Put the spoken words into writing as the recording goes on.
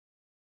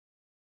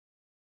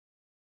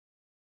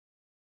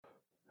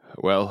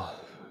Well,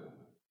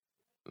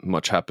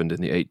 much happened in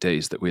the 8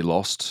 days that we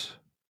lost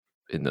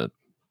in the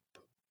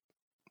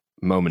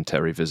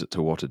momentary visit to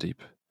Waterdeep.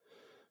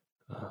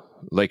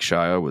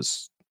 Lakeshire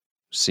was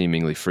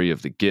seemingly free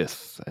of the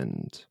Gith,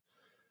 and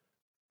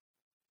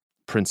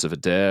Prince of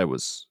Adair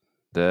was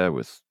there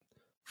with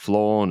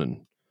Flawn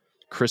and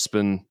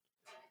Crispin,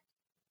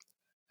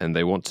 and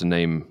they want to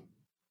name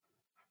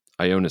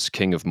Ionis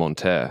King of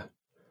Monterre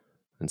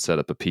and set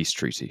up a peace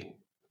treaty,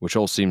 which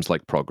all seems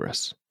like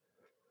progress.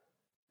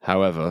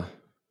 However,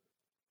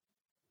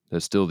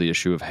 there's still the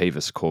issue of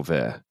Havis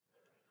Corvair.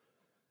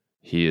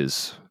 He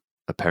is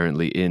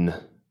apparently in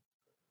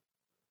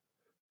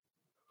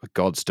a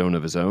godstone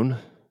of his own,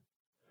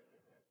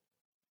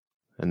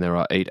 and there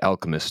are 8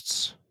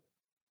 alchemists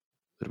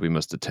that we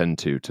must attend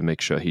to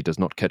make sure he does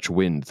not catch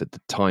wind that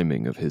the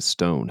timing of his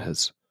stone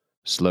has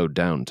slowed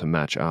down to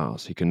match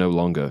ours. He can no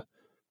longer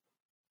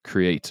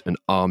create an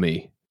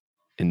army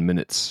in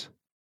minutes.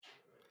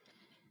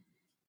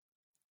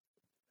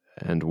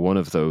 And one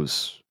of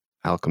those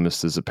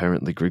alchemists is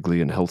apparently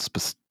Griggly and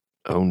Elspeth's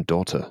own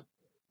daughter.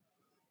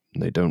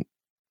 And they don't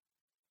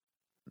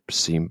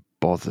seem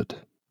bothered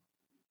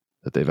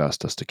that they've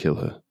asked us to kill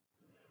her.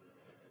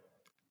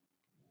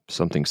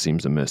 Something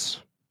seems amiss.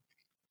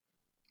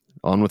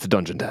 On with the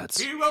Dungeon Dads.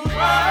 Heroes rise,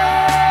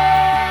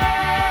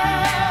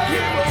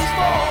 heroes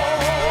fall.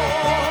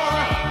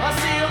 I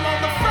see 'em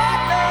on the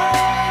front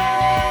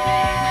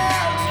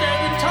line,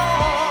 standing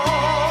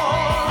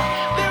tall.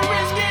 They're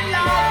risking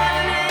life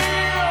and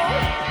limb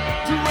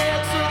to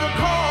answer the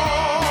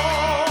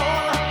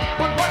call.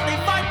 But what they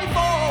fighting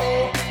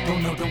for?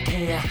 Don't know, don't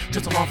care.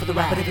 Just along for the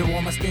ride, but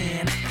everyone must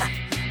stand.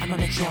 I'm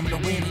gonna make sure I'm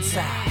gonna win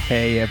inside.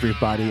 Hey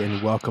everybody,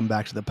 and welcome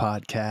back to the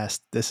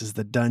podcast. This is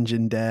the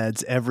Dungeon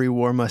Dads. Every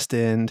war must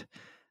end.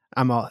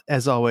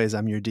 As always,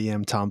 I'm your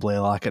DM, Tom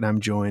Blaylock, and I'm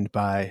joined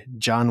by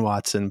John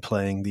Watson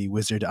playing the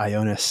wizard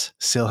Ionis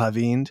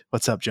Silhavind.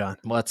 What's up, John?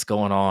 What's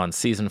going on?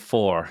 Season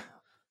 4.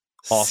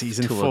 Off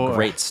Season to 4. a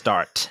great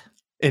start.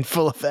 In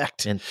full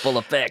effect. In full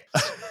effect.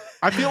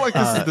 I feel like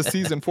this is the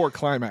season 4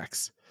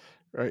 climax.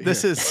 Right.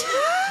 This here. is.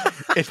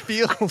 It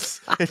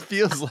feels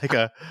like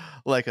a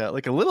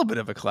little bit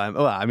of a climb.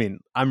 Well, I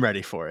mean, I'm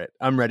ready for it.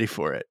 I'm ready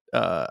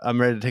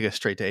to take us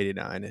straight to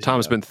 89.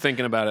 Tom's been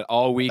thinking about it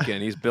all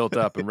weekend. He's built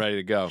up and ready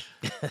to go.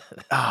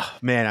 Oh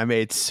man, I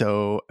made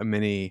so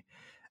many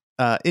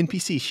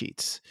NPC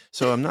sheets.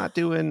 So I'm not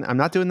doing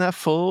that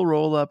full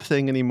roll up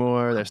thing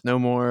anymore. There's no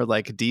more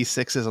like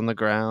D6s on the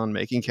ground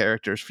making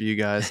characters for you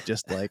guys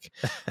just like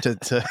to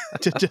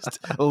just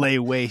lay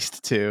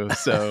waste to.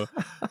 So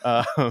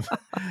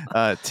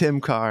Tim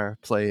Carr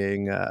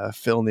playing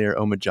Filnir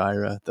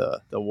Omajira,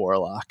 the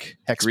warlock.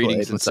 Hexblade.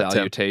 Greetings and What's up, Tim?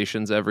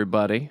 salutations,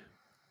 everybody.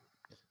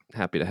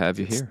 Happy to have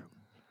you here.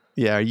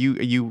 Yeah, are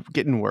you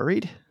getting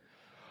worried?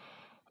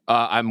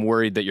 I'm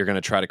worried that you're going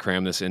to try to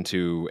cram this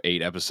into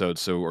 8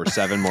 episodes, or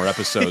 7 more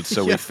episodes,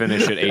 so we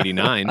finish at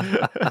 89.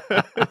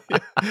 I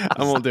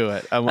won't do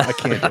it. I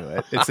can't do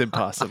it. It's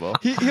impossible.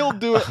 He'll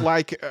do it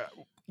like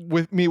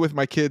with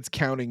my kids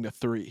counting to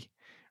 3.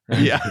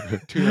 Right? Yeah.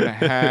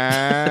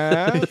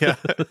 2.5. Yeah.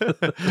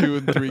 2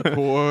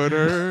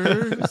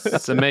 3/4.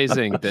 It's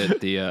amazing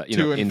that the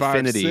 2 and 5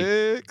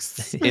 infinity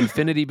 6.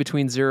 infinity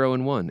between 0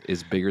 and 1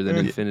 is bigger than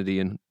infinity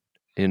in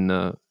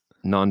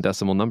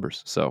non-decimal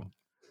numbers. So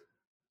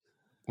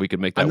we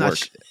could make that work.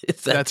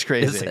 That's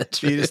crazy. Is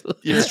that You true?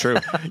 It's true.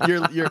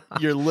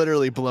 You're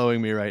literally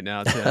blowing me right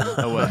now, Tim.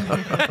 Away.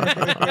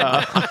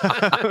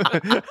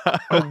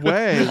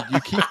 Away. You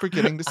keep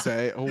forgetting to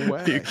say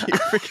away. You keep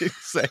freaking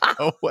saying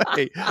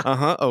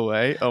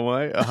away.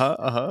 Away.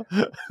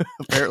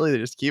 Apparently, they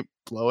just keep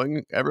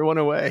blowing everyone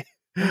away.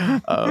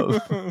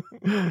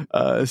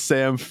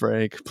 Sam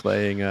Frank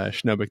playing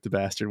Schnobik the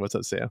Bastard. What's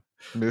up, Sam?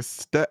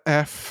 Mr.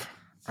 F.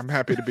 I'm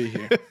happy to be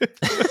here.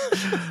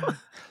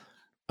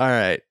 All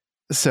right.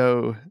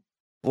 So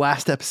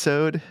last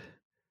episode,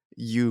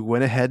 you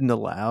went ahead and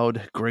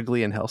allowed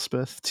Griggly and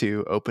Elspeth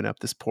to open up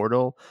this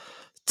portal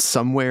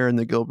somewhere in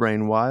the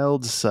Gilbrain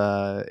Wilds.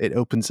 It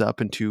opens up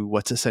into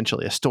what's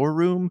essentially a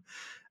storeroom.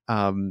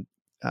 You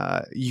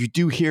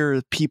do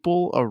hear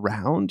people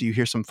around. You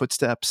hear some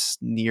footsteps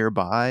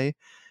nearby.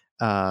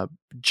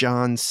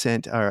 Ionis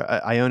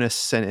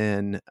sent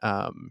in,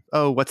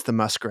 what's the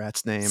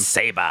muskrat's name?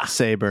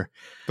 Saber.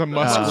 The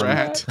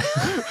muskrat.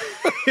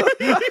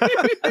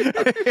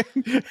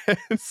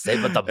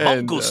 Saber the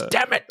mongoose,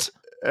 damn it.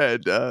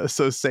 And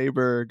so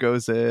Saber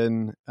goes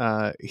in.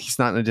 He's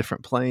not in a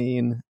different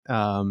plane.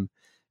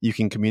 You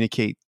can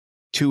communicate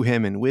to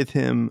him and with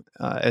him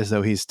as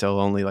though he's still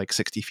only like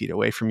 60 feet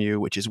away from you,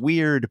 which is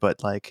weird,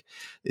 but like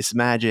it's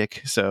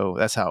magic. So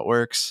that's how it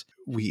works.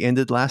 We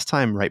ended last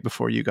time right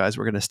before you guys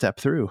were going to step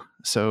through.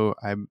 So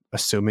I'm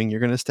assuming you're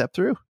going to step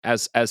through.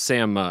 As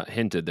Sam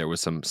hinted, there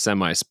was some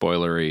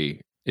semi-spoilery,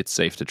 it's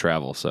safe to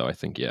travel. So I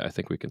think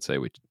we can say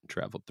we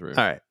traveled through.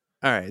 All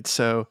right.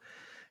 So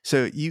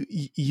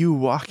you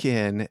walk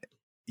in,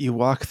 you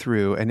walk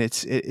through, and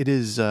it's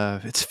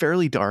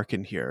fairly dark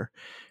in here.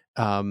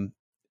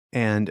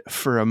 And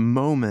for a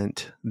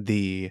moment,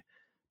 the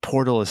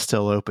portal is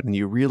still open, and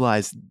you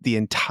realize the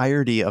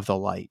entirety of the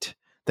light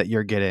that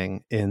you're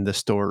getting in the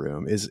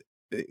storeroom is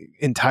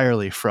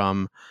entirely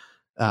from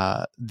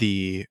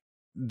the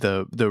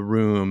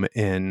room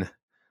in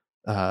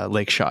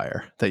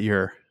Lakeshire that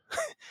you're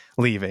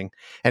leaving.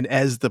 And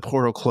as the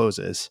portal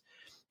closes,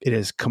 it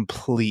is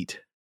complete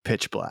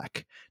pitch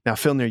black. Now,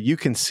 Filner, you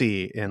can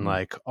see in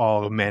like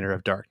all manner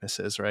of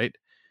darknesses, right?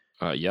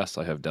 Yes,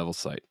 I have Devil's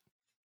Sight.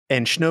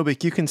 And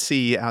Schnobik, you can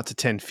see out to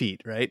 10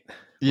 feet, right?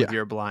 Yeah. With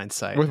your blind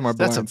sight. With my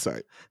That's blind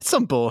sight.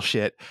 some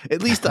bullshit.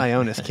 At least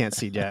Ionis can't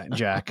see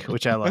Jack,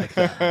 which I like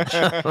that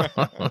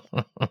much.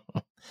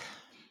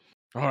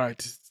 All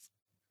right.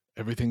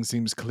 Everything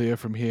seems clear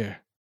from here.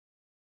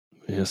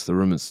 Yes, the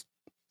room is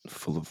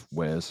full of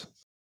wares.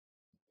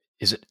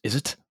 Is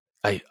it?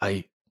 Wait,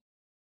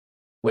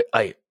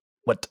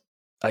 what?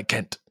 I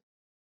can't.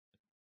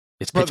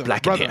 It's pitch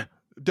black in here.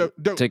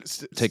 Don't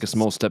Take a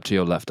small step to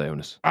your left,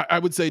 Ionis. I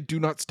would say do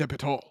not step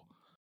at all.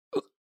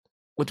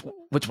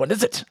 Which one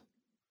is it?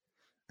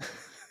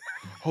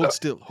 Hold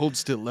still.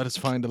 Let us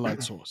find a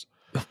light source.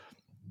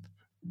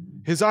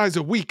 His eyes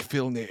are weak,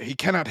 Filnir. He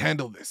cannot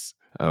handle this.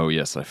 Oh,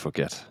 yes, I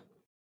forget.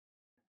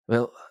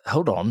 Well,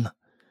 hold on.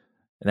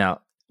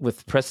 Now,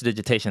 with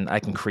prestidigitation, I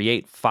can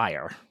create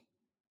fire.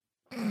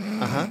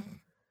 Uh-huh.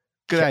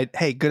 Good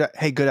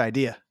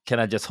idea. Can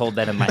I just hold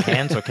that in my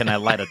hands, or can I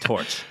light a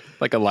torch?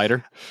 Like a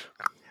lighter?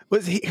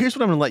 Well, here's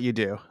what I'm going to let you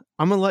do.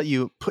 I'm going to let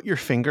you put your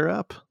finger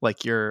up,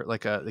 like your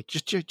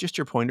just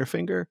your pointer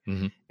finger,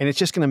 Mm-hmm. and it's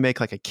just going to make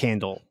like a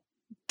candle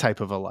type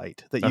of a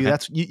light that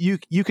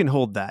you can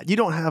hold that. You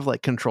don't have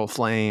like control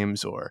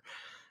flames or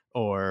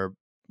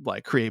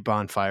like create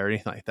bonfire or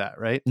anything like that,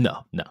 right?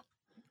 No.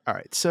 All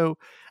right. So,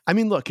 I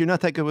mean, look, you're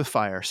not that good with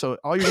fire. So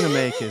all you're going to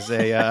make is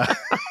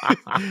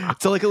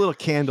it's like a little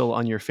candle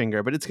on your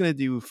finger, but it's going to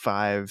do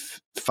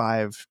five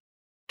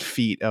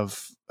feet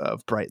of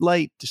bright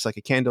light, just like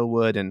a candle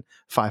would, and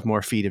 5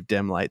 more feet of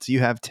dim light. So you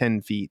have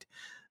 10 feet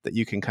that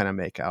you can kind of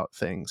make out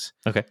things.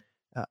 Okay.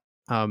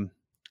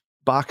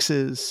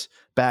 Boxes,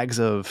 bags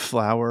of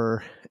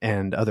flour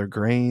and other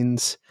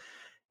grains.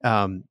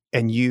 And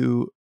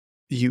you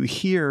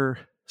hear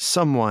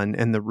someone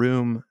in the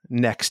room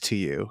next to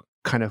you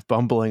kind of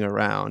bumbling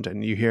around,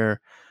 and you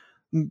hear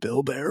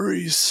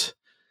bilberries.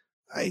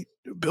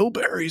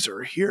 Bilberries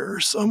are here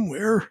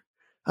somewhere.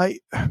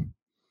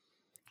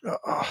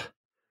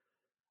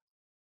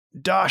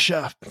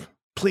 Dasha,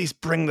 please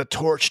bring the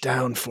torch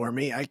down for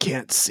me. I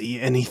can't see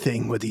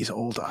anything with these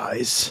old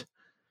eyes.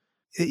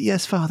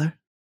 Yes, Father.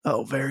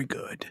 Oh, very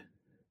good.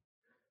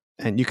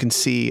 And you can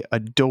see a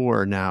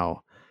door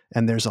now,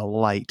 and there's a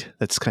light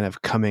that's kind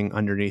of coming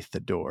underneath the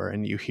door,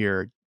 and you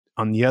hear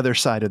on the other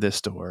side of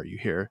this door, you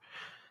hear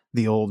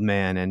the old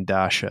man and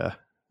Dasha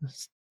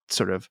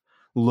sort of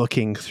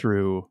looking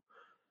through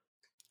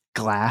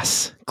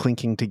glass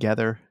clinking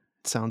together,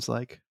 it sounds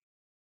like.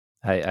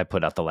 I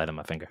put out the light on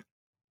my finger.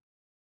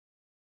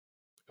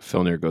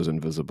 Filnir goes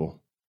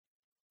invisible.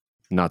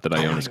 Not that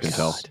Ionis can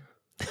tell.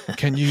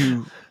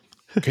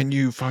 Can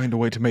you find a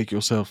way to make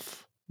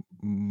yourself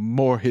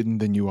more hidden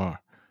than you are?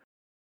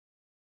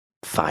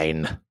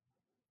 Fine.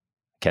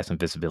 Cast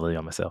invisibility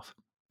on myself.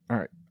 All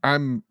right.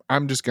 I'm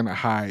just gonna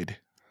hide.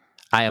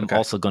 I am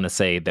also going to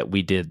say that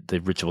we did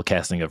the ritual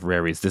casting of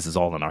Raries. This is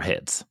all in our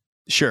heads.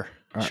 Sure,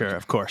 All right. sure,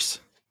 of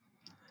course.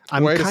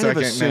 I'm Wait a kind of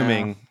second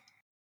assuming. now.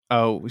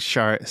 Oh,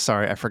 sorry,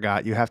 I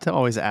forgot. You have to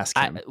always ask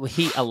him.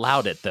 He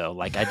allowed it, though.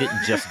 Like, I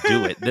didn't just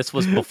do it. This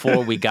was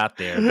before we got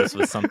there. This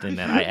was something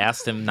that I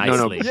asked him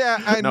nicely. Yeah,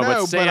 I No, know,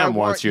 but Sam I wants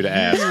want you to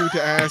ask. You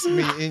to ask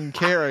me in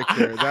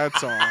character.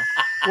 That's all.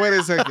 Wait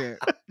a second.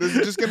 This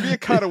is just gonna be a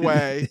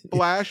cutaway,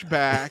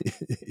 flashback,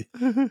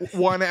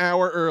 1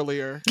 hour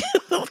earlier.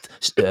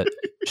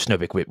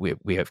 Schnobik,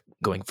 we are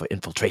going for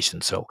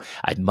infiltration, so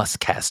I must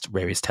cast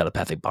Rary's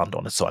telepathic bond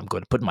on it. So I'm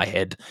going to put my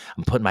hand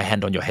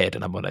on your head,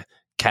 and I'm going to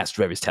cast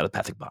Rary's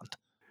telepathic bond.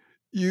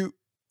 You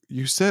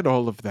said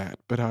all of that,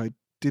 but I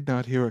did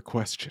not hear a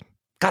question.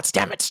 God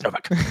damn it,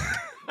 Schnobik.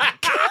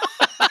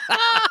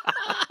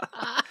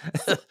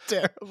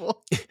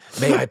 Terrible.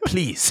 May I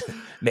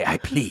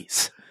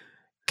please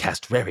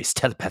cast Rary's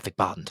telepathic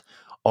bond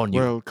on you?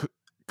 Well,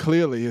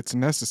 clearly it's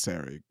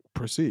necessary.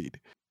 Proceed.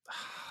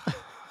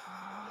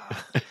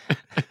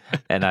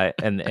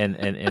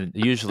 And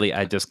usually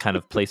I just kind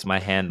of place my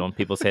hand on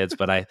people's heads,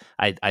 but I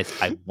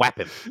whap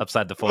him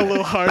upside the forehead. A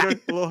little harder.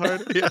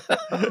 Yeah.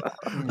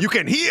 You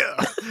can hear.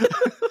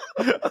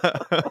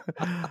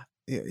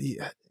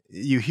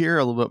 You hear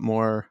a little bit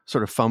more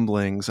sort of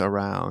fumblings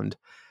around,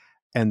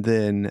 and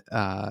then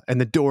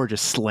the door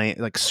just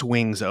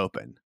swings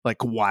open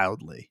like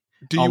wildly.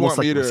 Do you almost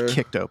want me like it was to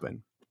kicked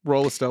open?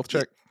 roll a stealth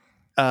check?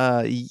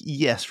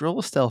 Yes, roll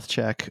a stealth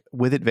check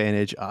with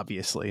advantage.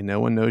 Obviously, no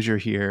one knows you're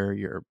here.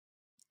 You're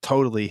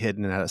totally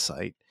hidden and out of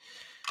sight.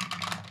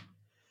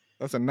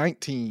 That's a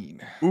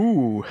 19.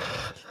 Ooh,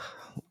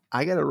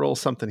 I got to roll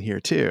something here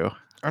too.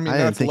 I mean, I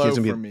didn't that's think he low was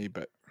gonna for be- me,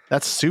 but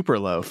That's super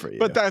low for you.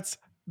 but that's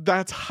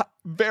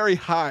very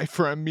high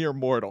for a mere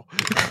mortal.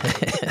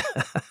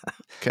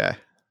 Okay.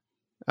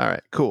 All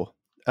right, cool.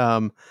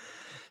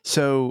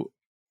 So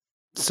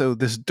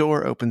this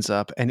door opens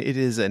up, and it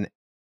is an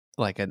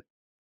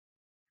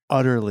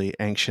utterly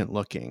ancient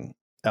looking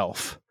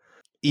elf.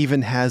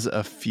 Even has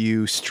a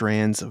few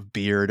strands of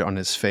beard on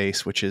his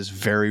face, which is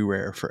very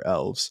rare for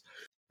elves.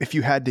 If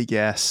you had to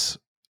guess,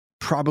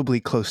 probably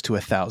close to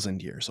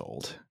 1,000 years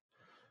old.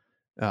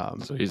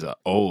 So he's an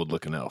old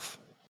looking elf.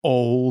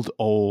 Old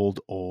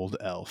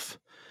elf.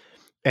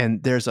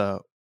 And there's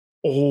a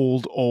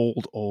old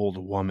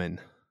woman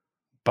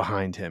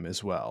behind him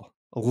as well.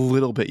 A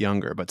little bit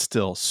younger, but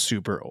still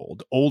super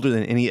old. Older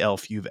than any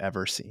elf you've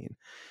ever seen.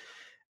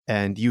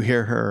 And you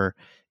hear her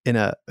in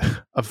a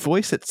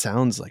voice that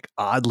sounds like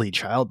oddly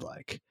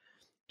childlike.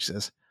 She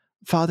says,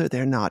 "Father,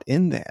 they're not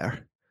in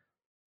there."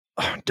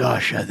 "Oh,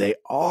 Dasha, they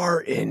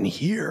are in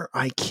here.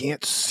 I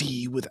can't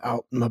see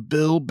without my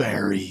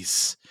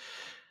bilberries."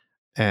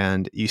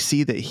 And you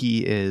see that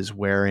he is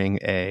wearing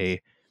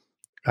a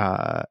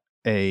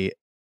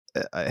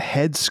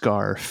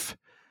headscarf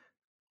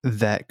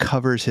that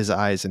covers his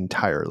eyes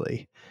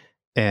entirely,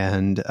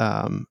 and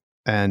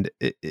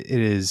it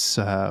is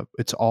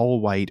it's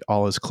all white.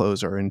 All his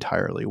clothes are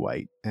entirely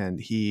white, and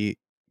he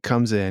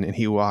comes in and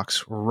he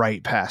walks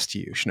right past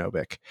you,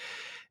 Schnobik,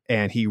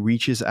 and he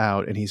reaches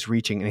out and he's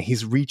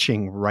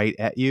reaching right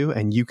at you,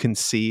 and you can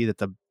see that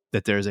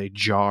there's a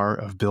jar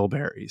of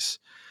bilberries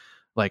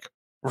like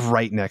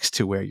right next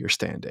to where you're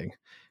standing.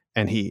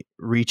 And he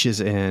reaches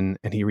in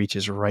and he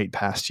reaches right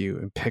past you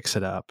and picks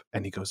it up,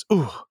 and he goes,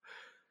 "Ooh,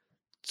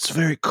 it's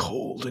very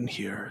cold in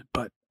here,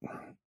 but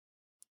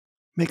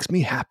makes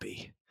me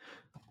happy."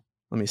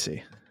 Let me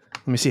see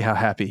how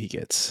happy he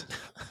gets.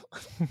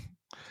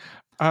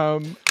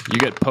 You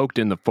get poked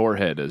in the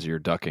forehead as you're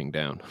ducking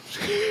down.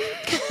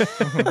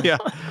 Yeah.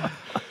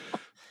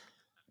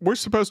 We're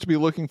supposed to be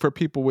looking for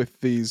people with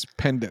these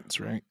pendants,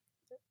 right?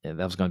 Yeah,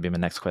 that was going to be my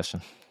next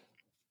question.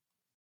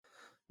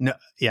 No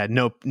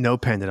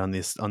pendant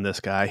on this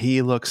guy.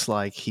 He looks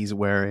like he's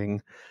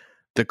wearing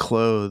the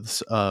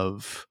clothes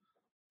of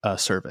a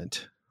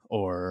servant,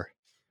 or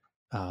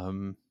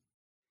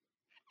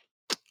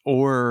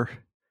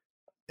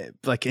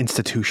like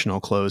institutional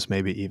clothes,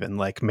 maybe even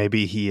like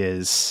maybe he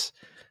is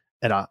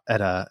at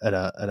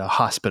a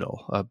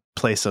hospital, a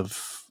place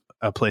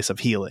of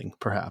healing,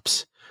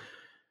 perhaps.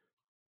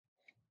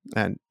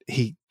 And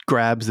he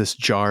grabs this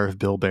jar of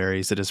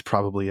bilberries that is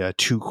probably a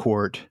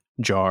 2-quart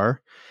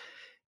jar,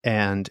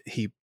 and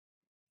he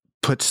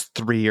puts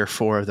 3 or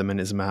 4 of them in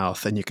his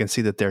mouth, and you can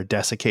see that they're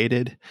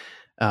desiccated,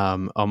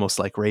 almost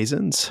like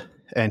raisins.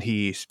 And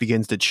he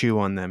begins to chew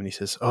on them, and he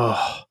says,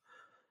 "Oh,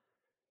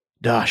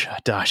 Dasha,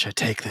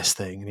 take this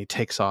thing." And he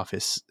takes off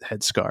his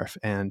headscarf,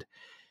 and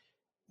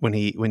when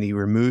he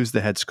removes the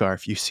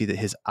headscarf, you see that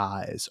his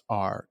eyes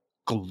are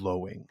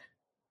glowing.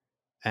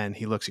 And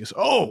he looks, he goes,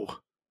 "Oh,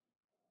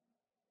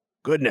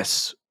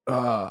 goodness.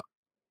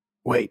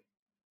 Wait,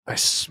 I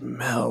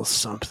smell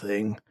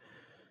something.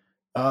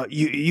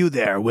 You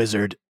there,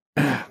 wizard.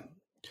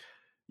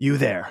 You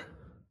there.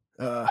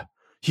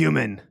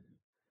 Human,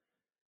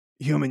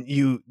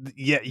 you.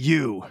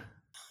 You.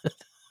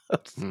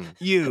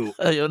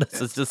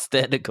 Ionis is just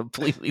standing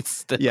completely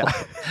still. Yeah.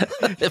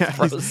 Yeah,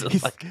 Frozen,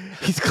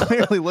 he's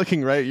clearly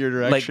looking right your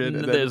like direction.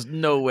 and there's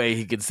no way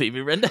he can see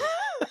me right now.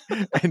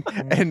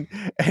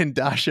 and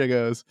Dasha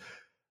goes,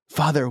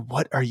 "Father,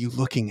 what are you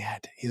looking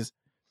at?" He's,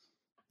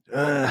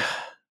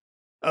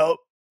 "Oh,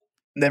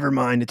 never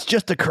mind. It's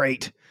just a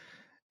crate."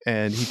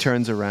 And he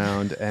turns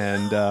around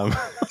and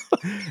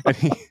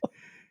and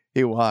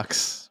he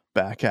walks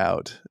back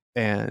out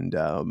and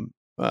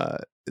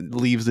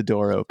leaves the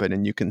door open,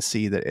 and you can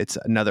see that it's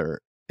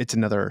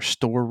another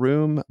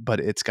storeroom, but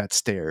it's got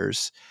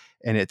stairs,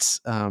 and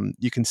it's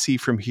you can see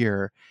from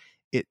here,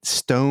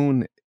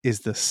 stone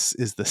is the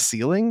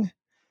ceiling,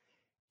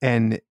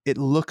 and it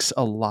looks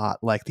a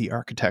lot like the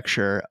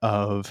architecture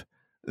of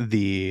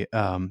the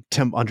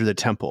under the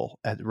temple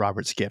at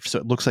Robert's Gift. So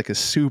it looks like a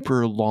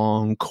super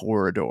long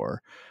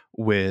corridor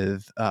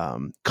with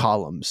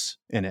columns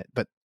in it,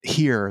 but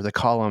here the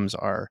columns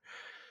are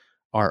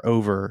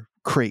over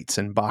crates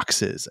and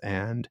boxes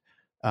and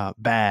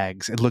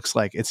bags. It looks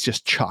like it's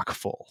just chock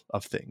full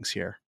of things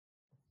here.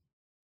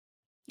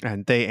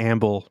 And they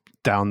amble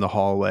down the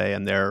hallway,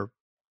 and they're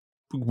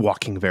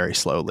walking very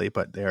slowly,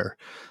 but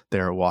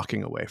they're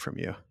walking away from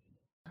you.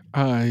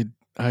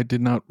 I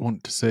did not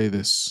want to say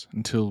this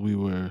until we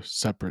were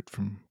separate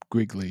from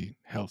Griggly,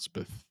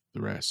 Elspeth,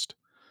 the rest.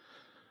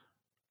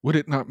 Would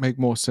it not make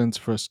more sense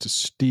for us to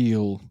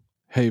steal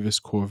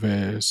Havis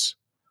Corvair's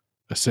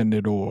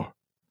ascended ore?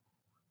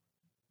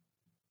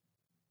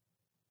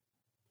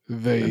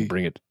 And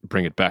bring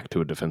it back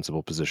to a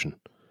defensible position.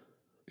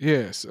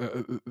 Yes.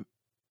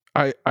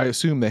 I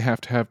assume they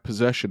have to have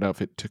possession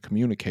of it to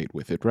communicate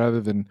with it, rather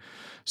than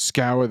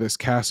scour this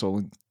castle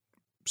and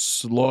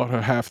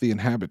slaughter half the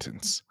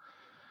inhabitants.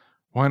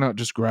 Why not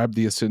just grab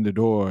the ascended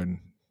ore and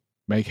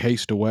make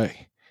haste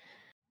away?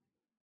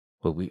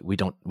 Well, we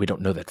don't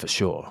know that for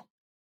sure,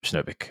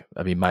 Schnobik.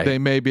 I mean, they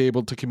may be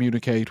able to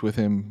communicate with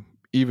him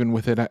even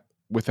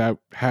without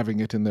having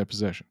it in their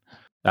possession.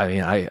 I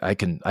mean, I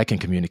can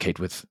communicate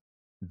with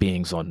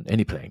beings on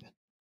any plane.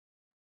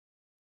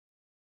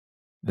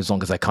 As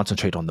long as I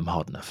concentrate on them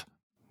hard enough.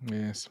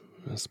 Yes.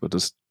 Yes, but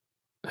does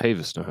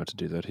Havis know how to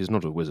do that? He's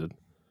not a wizard.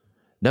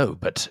 No,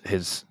 but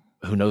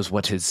who knows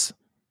what his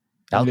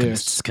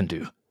alchemists can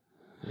do.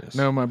 Yes.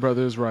 No, my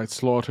brother is right.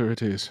 Slaughter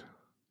it is.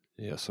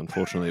 Yes,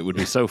 unfortunately, it would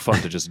be so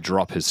fun to just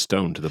drop his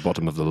stone to the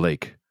bottom of the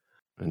lake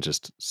and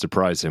just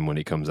surprise him when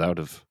he comes out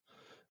of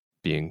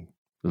being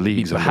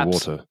leagues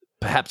underwater.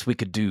 Perhaps we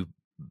could do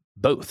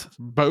both.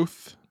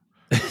 Both?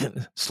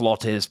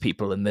 Slaughter his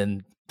people and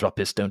then drop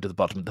his stone to the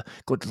bottom of the...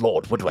 Good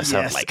Lord, what do I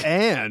sound like?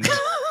 And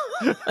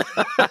I'm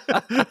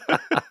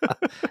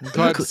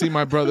glad to see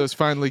my brother's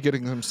finally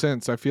getting some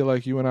sense. I feel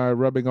like you and I are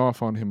rubbing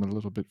off on him a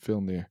little bit,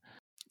 Filnir.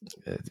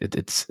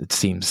 It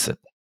seems that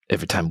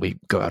every time we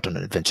go out on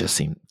an adventure,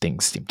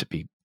 things seem to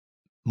be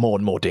more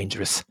and more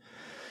dangerous.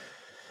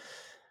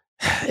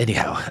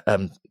 Anyhow,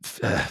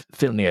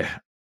 Filnir,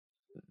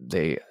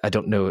 I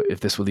don't know if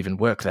this will even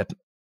work. That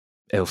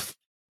elf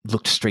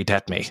looked straight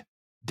at me.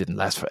 Didn't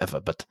last forever,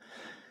 but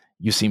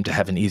you seem to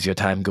have an easier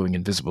time going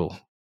invisible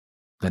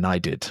than I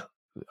did.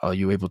 Are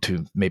you able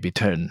to maybe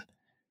turn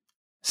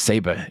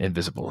Saber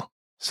invisible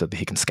so that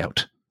he can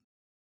scout?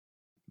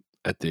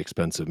 At the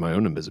expense of my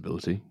own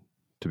invisibility,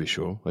 to be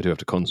sure. I do have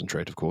to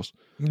concentrate, of course.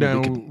 No,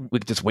 we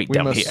could just wait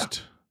down here.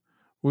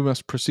 We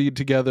must proceed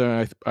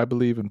together, I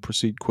believe, and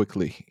proceed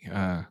quickly.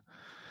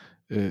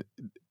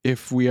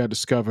 If we are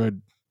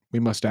discovered, we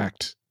must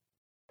act.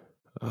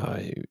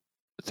 I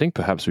think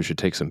perhaps we should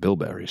take some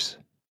bilberries.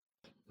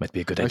 Might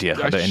be a good idea.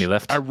 Are there any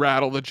left? I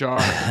rattle the jar.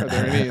 Are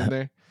there any in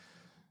there?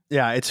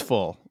 yeah, it's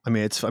full.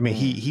 He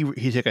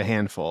took a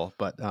handful,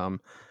 but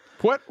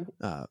What?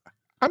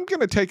 I'm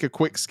gonna take a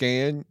quick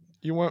scan.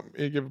 You want me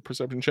to give a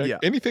perception check? Yeah.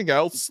 Anything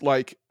else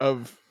like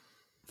of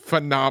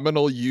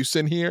phenomenal use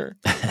in here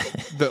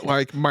that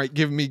like might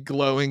give me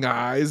glowing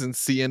eyes and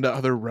see into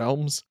other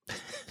realms?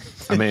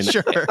 I mean,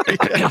 sure.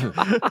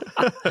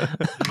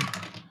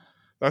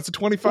 That's a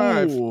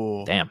 25.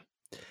 Ooh. Damn.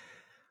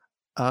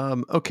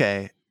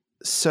 Okay.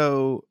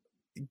 So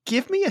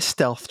give me a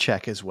stealth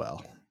check as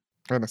well.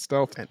 And a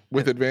stealth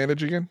with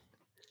advantage again?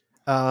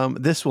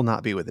 This will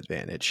not be with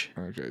advantage.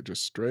 Okay,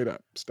 just straight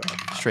up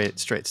stealth.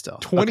 Straight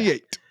stealth.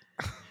 28. Okay.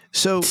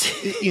 So,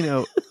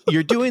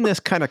 you're doing this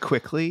kind of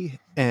quickly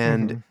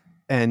and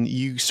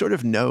you sort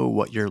of know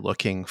what you're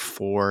looking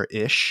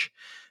for-ish.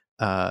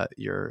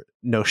 You're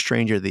no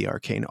stranger to the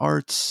arcane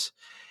arts.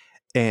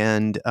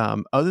 And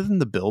other than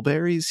the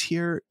bilberries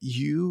here,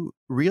 you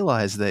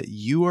realize that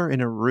you are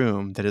in a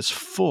room that is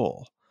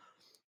full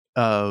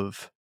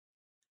of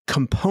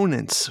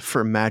components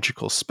for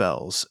magical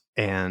spells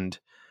and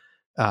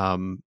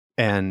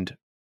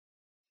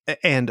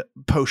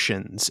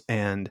potions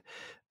and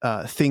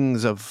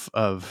things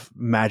of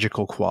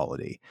magical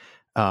quality.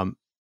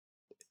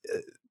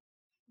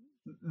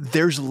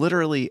 There's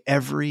literally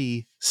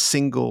every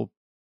single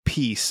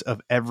piece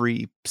of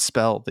every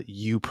spell that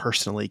you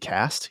personally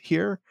cast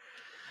here.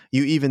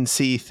 You even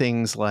see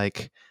things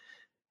like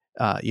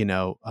a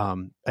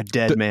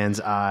dead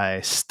man's eye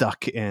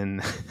stuck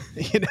in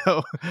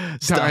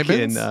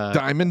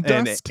diamond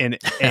dust and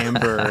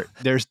amber.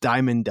 There's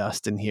diamond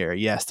dust in here.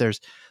 Yes, there's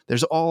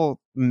all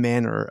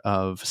manner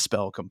of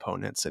spell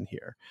components in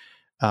here.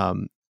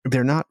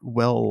 They're not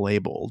well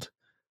labeled.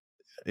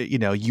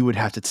 You would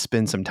have to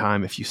spend some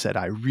time if you said,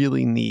 I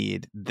really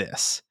need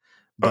this,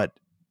 but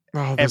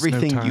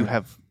everything you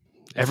have,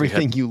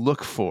 everything you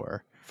look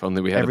for. If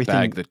only we had a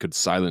bag that could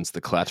silence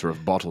the clatter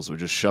of bottles, we'd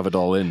just shove it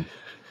all in.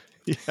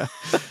 Yeah.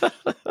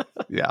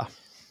 Yeah.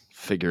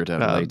 Figure it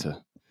out later.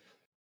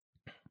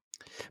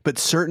 But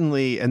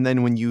certainly, and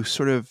then when you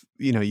sort of,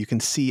 you can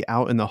see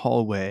out in the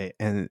hallway,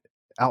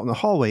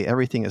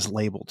 everything is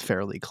labeled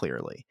fairly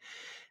clearly.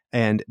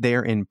 And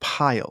they're in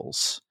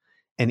piles,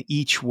 and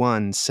each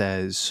one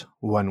says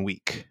 1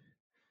 week.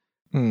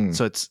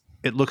 So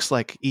it looks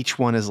like each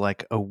one is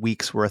like a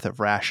week's worth of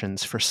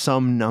rations for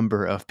some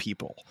number of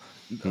people,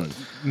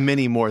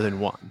 many more than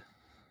one.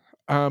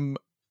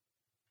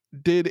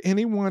 Did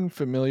anyone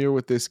familiar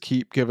with this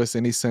keep give us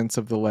any sense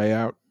of the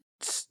layout?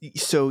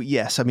 So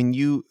yes, I mean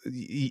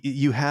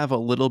you have a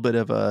little bit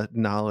of a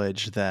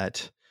knowledge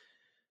that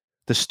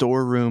the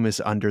storeroom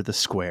is under the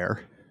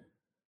square,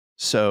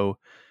 so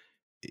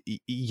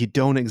you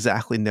don't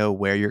exactly know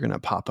where you're going to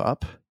pop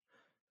up,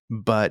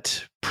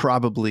 but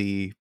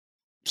probably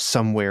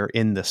somewhere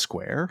in the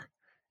square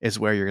is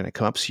where you're going to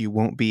come up. So you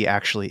won't be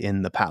actually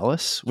in the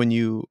palace when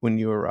you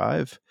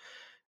arrive.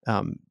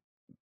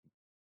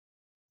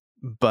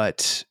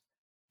 But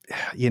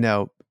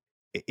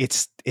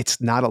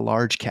it's not a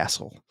large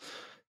castle.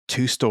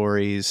 2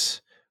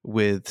 stories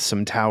with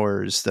some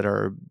towers that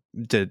are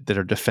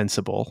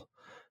defensible,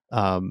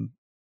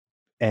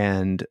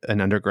 and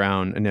an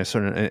underground and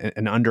sort of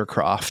an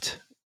undercroft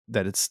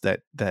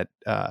that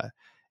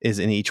is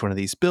in each one of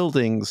these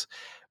buildings,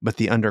 but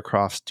the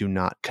undercrofts do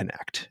not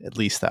connect. At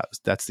least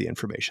that's the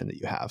information that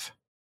you have.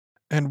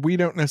 And we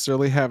don't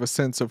necessarily have a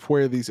sense of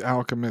where these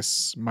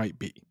alchemists might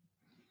be.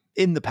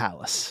 In the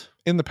palace.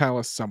 In the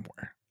palace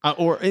somewhere.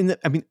 Or in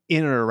and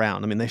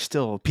around. I mean, they're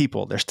still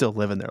people. They're still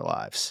living their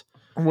lives.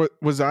 What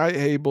was I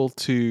able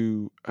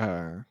to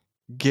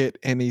get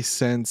any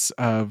sense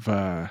of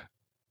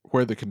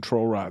where the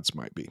control rods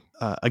might be?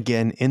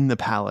 Again, in the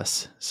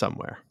palace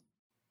somewhere.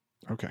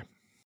 Okay.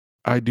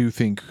 I do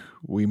think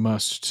we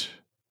must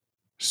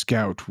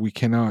scout. We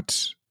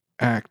cannot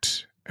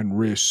act and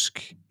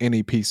risk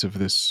any piece of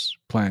this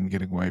plan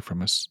getting away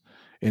from us,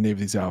 any of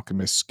these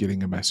alchemists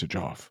getting a message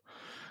off.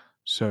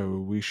 So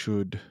we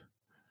should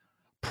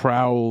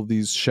prowl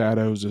these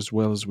shadows as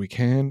well as we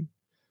can,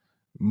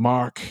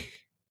 mark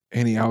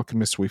any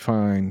alchemists we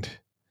find,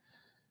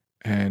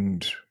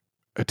 and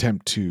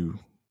attempt to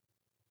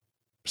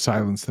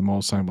silence them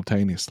all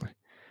simultaneously.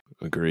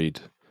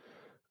 Agreed.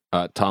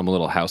 Tom, a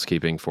little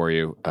housekeeping for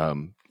you.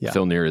 Yeah.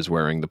 Filnir is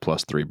wearing the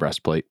 +3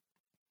 breastplate.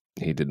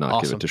 He did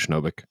not give Awesome. it to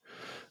Schnobik.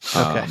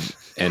 Okay.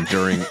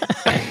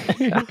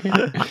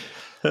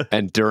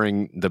 And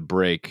during the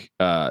break,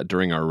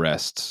 during our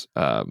rests,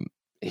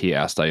 he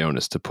asked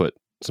Ionis to put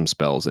some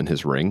spells in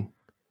his ring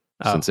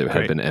since it had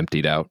great. been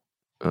emptied out.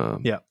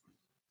 Yeah.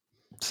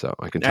 So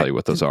I can tell you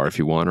what those are if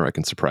you want, or I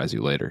can surprise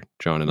you later.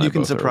 John and I You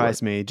can both are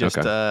surprise me. Just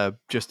Okay.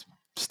 just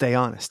stay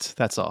honest.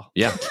 That's all.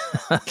 Yeah.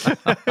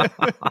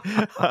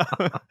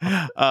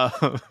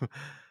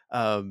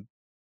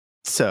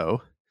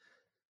 So,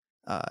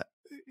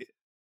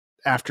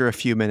 after a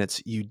few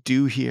minutes, you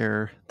do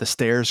hear the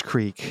stairs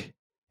creak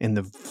in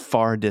the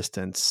far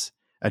distance.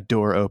 A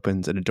door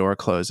opens and a door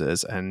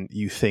closes, and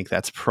you think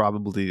that's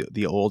probably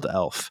the old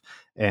elf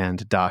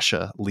and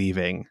Dasha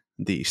leaving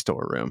the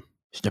storeroom.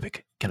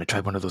 Schnubik, can I try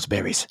one of those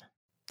berries?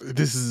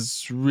 This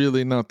is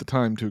really not the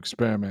time to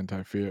experiment,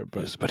 I fear,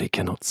 but... But he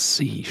cannot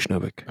see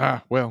Schnobik.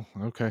 Ah, well,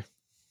 okay.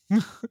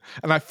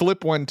 And I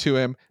flip one to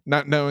him,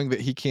 not knowing that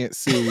he can't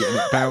see, and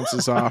it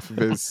bounces off of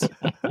his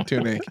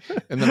tunic.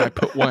 And then I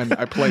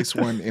place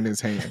one in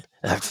his hand.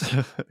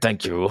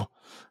 Thank you. All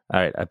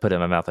right, I put it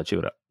in my mouth. I chew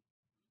it up.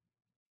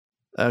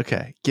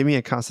 Okay, give me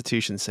a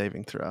Constitution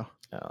saving throw.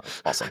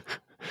 Awesome.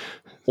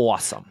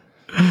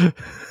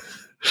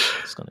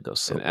 It's going to go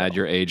so And add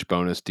your age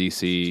bonus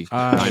DC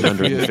I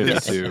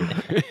 952.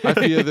 I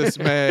fear this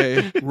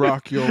may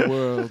rock your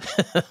world.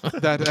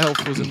 That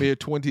elf was a mere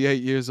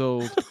 28 years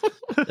old.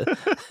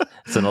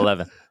 It's an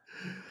 11.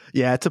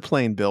 Yeah, it's a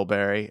plain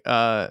bilberry.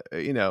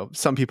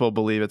 Some people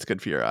believe it's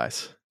good for your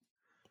eyes.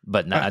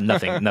 But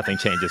nothing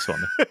changes for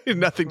me.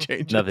 Nothing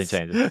changes. Nothing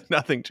changes.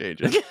 Nothing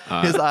changes.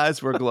 His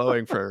eyes were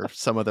glowing for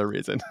some other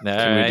reason.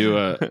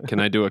 Can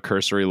I do a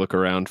cursory look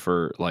around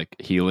for like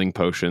healing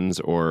potions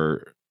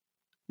or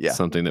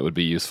something that would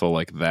be useful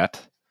like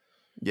that?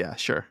 Yeah,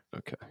 sure.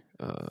 Okay.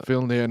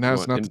 Filnir,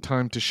 now's not in- the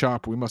time to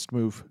shop. We must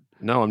move.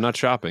 No, I'm not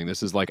shopping.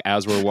 This is like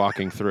as we're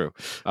walking through.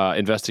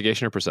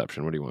 Investigation or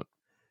perception? What do you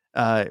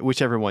want?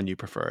 Whichever one you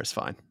prefer is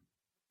fine.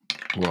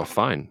 Well,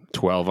 fine.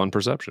 12 on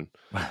perception.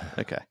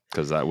 Okay.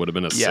 Because that would have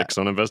been a 6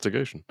 on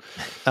investigation.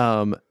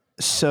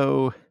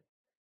 So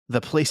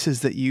the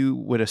places that you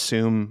would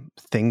assume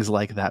things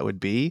like that would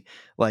be,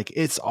 like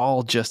it's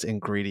all just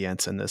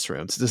ingredients in this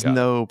room. So there's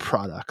no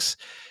products.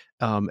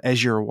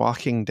 As you're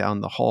walking down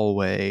the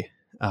hallway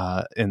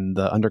in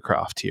the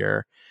Undercroft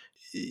here,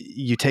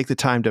 you take the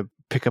time to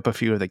pick up a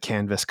few of the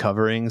canvas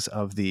coverings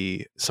of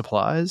the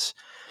supplies.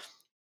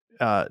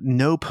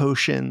 No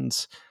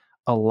potions,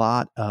 a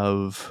lot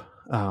of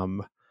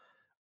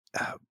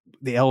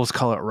the elves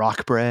call it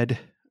rock bread,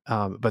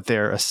 but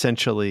they're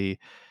essentially,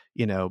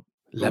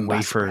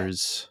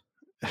 wafers.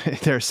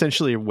 They're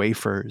essentially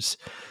wafers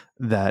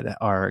that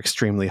are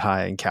extremely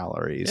high in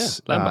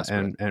calories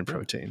and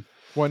protein.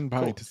 One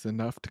bite is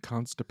enough to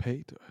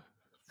constipate a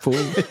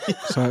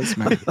full-size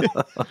man.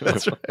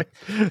 That's right.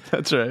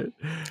 That's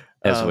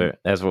right.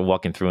 As we're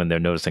walking through and they're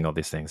noticing all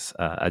these things,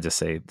 I just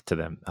say to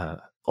them,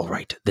 all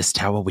right, this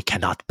tower we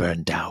cannot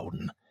burn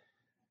down.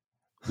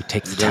 We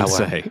take the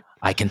tower.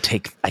 I can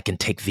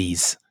take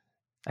these.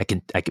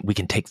 We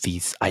can take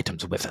these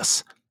items with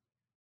us.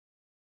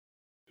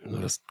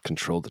 Let us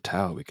control the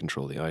tower. We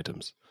control the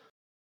items.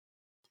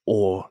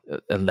 Or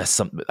unless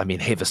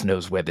Havis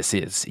knows where this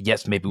is.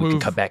 Yes, maybe we can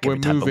come back every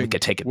time, but we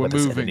can take it with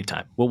us at any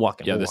time. We're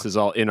walking. Yeah, this is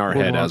all in our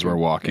head as we're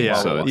walking. Yeah,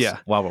 so it's,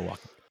 while we're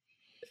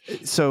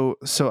walking. So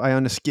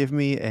Ionis, give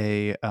me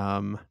a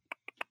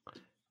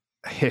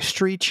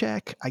history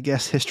check. I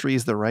guess history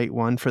is the right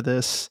one for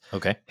this.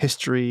 Okay.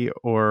 History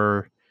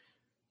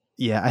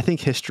I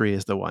think history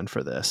is the one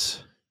for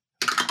this.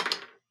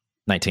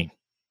 19.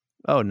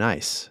 Oh,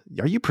 nice.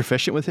 Are you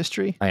proficient with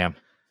history? I am.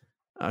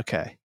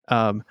 Okay.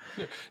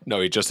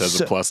 no, he just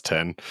has a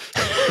 +10.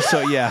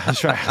 So yeah,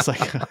 that's right. It's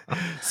like,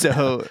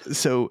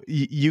 so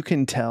you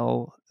can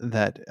tell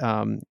that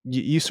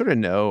you sort of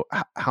know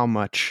how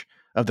much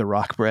of the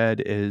rock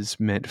bread is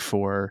meant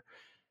for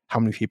how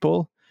many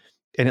people,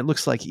 and it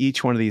looks like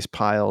each one of these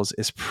piles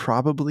is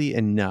probably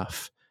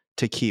enough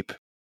to keep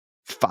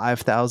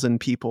 5,000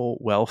 people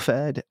well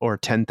fed or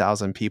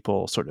 10,000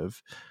 people sort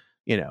of,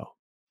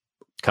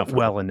 Comfortable.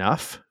 well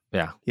enough.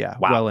 Yeah. Yeah.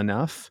 Wow. Well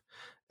enough.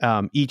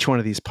 Each one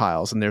of these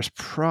piles, and there's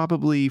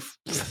probably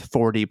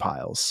 40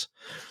 piles.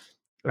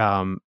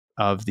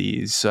 of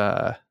these.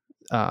 They're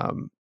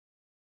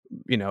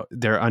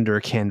under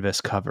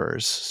canvas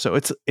covers, so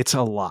it's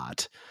a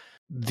lot.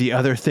 The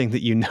other thing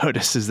that you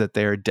notice is that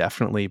they're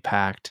definitely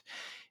packed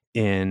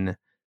in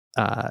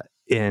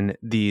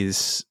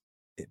these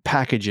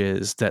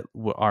packages that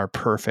are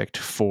perfect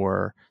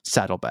for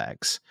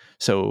saddlebags.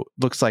 So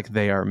looks like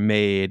they are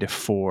made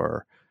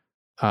for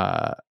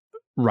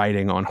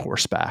riding on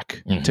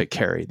horseback to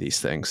carry these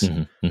things.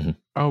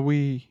 Are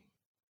we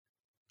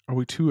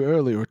too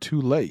early or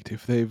too late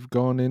if they've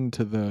gone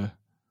into the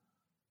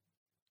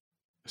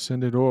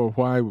Ascended Ore?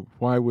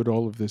 Why would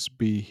all of this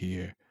be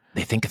here?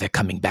 They think they're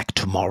coming back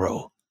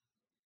tomorrow.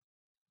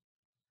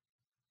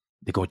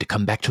 They're going to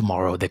come back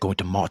tomorrow. They're going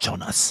to march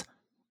on us.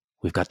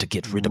 We've got to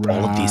get rid of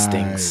all of these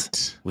things.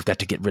 Right. We've got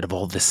to get rid of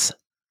all this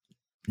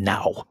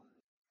now.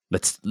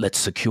 Let's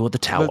secure the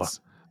tower,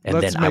 and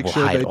Let's then I make will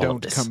sure hide they all don't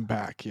of this. come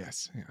back.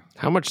 Yes. Yeah.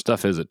 How much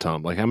stuff is it,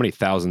 Tom? Like, how many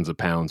thousands of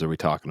pounds are we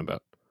talking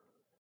about?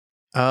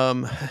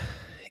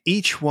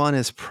 Each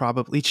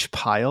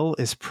pile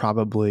is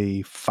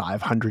probably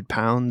 500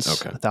 pounds,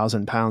 Okay.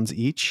 1,000 pounds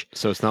each.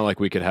 So it's not like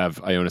we could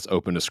have Ionis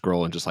open a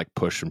scroll and just like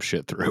push some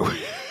shit through,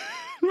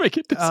 make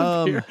it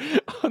disappear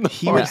on the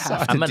he far would side.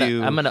 have I'm to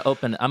gonna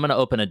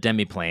open a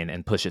demiplane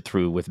and push it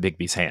through with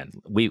Bigby's hand.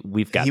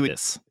 We've got He would-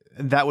 this.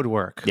 That would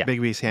work. Yeah.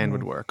 Bigby's hand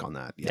would work on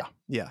that.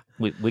 Yeah.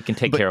 We can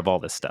take But- care of all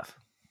this stuff.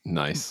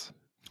 Nice.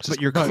 But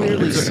you're But-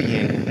 clearly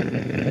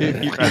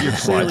seeing You're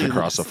clearly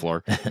across the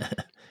floor.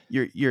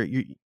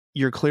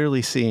 you're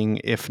clearly seeing,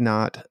 if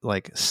not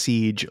like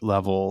siege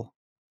level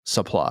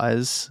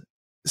supplies,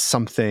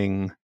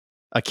 something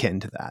akin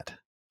to that.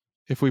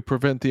 If we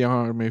prevent the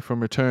army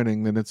from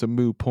returning, then it's a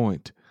moot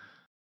point.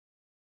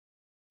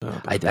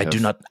 I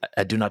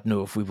do not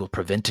know if we will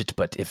prevent it,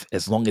 but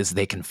as long as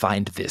they can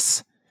find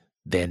this,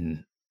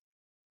 then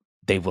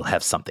they will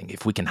have something.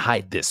 If we can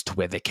hide this to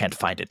where they can't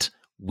find it,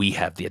 we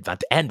have the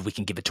advantage, and we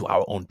can give it to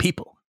our own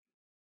people.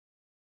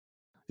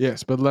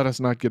 Yes, but let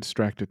us not get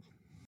distracted.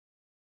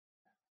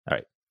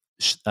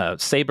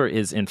 Saber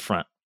is in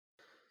front.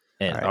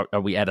 And All right.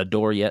 are we at a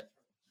door yet?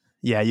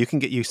 Yeah, you can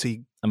get you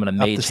see. I'm going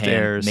to Up the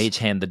stairs. mage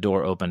hand the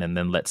door open and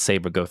then let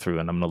Saber go through,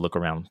 and I'm going to look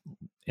around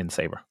in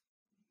Saber.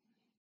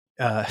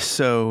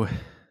 So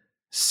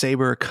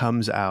Saber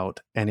comes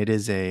out, and it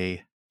is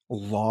a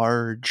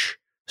large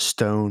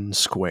stone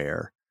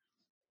square.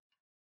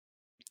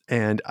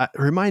 And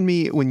remind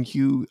me, when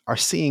you are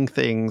seeing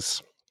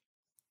things,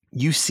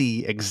 you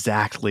see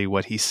exactly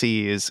what he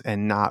sees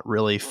and not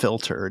really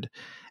filtered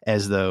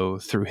as though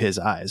through his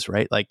eyes,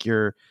 right? Like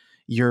you're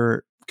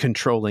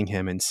controlling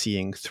him and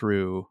seeing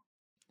through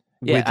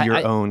with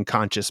your own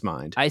conscious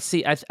mind. I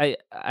see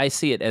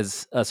it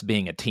as us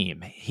being a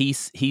team.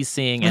 He's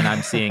seeing and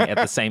I'm seeing at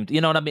the same.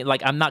 You know what I mean?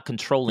 Like I'm not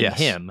controlling Yes.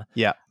 him.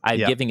 Yeah. I'm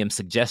yeah. giving him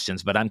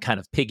suggestions, but I'm kind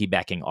of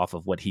piggybacking off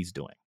of what he's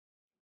doing.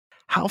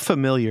 How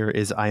familiar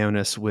is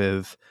Ionis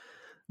with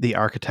the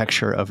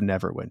architecture of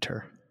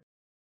Neverwinter?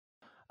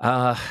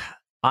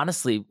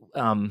 Honestly,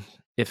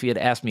 if you had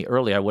asked me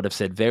earlier, I would have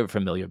said very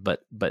familiar.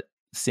 But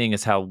seeing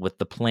as how with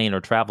the plane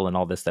or travel and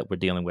all this that we're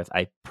dealing with,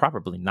 I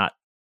probably not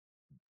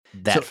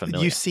that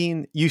familiar. You've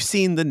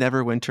seen the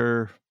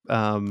Neverwinter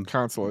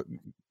Consulate.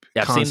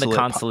 I've seen the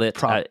consulate.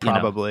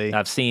 Probably.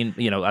 I've seen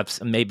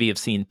I've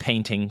seen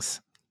paintings.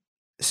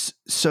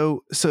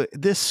 So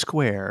this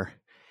square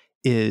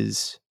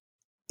is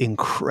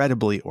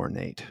incredibly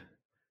ornate.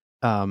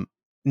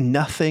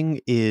 Nothing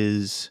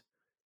is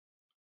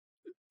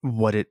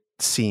what it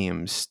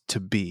seems to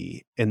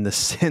be, in the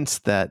sense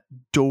that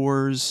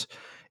doors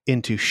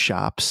into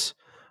shops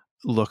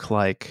look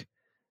like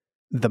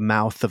the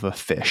mouth of a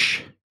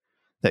fish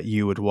that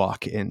you would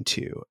walk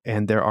into,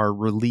 and there are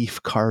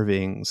relief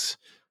carvings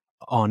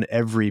on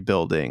every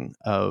building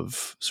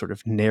of sort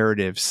of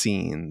narrative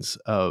scenes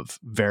of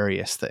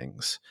various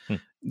things.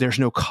 There's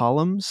no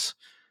columns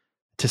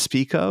to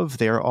speak of.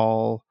 They're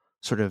all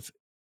sort of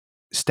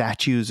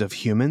statues of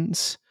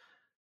humans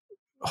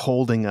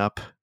holding up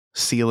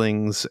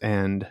ceilings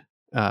and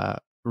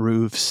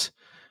roofs,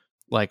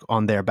 like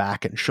on their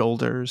back and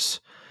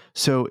shoulders.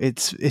 So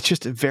it's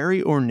just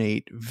very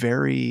ornate,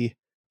 very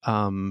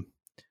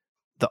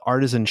the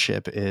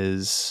artisanship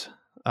is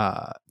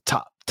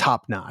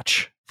top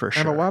notch for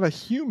sure. And a lot of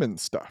human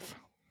stuff.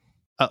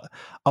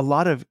 A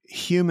lot of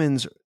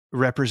humans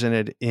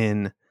represented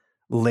in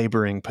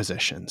laboring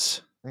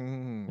positions.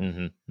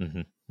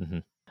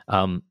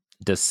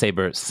 Does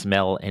Saber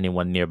smell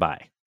anyone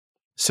nearby?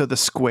 So the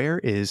square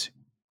is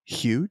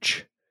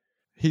huge.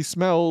 He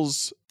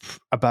smells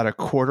About a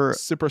quarter.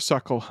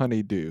 Cyprisuckle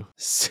honeydew,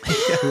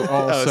 Who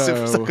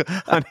also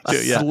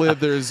yeah.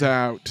 slithers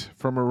out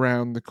from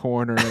around the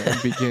corner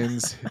and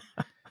begins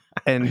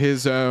And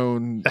his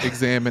own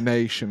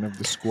examination of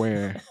the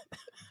square.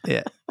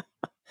 yeah,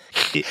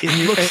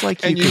 it looks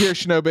like and you you could- hear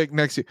Schnobik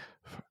next to you.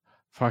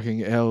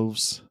 Fucking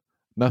elves.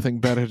 Nothing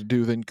better to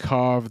do than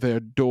carve their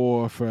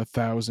door for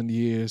 1,000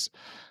 years.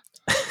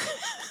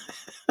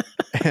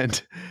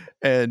 and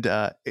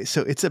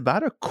so it's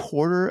about a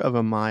quarter of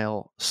a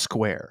mile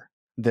square.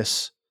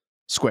 This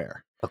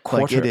square, A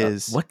quarter. it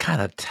is- What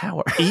kind of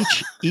tower?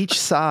 Each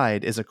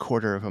side is a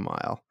quarter of a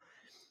mile,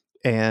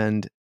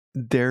 and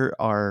there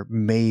are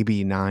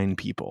maybe 9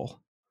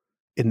 people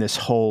in this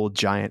whole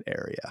giant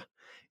area.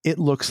 It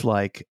looks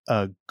like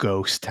a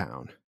ghost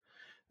town.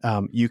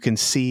 You can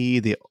see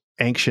the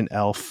ancient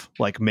elf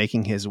like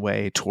making his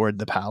way toward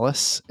the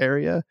palace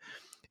area,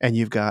 and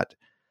you've got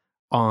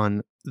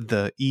on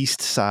the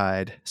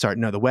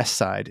the west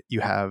side, you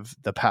have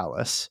the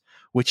palace,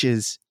 which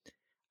is,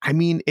 I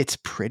mean, it's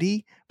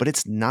pretty, but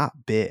it's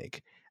not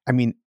big. I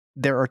mean,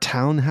 there are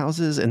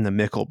townhouses in the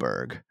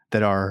Mickelberg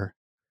that are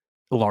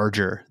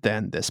larger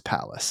than this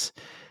palace.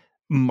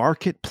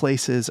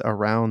 Marketplaces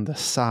around the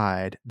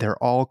side,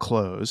 they're all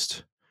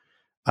closed.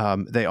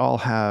 They all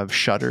have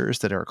shutters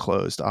that are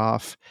closed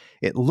off.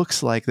 It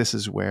looks like this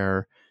is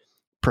where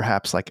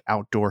perhaps like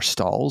outdoor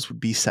stalls would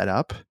be set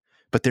up,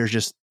 but there's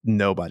just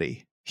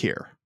nobody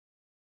here.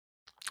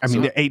 I mean,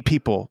 So- there are 8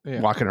 people Yeah.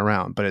 walking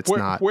around, but it's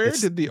not. Where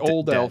it's did the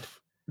old dead. elf?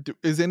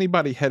 Is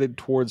anybody headed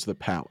towards the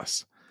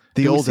palace?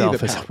 The Do we old see the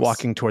elf is palace?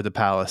 walking toward the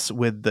palace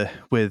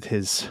with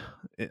his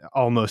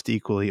almost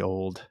equally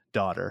old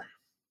daughter,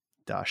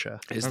 Dasha.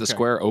 Is Okay. the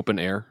square open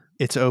air?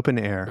 It's open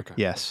air. Okay.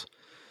 Yes.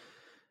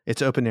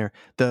 It's open air.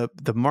 The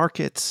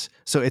markets,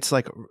 so it's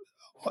like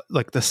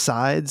the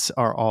sides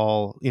are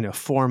all,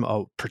 form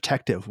a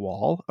protective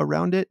wall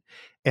around it,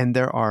 and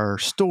there are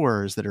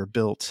stores that are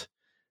built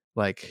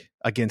like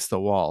against the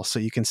wall. So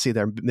you can see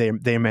they're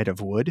made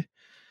of wood,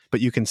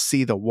 but you can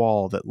see the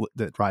wall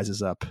that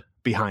rises up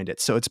behind it.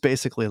 So it's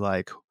basically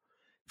like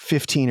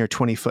 15 or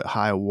 20 foot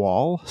high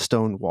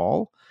stone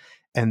wall,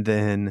 and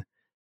then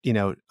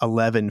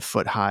 11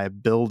 foot high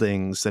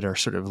buildings that are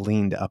sort of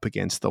leaned up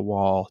against the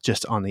wall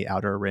just on the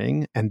outer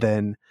ring, and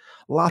then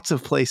lots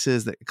of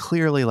places that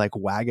clearly like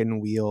wagon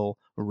wheel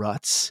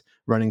ruts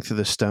running through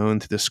the stone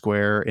through the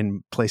square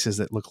in places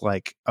that look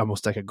like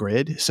almost like a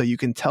grid. So you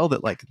can tell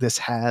that like this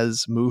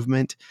has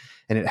movement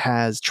and it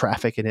has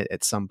traffic in it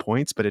at some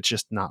points, but it's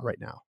just not right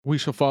now. We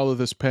shall follow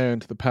this pair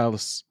into the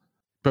palace.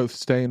 Both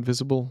stay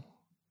invisible.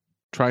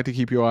 Try to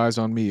keep your eyes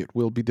on me. It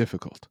will be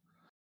difficult.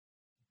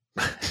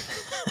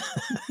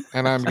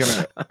 And I'm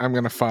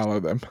gonna follow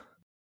them.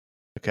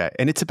 Okay,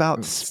 and it's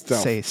about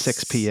Stealth. say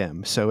 6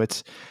 p.m. So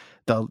it's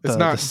the It's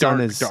not the sun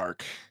dark, is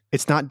dark.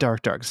 It's not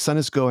dark. The sun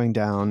is going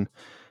down,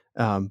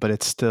 but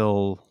it's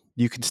still,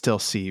 you can still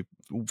see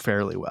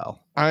fairly well.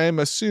 I'm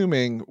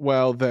assuming,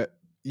 well, that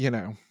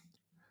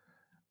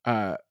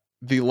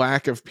the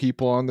lack of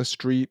people on the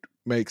street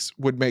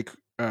would make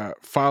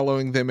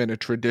following them in a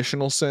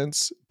traditional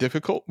sense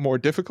more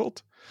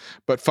difficult,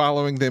 but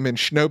following them in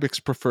Schnobik's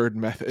preferred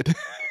method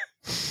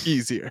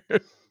easier.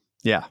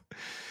 Yeah.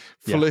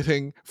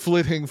 Flitting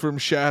from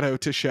shadow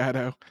to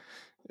shadow.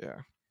 Yeah.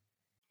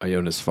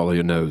 Ionis, follow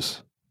your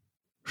nose.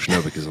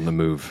 Schnobik is on the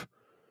move.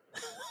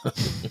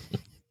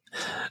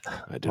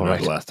 I do All know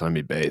right. the last time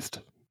he bathed.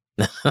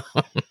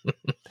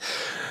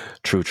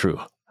 True.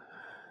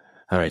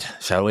 All right,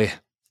 shall we?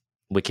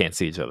 We can't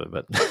see each other,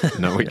 but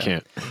No, we Yeah.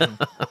 can't.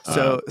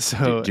 So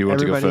Do you want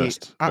to go everybody-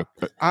 first? I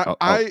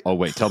I'll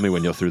wait. Tell me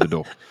when you're through the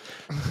door.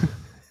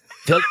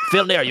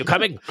 Phil, are you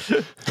coming?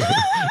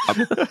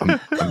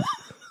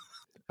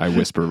 I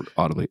whisper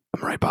audibly,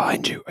 I'm right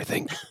behind you, I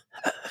think.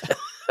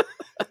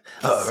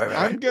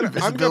 I'm gonna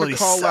Visibility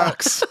call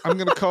sucks. out. I'm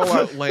gonna call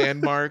out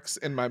landmarks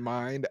in my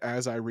mind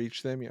as I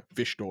reach them. Yeah,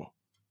 fish door,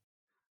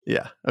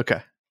 Yeah.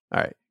 Okay.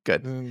 All right.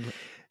 Good. and,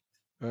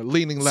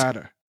 leaning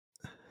ladder.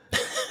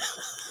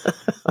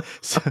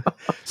 So,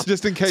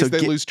 Just in case So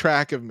they gi- lose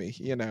track of me,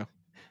 in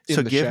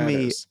So the give me-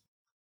 shadows.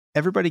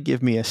 everybody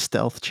give me a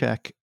stealth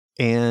check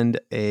and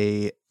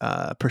a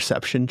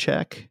perception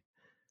check.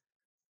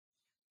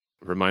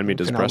 Remind me,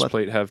 does And I'll let-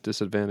 breastplate have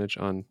disadvantage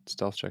on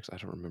stealth checks? I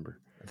don't remember.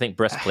 I think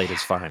breastplate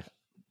is fine.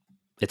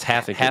 It's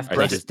half think plate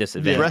breast- is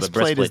disadvantage, but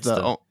Breastplate is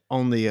breastplate's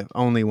the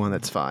only one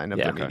that's fine of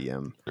Yeah. the Okay.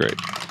 medium. Great.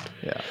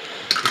 Yeah.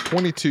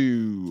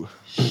 22.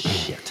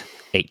 shit.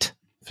 8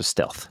 for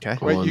stealth. Okay.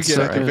 Wait, One you get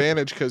second.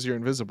 advantage because you're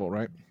invisible,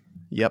 right?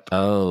 Yep.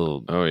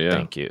 Oh, Oh, yeah.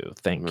 Thank you.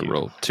 I'm gonna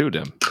roll 2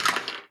 dim.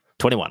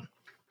 21.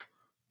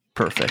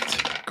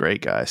 Perfect.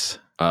 Great, guys.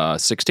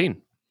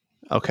 16.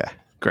 Okay.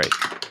 Great.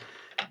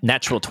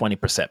 Natural 20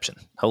 perception.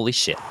 Holy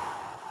shit.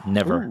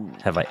 Never Ooh.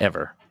 have I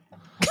ever.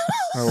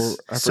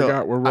 I So,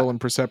 forgot we're rolling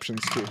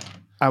perceptions too.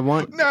 I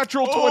want.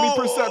 Natural 20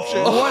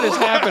 perception. What is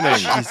happening?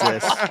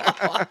 Jesus.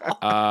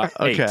 8.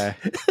 Okay.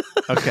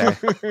 Okay.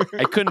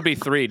 It couldn't be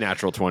 3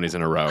 natural 20s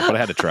in a row, but I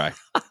had to try.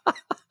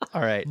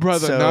 All right.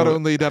 Brother, so, not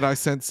only did I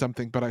sense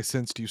something, but I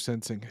sensed you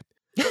sensing it.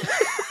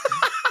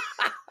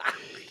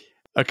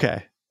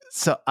 Okay.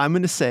 So I'm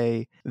going to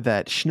say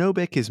that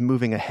Schnobik is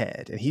moving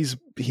ahead, and he's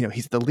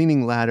the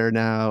leaning ladder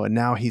now, and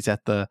now he's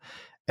at the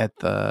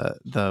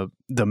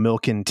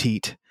milk and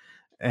teat,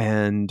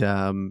 and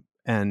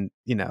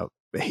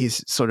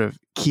he's sort of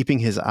keeping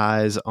his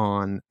eyes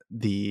on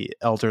the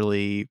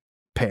elderly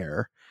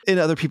pair and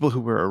other people who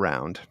were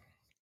around,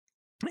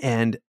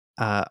 and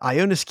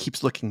Ionis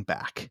keeps looking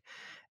back,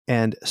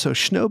 and so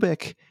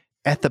Schnobik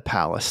at the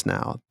palace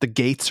now, the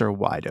gates are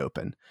wide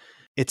open.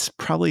 It's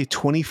probably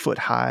 20-foot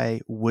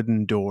high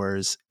wooden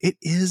doors. It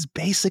is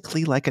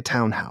basically like a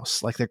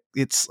townhouse. Like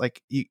it's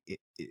like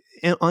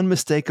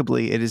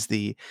unmistakably, it is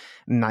the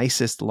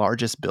nicest,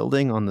 largest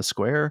building on the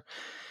square.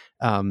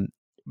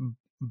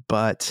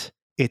 But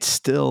it's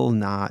still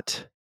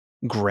not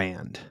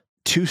grand.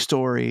 2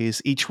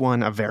 stories, each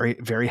one a very,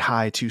 very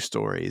high 2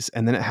 stories.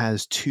 And then it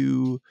has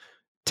 2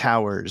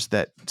 towers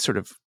that sort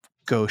of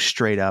go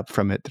straight up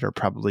from it that are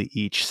probably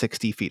each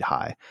 60 feet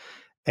high.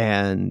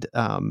 And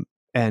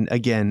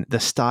again, the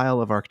style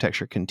of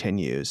architecture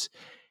continues.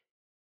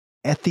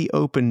 At the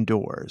open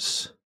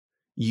doors,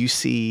 you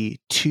see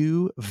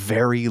 2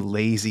 very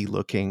lazy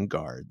looking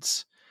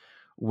guards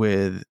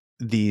with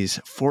these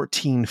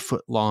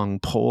 14-foot long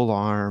pole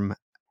arm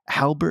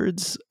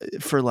halberds,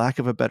 for lack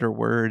of a better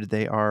word.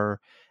 They are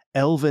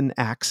elven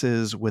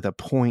axes with a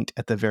point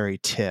at the very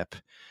tip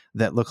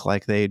that look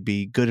like they'd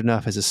be good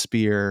enough as a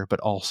spear, but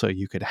also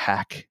you could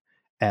hack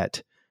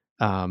at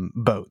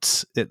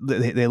boats.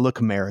 They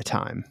look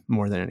maritime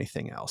more than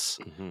anything else.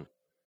 Mm-hmm.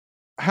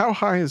 How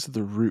high is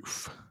the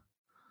roof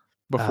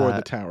before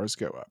the towers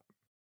go up?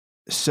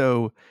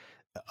 So,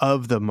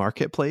 of the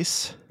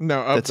marketplace,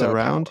 No, of that's the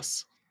around?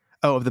 palace.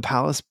 Oh, of the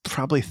palace,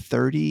 probably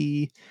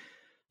 30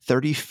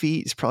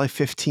 feet. It's probably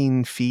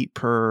 15 feet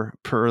per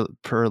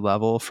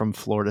level from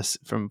floor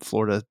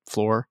to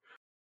floor.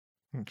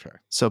 Okay.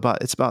 So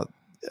it's about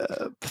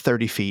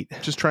 30 feet.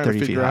 Just trying to 30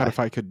 feet figure out high. if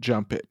I could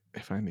jump it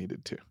if I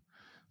needed to.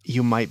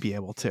 You might be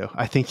able to.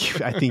 I think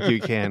you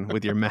can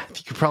with your math.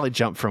 You could probably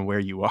jump from where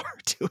you are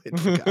to it,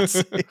 for God's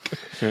sake.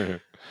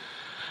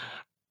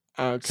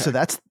 Okay. So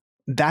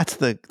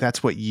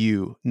that's what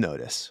you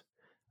notice.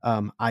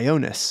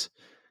 Ionis,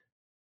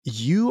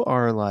 you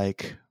are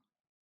like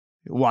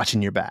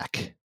watching your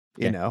back.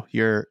 You Yeah.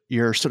 know,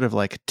 you're sort of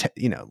like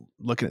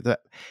looking at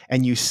that,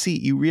 and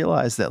you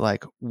realize that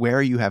like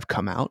where you have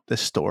come out, the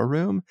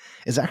storeroom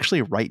is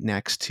actually right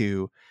next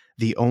to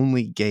the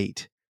only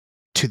gate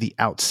to the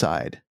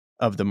outside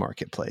of the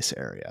marketplace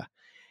area.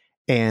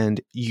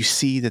 And you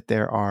see that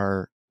there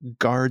are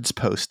guards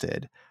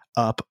posted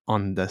up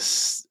on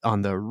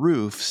the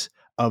roofs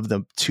of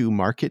the 2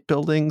 market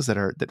buildings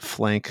that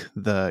flank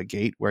the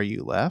gate where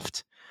you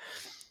left.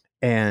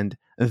 And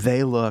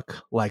they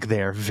look like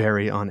they're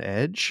very on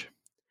edge.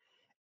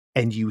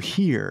 And you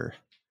hear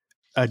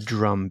a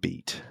drum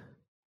beat.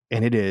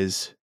 And it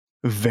is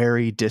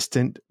very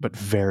distant, but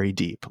very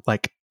deep,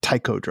 like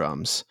taiko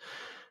drums.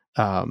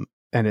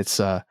 And it's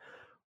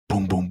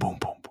boom, boom, boom, boom,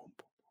 boom,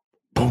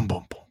 boom, boom,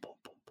 boom, boom,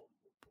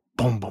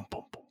 boom, boom, boom, boom, boom,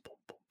 boom,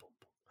 boom.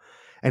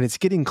 And it's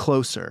getting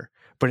closer,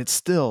 but it's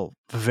still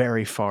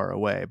very far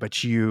away.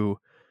 But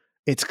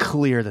it's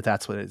clear that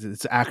that's what it is.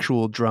 It's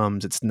actual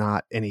drums. It's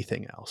not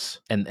anything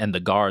else. And the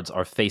guards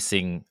are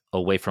facing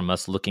away from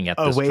us, looking at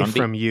this Away drum beat?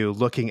 from you,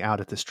 looking out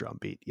at this drum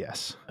beat.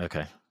 Yes.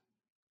 Okay.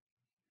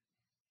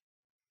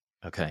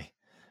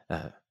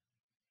 I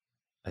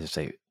just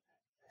say,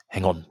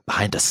 hang on,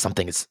 behind us,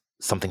 something's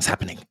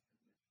happening.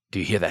 Do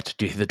you hear that?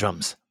 Do you hear the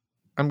drums?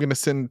 I'm going to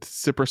send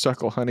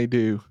Sippersuckle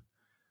Honeydew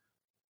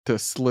to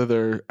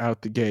slither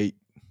out the gate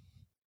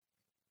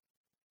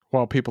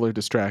while people are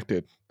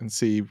distracted and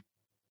see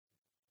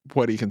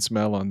what he can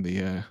smell on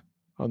the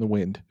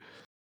wind.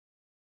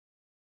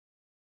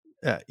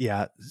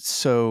 Yeah.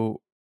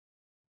 So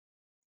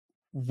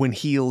when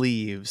he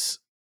leaves,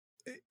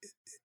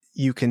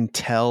 you can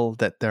tell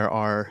that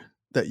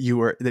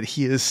that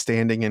he is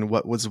standing in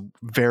what was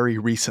very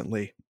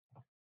recently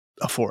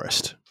a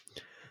forest.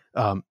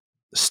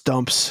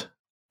 Stumps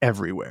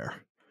everywhere,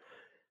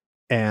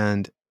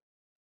 and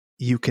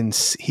he can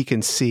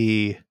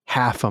see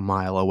half a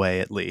mile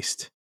away at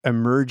least.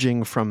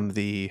 Emerging from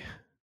the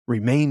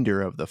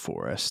remainder of the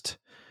forest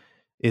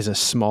is a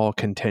small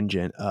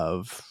contingent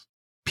of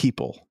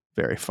people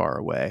very far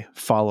away,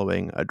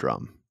 following a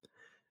drum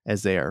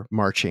as they are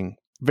marching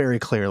very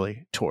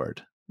clearly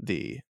toward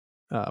the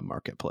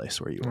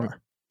marketplace where you are.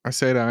 I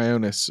say to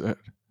Ionis, it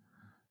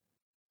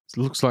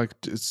looks like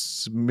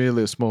it's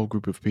merely a small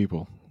group of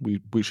people.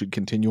 We should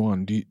continue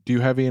on. Do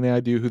you have any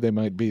idea who they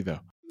might be,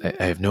 though?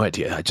 I have no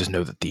idea. I just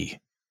know that the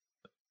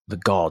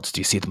guards, do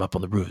you see them up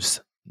on the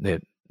roofs?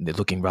 They're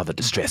looking rather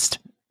distressed.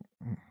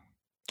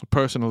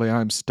 Personally,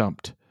 I'm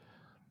stumped.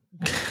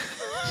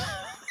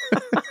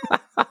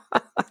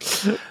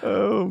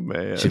 Oh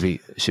man!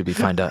 Should we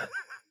find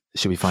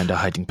a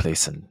hiding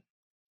place and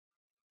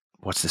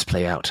watch this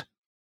play out?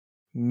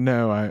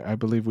 No, I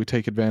believe we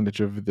take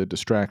advantage of the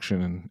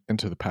distraction and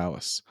enter the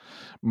palace.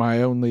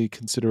 My only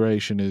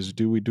consideration is,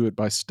 do we do it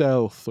by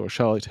stealth, or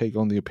shall I take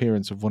on the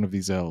appearance of one of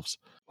these elves?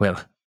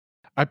 Well,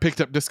 I picked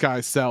up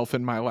disguise self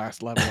in my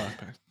last level up.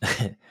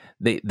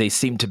 they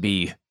seem to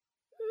be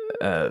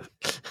a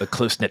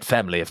close-knit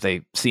family. If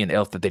they see an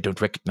elf that they don't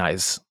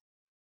recognize,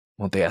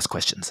 won't they ask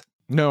questions?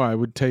 No, I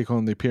would take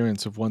on the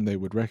appearance of one they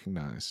would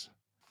recognize.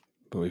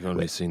 But we've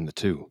only seen the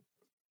 2.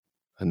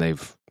 And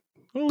they've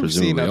Oh,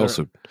 presumably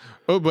also...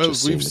 Oh, well,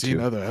 just seen we've the seen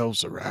 2. other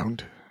elves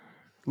around.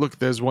 Look,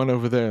 there's one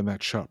over there in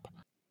that shop.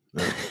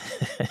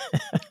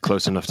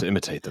 close enough to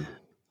imitate them.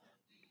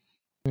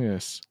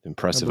 Yes.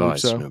 Impressive I believe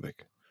eyes, so. Snowbeck.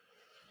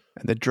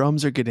 and the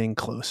drums are getting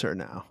closer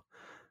now.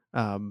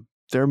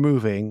 They're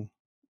moving.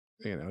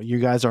 You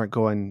guys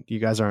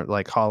aren't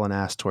like hauling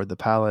ass toward the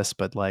palace,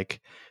 but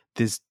like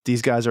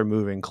these guys are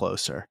moving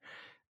closer.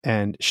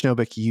 And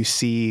Schnobik, you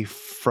see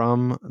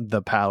from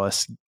the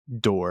palace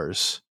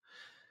doors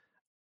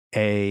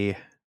a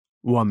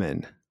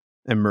woman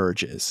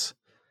emerges,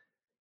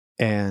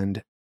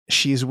 and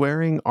she's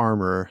wearing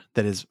armor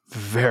that is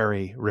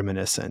very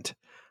reminiscent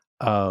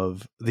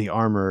of the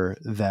armor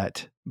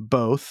that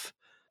both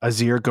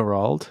Azir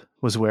Gerald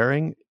was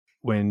wearing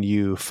when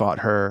you fought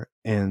her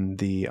in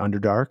the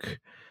Underdark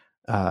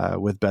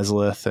with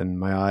Bezalith and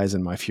My Eyes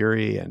and My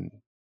Fury and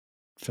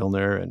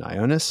Filner and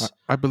Ionis.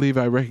 I believe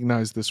I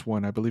recognize this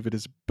one. I believe it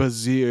is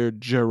Bazir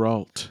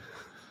Geralt.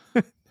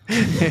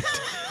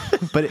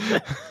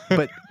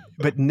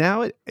 But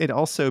now it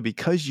also,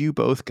 because you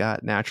both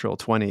got natural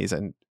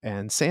 20s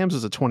and Sam's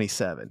was a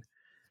 27,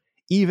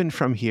 even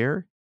from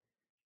here,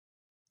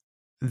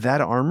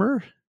 that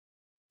armor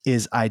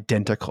is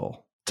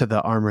identical to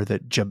the armor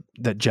that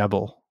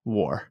Jebel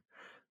wore,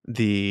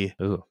 the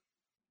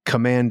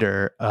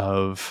commander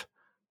of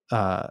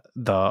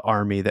the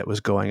army that was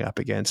going up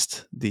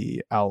against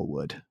the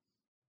Owlwood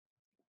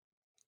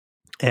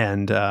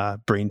and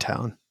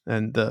Breentown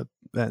and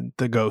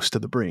the ghost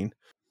of the Breen.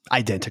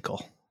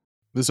 Identical.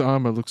 This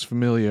armor looks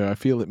familiar. I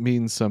feel it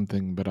means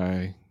something, but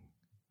I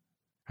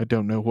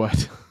don't know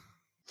what.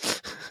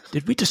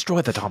 Did we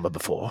destroy that armor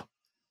before?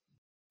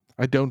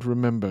 I don't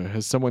remember.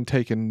 Has someone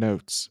taken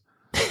notes?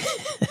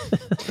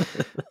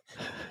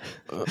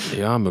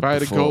 The armor If I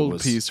had a before gold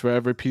was, piece for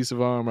every piece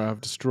of armor I've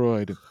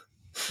destroyed.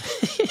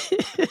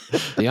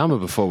 the armor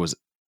before was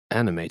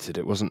animated.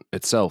 It wasn't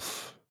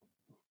itself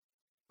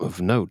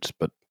of note,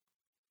 but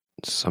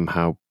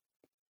somehow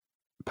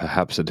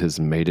perhaps it has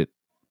made it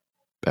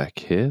back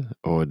here,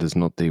 or it is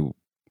not the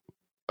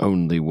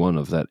only one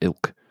of that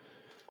ilk.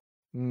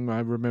 I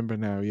remember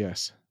now,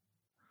 yes.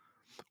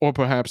 Or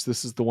perhaps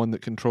this is the one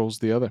that controls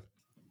the other.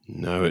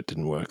 No, it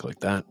didn't work like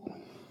that.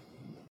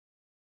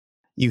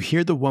 You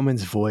hear the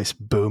woman's voice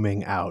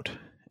booming out,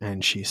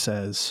 and she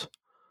says,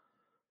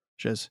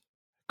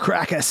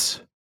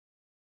 Krakus,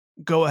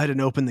 go ahead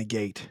and open the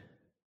gate.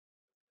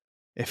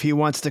 If he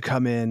wants to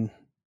come in,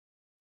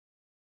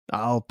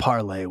 I'll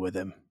parlay with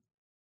him.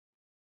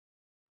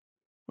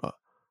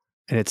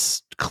 And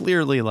it's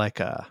clearly like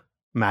a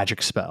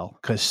magic spell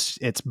because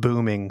it's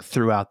booming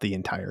throughout the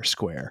entire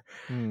square,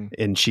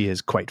 and she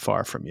is quite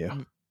far from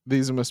you.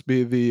 These must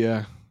be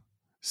the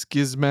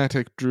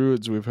schismatic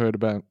druids we've heard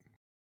about.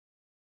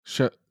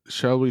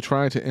 Shall we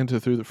try to enter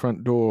through the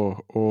front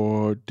door,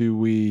 or do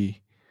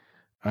we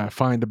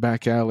find a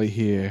back alley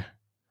here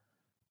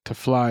to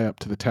fly up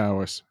to the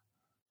towers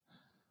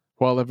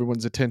while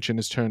everyone's attention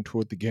is turned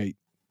toward the gate?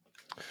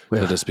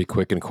 Let us be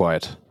quick and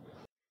quiet.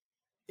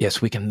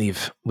 Yes, we can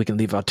leave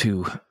our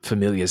two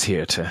familiars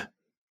here to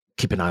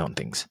keep an eye on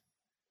things.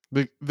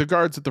 The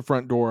guards at the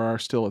front door are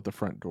still at the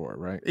front door,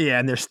 right? Yeah,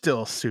 and they're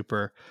still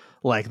super,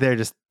 like,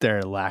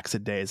 they're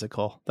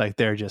lackadaisical. Like,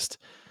 they're just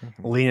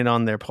leaning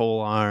on their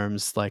pole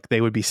arms. Like,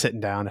 they would be sitting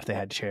down if they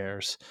had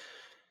chairs.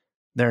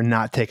 They're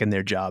not taking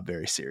their job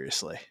very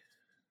seriously.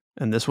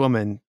 And this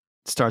woman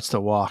starts to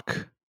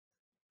walk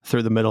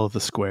through the middle of the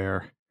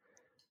square,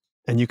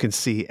 and you can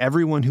see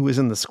everyone who is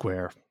in the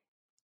square,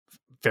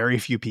 very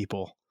few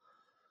people,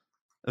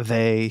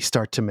 they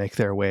start to make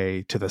their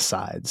way to the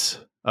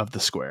sides of the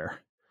square,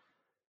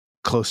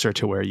 closer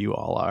to where you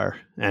all are,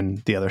 and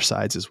the other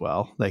sides as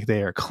well. Like,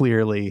 they are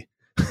clearly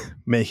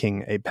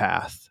making a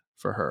path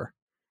for her.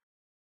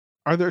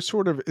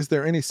 Is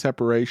there any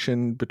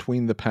separation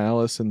between the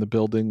palace and the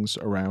buildings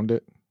around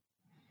it?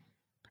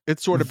 It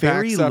sort of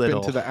Very backs up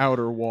little. into the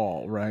outer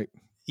wall, right?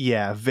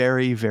 Yeah,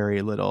 very,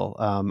 very little.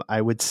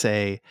 I would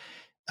say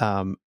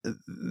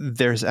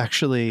there's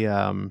actually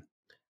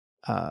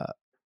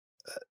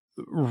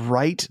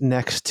right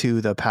next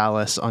to the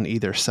palace on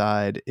either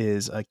side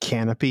is a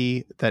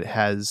canopy that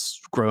has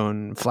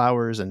grown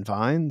flowers and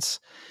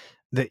vines.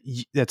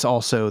 That's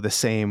also the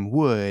same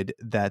wood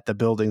that the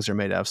buildings are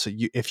made of. So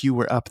if you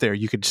were up there,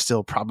 you could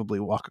still probably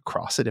walk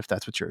across it if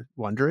that's what you're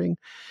wondering.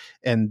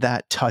 And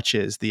that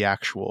touches the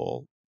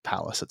actual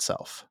palace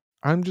itself.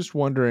 I'm just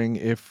wondering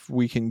if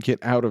we can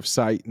get out of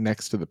sight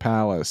next to the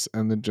palace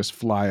and then just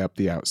fly up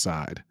the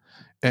outside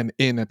and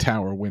in a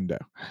tower window.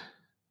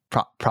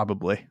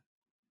 Probably.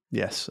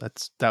 Yes,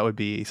 that would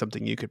be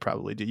something you could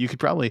probably do. You could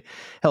probably,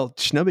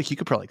 Schnobik, you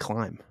could probably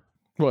climb.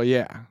 Well,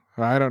 yeah.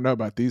 I don't know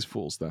about these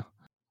fools, though.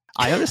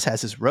 Ionis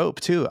has his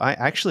rope, too.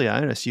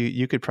 Ionis,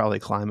 you could probably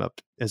climb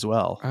up as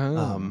well.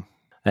 Oh.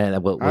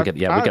 And we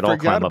could all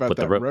climb up with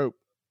the rope.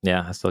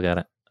 Yeah, I still got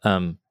it.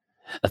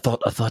 A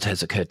thought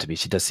has occurred to me.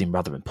 She does seem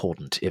rather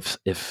important.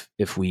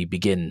 If we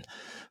begin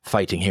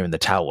fighting here in the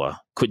tower,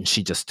 couldn't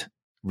she just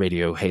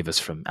radio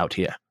Havis from out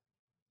here?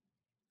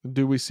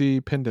 Do we see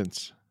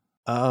pendants?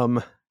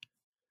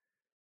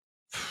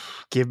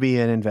 Give me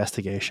an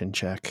investigation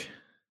check.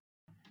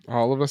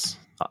 All of us?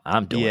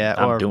 I'm doing this.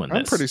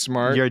 I'm pretty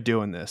smart. You're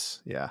doing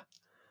this, yeah.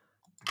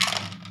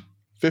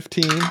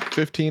 15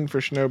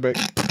 for Schnobik.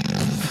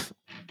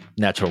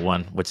 Natural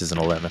 1, which is an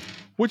 11.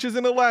 Which is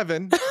an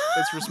 11.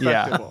 It's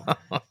respectable.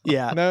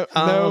 Yeah.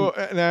 No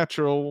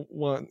natural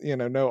one,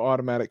 no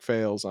automatic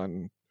fails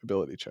on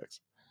ability checks.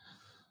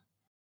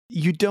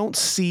 You don't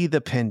see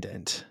the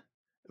pendant,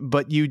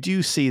 but you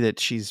do see that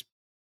she's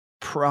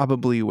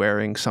probably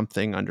wearing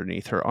something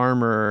underneath her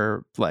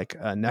armor, like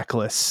a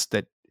necklace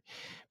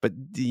but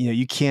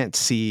you can't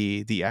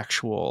see the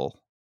actual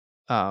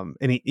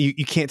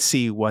you can't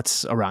see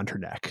what's around her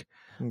neck.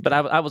 But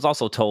I was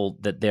also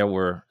told that there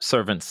were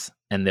servants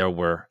and there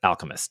were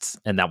alchemists,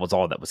 and that was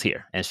all that was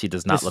here. And she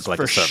does not look like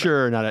a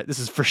servant. This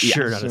is for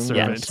sure not a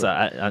servant.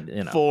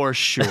 Yeah, For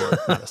sure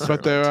not a servant.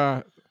 But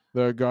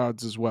there are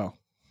guards as well.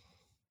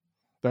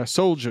 There are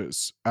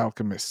soldiers,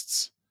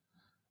 alchemists,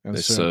 and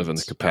they servants. serve in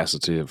the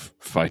capacity of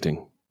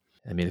fighting.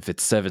 I mean, if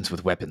it's servants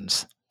with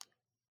weapons,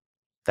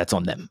 that's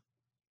on them.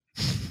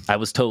 I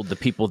was told the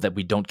people that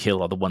we don't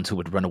kill are the ones who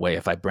would run away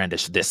if I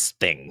brandish this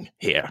thing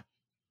here.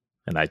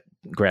 And I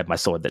grab my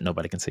sword that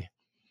nobody can see.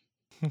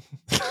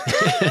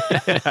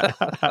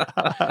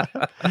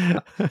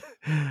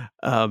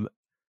 All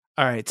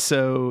right,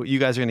 so you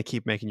guys are going to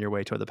keep making your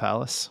way toward the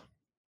palace?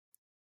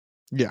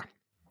 Yeah.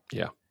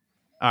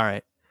 All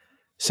right.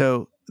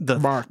 So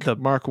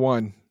Mark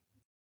 1.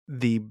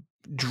 The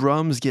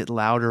drums get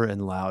louder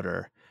and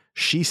louder.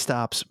 She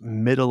stops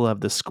middle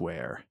of the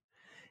square,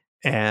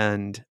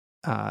 and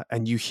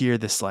you hear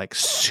this like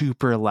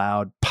super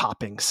loud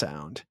popping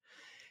sound.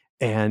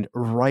 And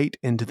right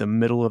into the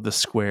middle of the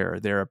square,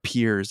 there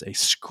appears a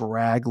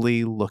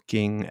scraggly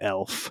looking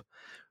elf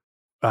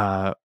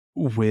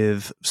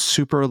with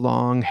super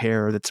long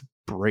hair that's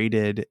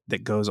braided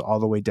that goes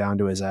all the way down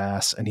to his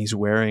ass. And he's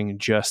wearing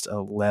just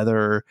a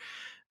leather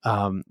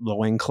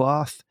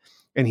loincloth.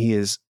 And he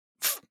has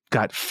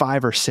got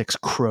 5 or 6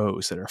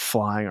 crows that are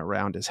flying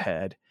around his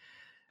head.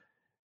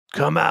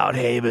 Come out,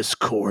 Havis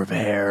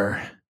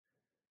Corvair.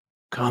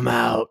 Come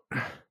out.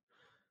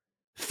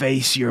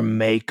 Face your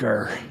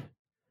maker.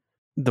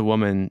 The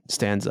woman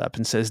stands up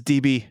and says,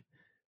 DB,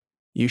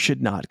 you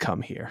should not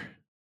come here.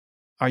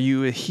 Are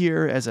you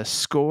here as a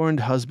scorned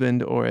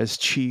husband or as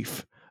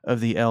chief of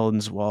the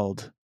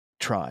Eldenswald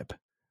tribe?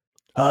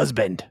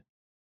 Husband.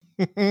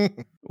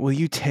 Will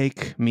you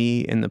take me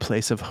in the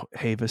place of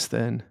Havis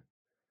then?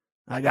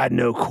 I got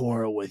no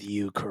quarrel with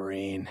you,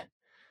 Corrine.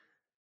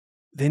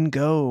 Then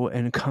go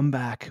and come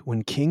back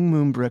when King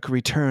Moonbrook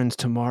returns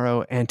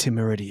tomorrow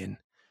Antemeridian.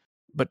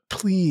 But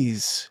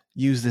please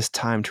use this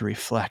time to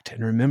reflect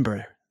and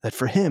remember that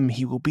for him,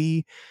 it will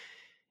be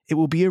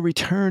a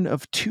return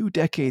of 2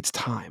 decades'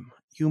 time.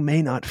 You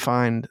may not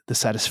find the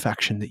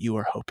satisfaction that you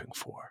are hoping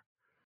for.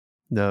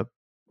 The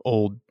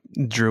old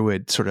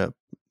druid sort of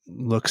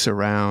looks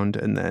around,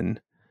 and then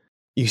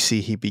you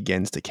see he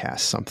begins to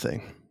cast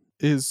something.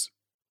 Is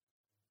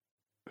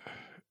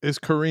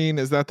Corrine,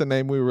 is that the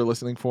name we were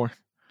listening for?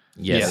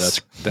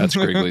 Yes. That's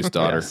Griggly's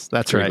daughter. Yes,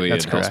 that's Griggly right.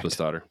 That's and correct. Elspeth's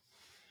daughter.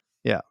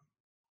 Yeah.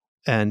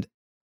 And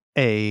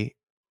a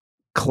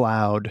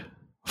cloud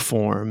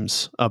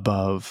forms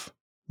above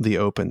the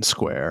open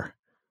square,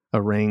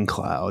 a rain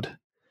cloud,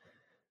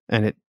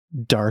 and it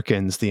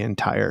darkens the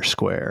entire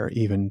square,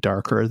 even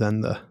darker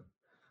than the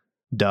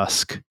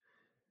dusk.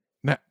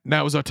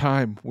 Now is our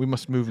time. We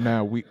must move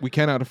now. We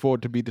cannot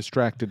afford to be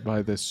distracted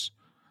by this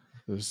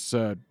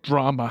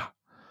drama,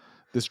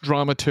 this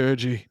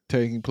dramaturgy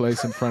taking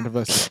place in front of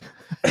us.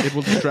 It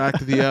will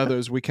distract the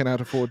others. We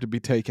cannot afford to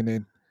be taken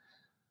in.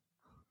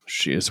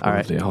 She is one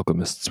of the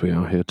alchemists we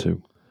are here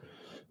to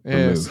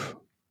remove.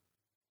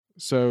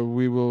 So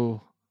we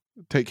will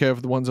take care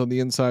of the ones on the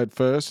inside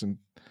first and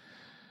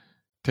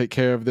take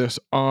care of this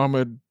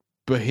armored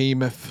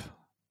behemoth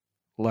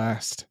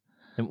last.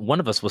 And one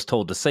of us was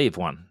told to save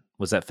one.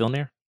 Was that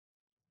Filnir?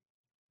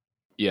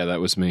 Yeah, that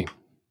was me.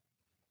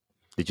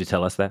 Did you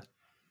tell us that?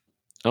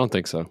 I don't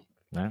think so.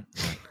 No.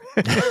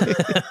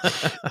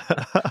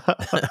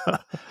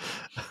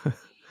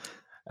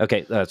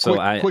 Okay,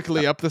 so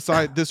quickly up the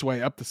side this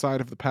way, up the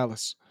side of the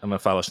palace. I'm gonna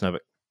follow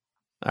Schnobik.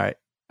 All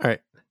right.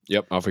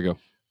 Yep, off we go.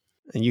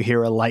 And you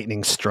hear a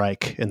lightning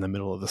strike in the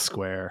middle of the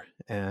square,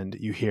 and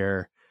you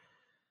hear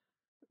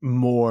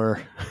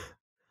more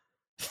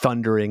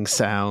thundering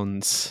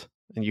sounds,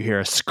 and you hear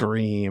a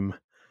scream.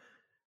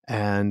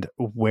 And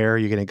where are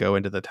you going to go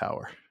into the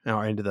tower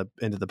or into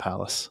the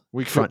palace?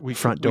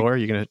 Front door.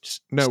 You're going to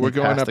we're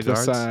going up the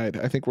side.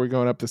 I think we're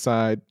going up the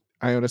side.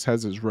 Ionis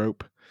has his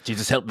rope.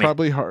 Jesus help me.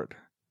 Probably hard.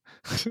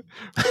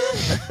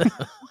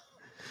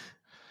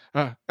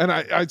 And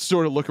I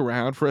sort of look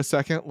around for a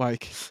second,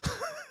 like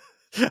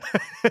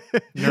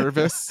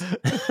nervous.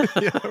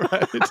 Yeah,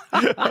 right.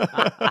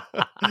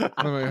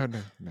 I'm like, oh,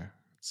 no.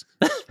 It's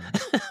fine.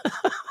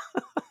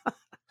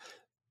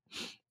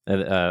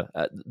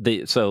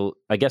 So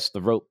I guess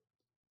the rope,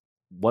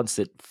 once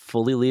it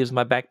fully leaves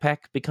my backpack,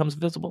 becomes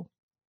visible.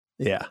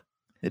 Yeah,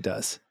 it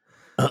does.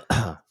 And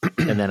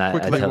then I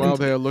quickly tell while him,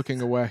 they're looking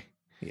away.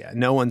 Yeah,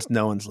 no one's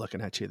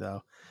looking at you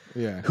though.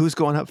 Yeah, who's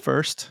going up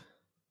first?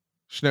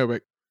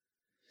 Schnobik.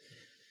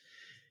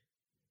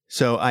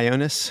 So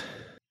Ionis.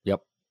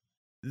 Yep.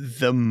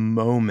 The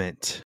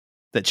moment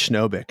that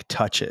Schnobik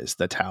touches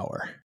the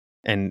tower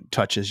and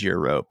touches your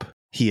rope,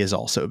 he is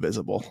also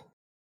visible.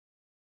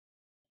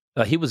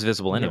 He was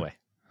visible anyway.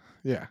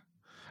 Yeah.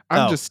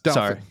 I'm just stealthing.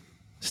 Sorry.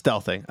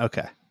 Stealthing.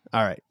 Okay.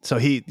 All right. So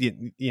you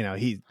see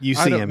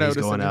him, he's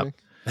going anything.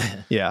 up.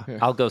 Yeah.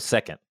 I'll go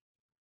second.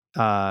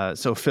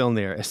 So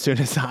Filnir, as soon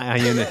as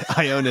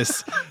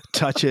Ionis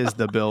touches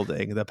the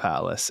building, the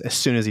palace, as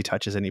soon as he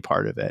touches any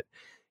part of it,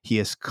 he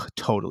is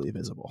totally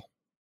visible.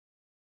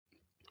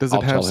 Does it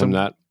I'll have tell some? him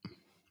that.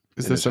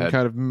 Is there some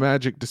kind of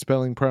magic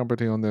dispelling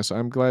property on this?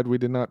 I'm glad we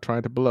did not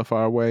try to bluff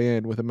our way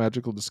in with a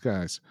magical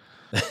disguise.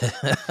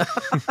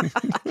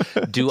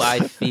 Do I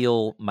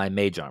feel my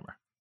mage armor?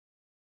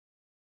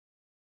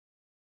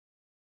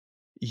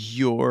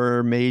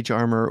 Your mage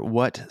armor,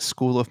 what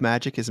school of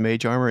magic is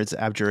mage armor? It's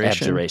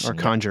abjuration or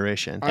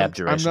conjuration?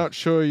 I'm not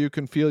sure you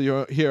can feel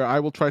your... Here, I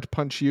will try to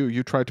punch you.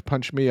 You try to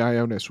punch me,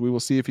 Ionis. We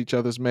will see if each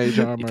other's mage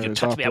armor is If you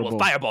touch me, I will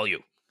fireball you.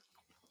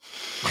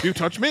 You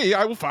touch me,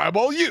 I will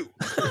fireball you.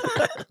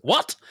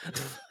 What?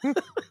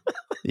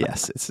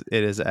 Yes,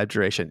 it is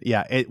abjuration.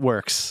 Yeah, it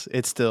works.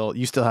 You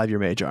still have your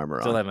mage armor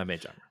on. Still have my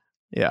mage armor.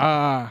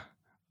 Yeah.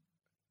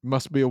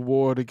 Must be a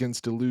ward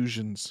against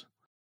illusions.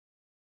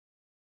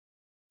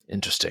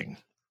 Interesting.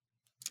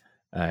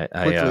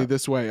 Quickly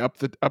this way, up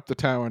the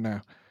tower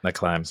now. I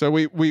climb. So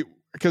we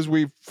because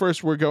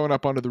we're going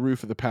up onto the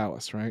roof of the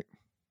palace, right?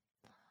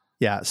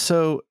 Yeah.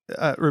 So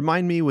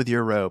remind me with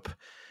your rope,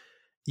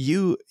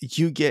 you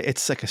get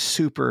it's a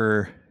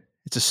super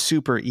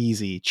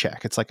easy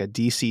check. It's like a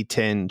DC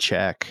 10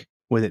 check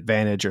with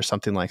advantage or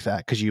something like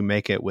that because you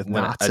make it with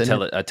knots. I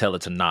tell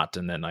it to knot,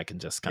 and then I can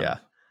just kind of.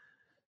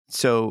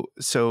 So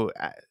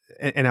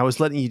and I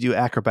was letting you do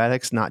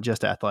acrobatics, not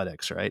just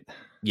athletics, right?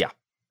 Yeah.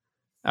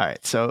 All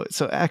right. So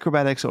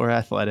acrobatics or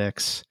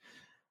athletics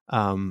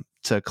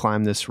to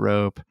climb this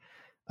rope.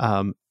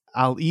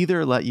 I'll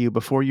either let you,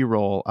 before you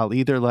roll,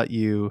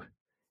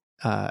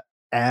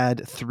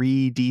 add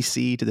 3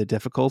 DC to the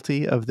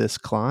difficulty of this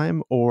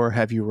climb, or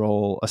have you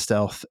roll a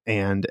stealth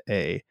and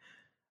an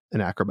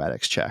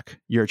acrobatics check.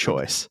 Your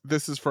choice.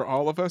 This is for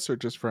all of us or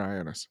just for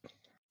Ionis?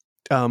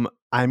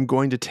 I'm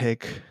going to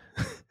take...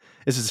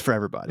 This is for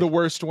everybody. The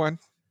worst one?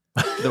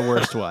 The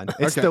worst one.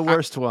 It's the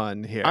worst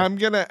one here. I'm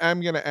gonna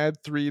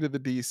add 3 to the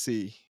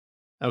DC.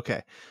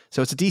 Okay.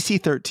 So it's a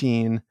DC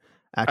 13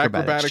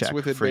 acrobatics check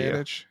with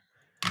advantage.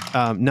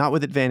 Not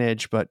with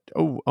advantage, but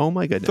oh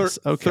my goodness.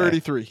 Okay.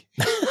 33.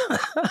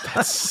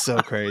 That's so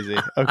crazy.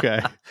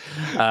 Okay.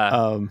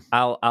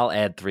 I'll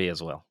add 3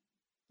 as well.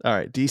 All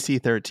right.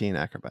 DC 13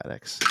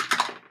 acrobatics.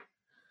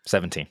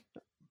 17.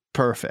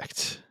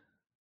 Perfect.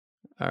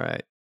 All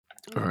right.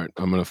 I'm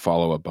going to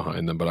follow up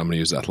behind them, but I'm going to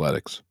use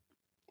athletics.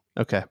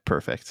 Okay,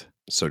 perfect.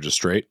 So just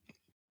straight?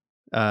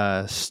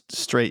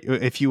 Straight.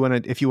 If you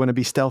want to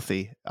be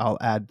stealthy, I'll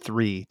add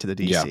 3 to the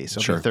DC. Yeah, so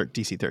sure.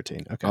 DC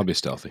 13. Okay. I'll be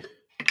stealthy.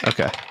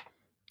 Okay.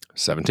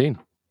 17.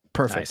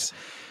 Perfect. Nice.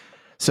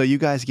 So you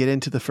guys get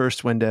into the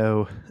first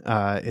window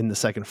in the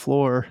second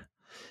floor,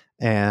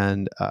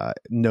 and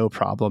no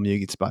problem.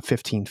 It's about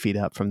 15 feet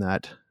up from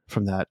the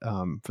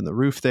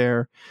roof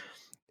there,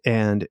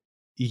 and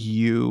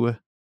you.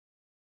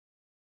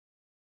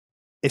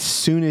 As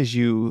soon as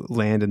you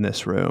land in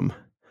this room,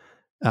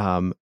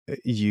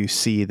 you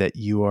see that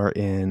you are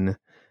in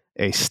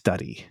a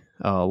study,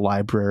 a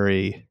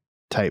library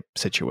type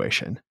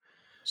situation.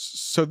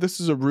 So this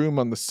is a room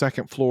on the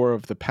second floor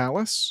of the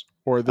palace,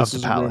 or this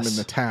is a room in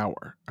the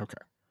tower? Okay.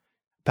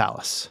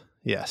 Palace.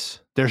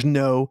 Yes. There's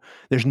no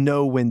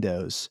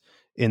windows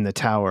in the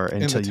tower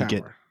until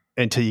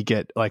you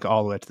get like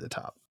all the way to the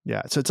top.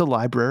 Yeah. So it's a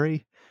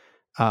library.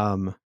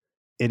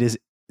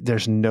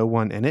 There's no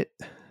one in it.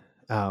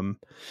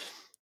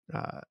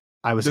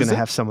 I was going to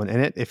have someone in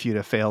it if you'd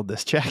have failed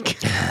this check.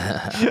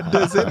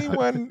 Does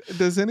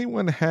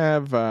anyone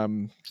have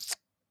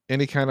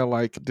any kind of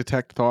like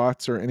detect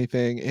thoughts or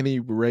anything? Any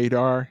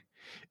radar?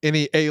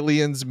 Any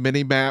aliens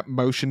mini-map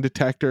motion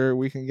detector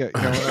we can get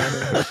going on?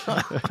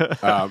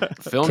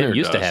 Filnir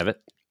used to have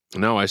it.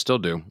 No, I still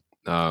do.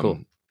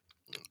 Cool.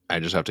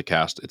 I just have to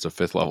cast. It's a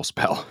 5th level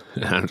spell,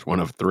 and it's one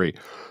of 3.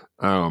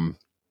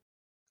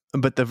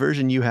 But the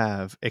version you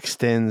have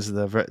extends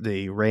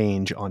the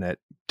range on it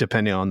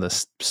depending on the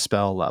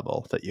spell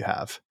level that you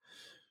have.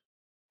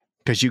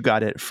 Because you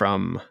got it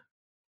from...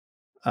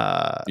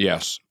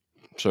 yes.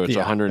 So it's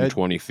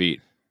 120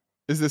 feet.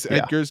 Is this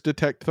Edgar's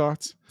detect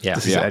thoughts? Yeah.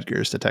 This is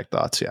Edgar's detect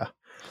thoughts, yeah.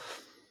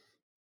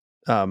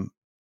 All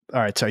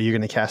right, so are you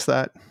going to cast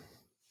that?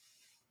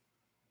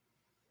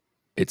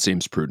 It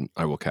seems prudent.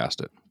 I will cast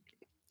it.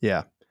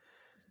 Yeah.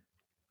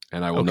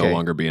 And I will no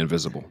longer be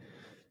invisible.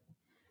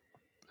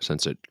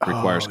 Since it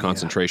requires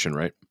concentration,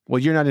 right? Well,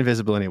 you're not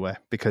invisible anyway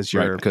because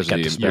you're because of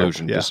the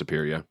illusion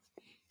disappear.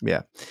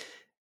 Yeah.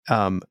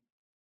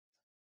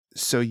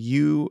 So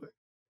you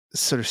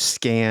sort of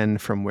scan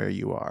from where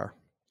you are.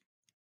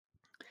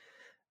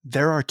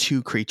 There are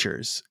 2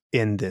 creatures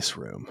in this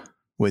room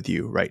with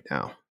you right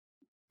now.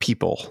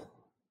 People.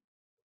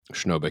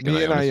 Schnobik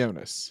Me and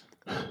Ionis.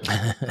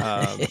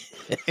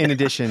 In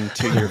addition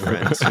to your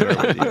friends who are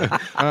with you.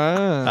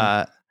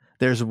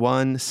 There's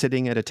one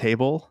sitting at a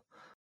table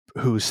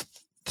whose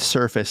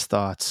surface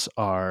thoughts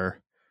are,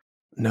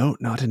 no,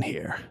 not in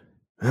here.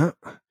 Huh?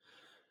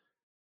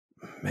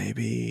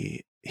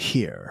 Maybe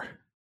here.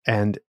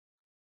 And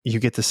you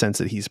get the sense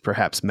that he's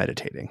perhaps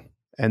meditating.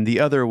 And the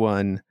other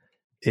one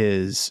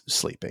is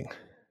sleeping.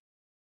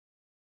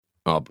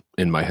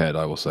 In my head,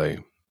 I will say,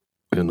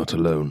 you're not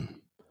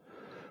alone.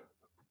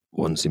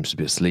 One seems to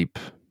be asleep.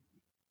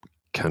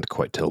 Can't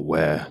quite tell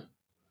where.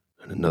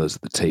 And another's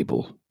at the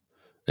table.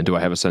 And do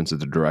I have a sense of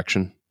the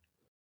direction?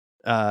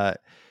 The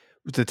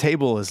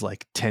table is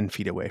like 10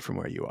 feet away from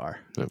where you are.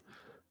 Oh.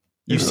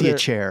 You see a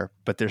chair,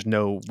 but there's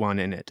no one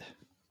in it.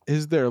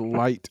 Is there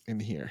light in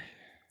here?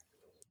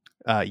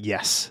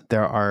 Yes,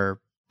 there are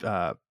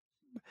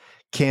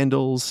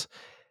candles,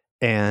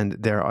 and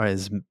there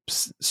is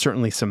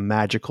certainly some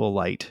magical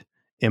light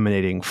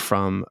emanating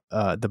from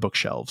the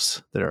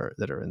bookshelves that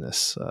are in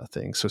this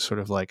thing. So sort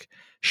of like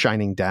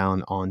shining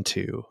down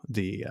onto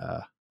the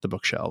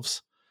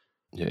bookshelves.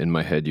 Yeah, in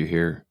my head, you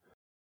hear,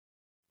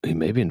 he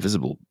may be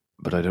invisible,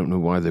 but I don't know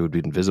why they would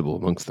be invisible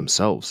amongst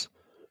themselves.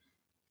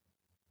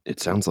 It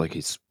sounds like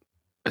he's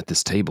at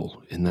this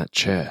table in that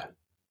chair.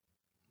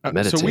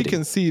 Meditating. So we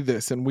can see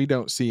this and we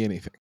don't see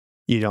anything.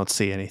 You don't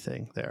see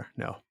anything there,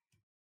 no.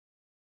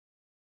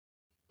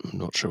 I'm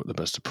not sure what the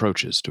best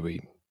approach is. Do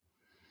we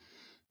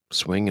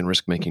swing and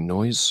risk making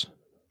noise?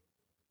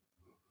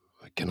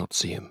 I cannot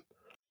see him.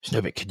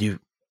 Snowbit,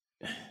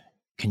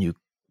 can you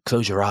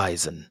close your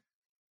eyes and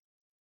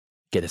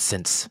get a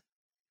sense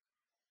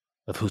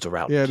of who's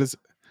around? Yeah, is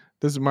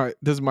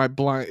my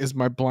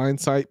blind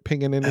sight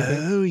pinging anything?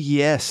 Oh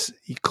yes,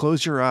 you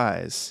close your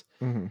eyes.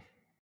 Mm-hmm.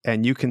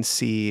 And you can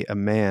see a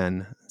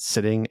man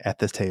sitting at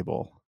the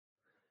table,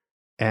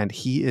 and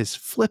he is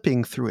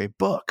flipping through a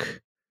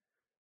book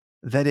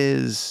that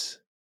is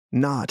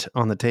not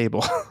on the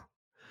table.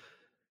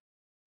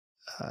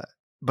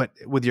 But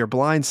with your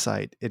blind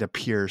sight, it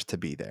appears to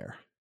be there.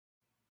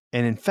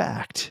 And in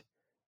fact,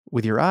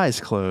 with your eyes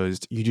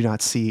closed, you do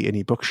not see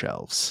any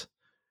bookshelves,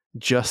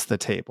 just the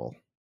table.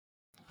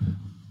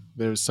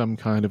 There's some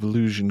kind of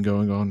illusion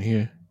going on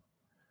here.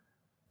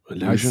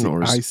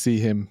 Illusion, I see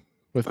him.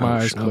 With my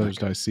eyes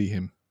closed, I see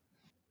him.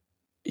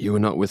 You were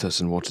not with us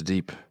in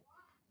Waterdeep.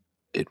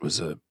 It was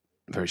a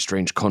very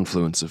strange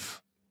confluence of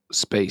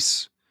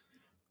space.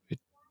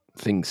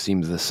 Things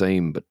seemed the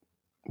same, but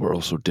were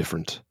also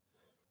different.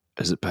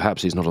 Is it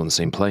perhaps he's not on the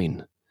same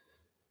plane?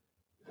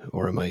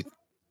 Or am I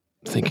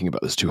thinking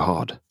about this too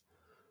hard?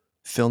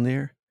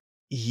 Filnir,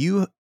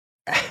 you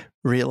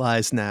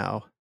realize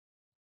now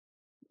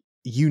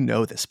you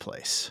know this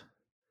place.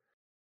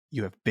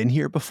 You have been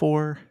here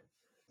before.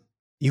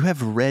 You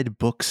have read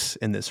books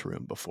in this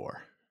room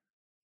before.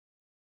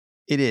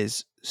 It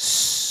is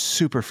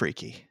super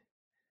freaky.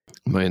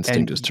 My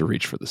instinct is to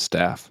reach for the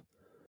staff.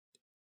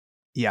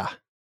 Yeah.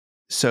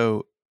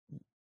 So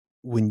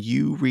when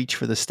you reach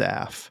for the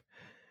staff,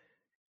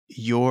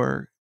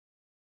 your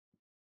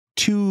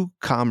two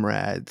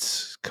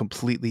comrades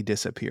completely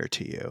disappear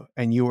to you,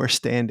 and you are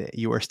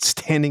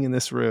standing in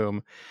this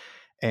room,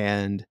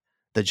 and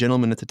the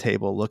gentleman at the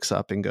table looks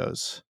up and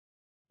goes,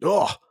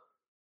 "Oh,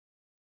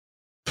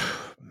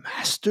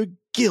 Master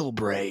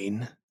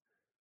Gilbrain,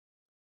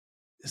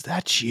 is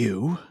that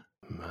you?"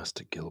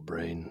 Master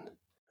Gilbrain.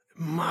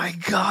 My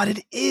God,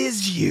 it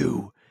is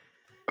you.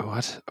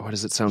 What? Why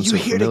does it sound You so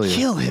here familiar? to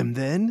kill him,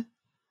 then?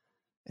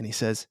 And he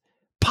says,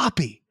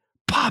 Poppy,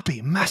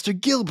 Master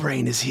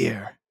Gilbrain is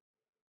here.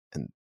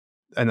 And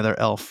another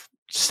elf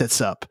sits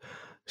up,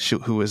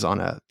 who was on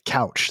a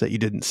couch that you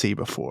didn't see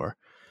before.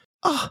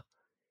 Oh,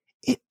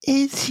 it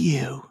is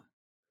you,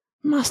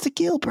 Master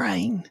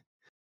Gilbrain.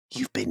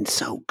 You've been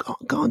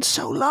gone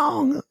so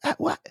long.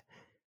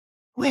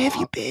 Where have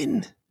you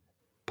been?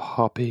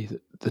 Poppy,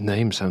 the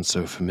name sounds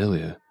so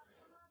familiar.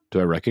 Do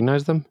I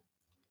recognize them?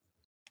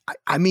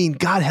 I mean,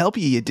 God help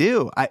you, you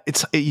do.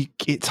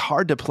 It's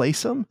hard to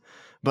place them,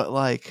 but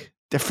like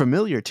they're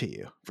familiar to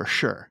you for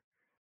sure.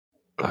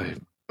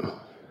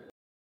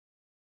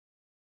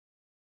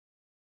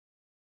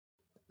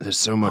 There's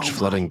so much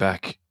flooding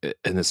back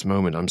in this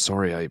moment. I'm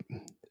sorry.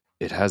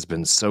 It has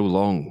been so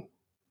long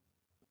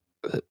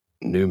that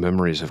new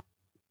memories have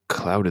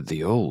clouded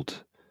the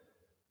old.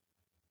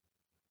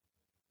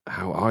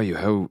 How are you?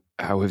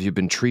 How have you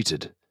been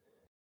treated?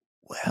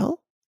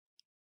 Well,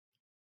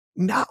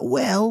 not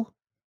well.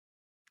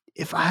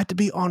 If I had to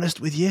be honest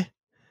with you,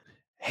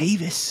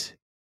 Havis,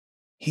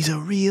 he's a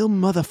real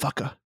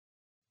motherfucker.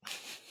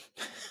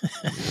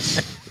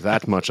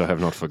 That much I have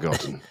not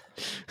forgotten.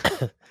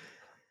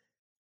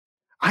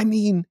 I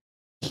mean,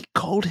 he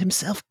called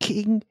himself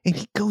king, and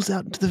he goes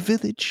out into the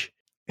village,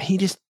 and he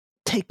just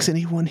takes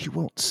anyone he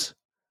wants.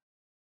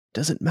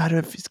 Doesn't matter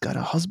if he's got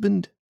a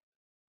husband,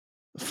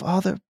 a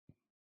father,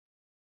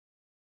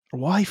 a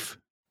wife.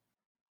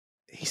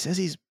 He says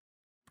he's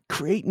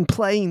creating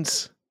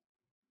planes.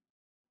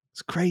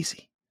 It's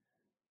crazy.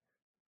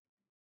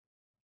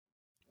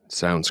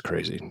 Sounds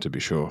crazy, to be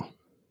sure.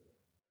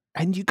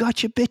 And you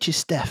got your bitch's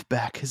staff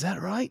back, is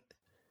that right?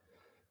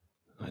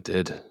 I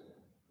did.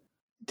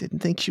 Didn't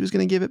think she was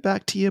going to give it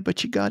back to you,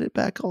 but you got it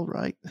back all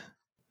right.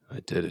 I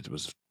did. It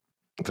was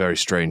very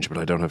strange, but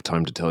I don't have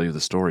time to tell you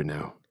the story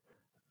now.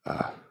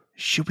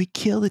 Should we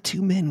kill the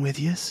 2 men with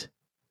yous?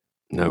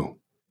 No.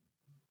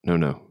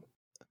 No.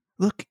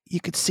 Look, you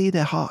could see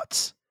their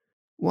hearts.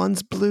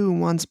 One's blue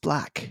and one's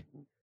black.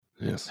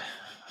 Yes.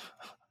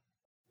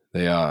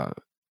 They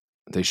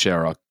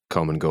share our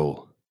common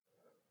goal.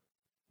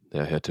 They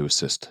are here to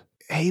assist.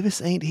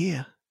 Avis ain't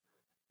here.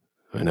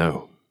 I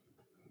know,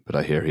 but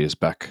I hear he is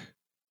back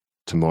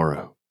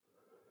tomorrow.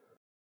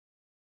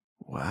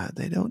 Why,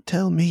 they don't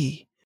tell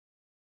me.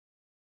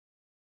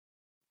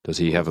 Does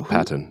he have a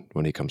pattern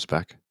when he comes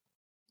back?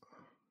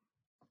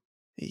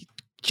 He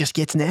just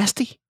gets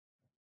nasty.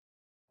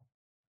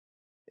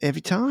 Every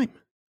time.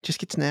 Just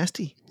gets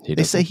nasty.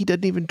 They say he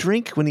doesn't even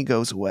drink when he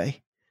goes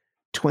away.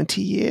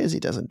 20 years he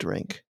doesn't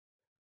drink.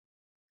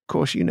 Of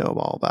course, you know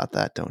all about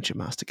that, don't you,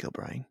 Master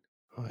Gilbrain?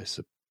 I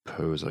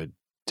suppose I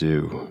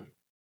do.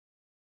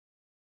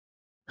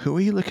 Who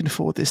are you looking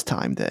for this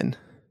time, then?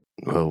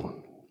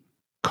 Well...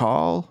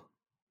 Carl?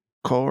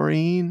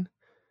 Corrine?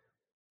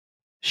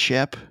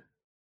 Shep?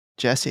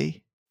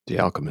 Jesse? The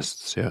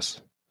alchemists,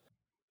 yes.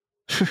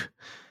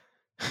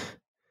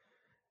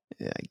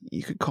 Yeah,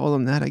 you could call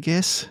them that, I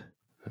guess.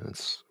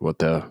 That's what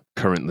they're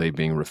currently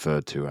being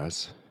referred to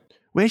as.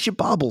 Where's your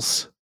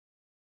baubles?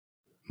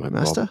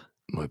 Master?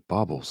 My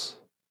baubles.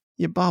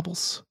 Your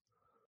baubles.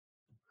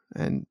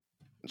 And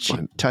she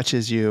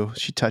touches you.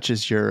 She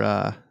touches your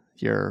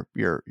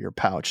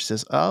pouch. She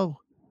says, "Oh,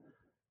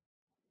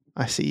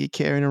 I see you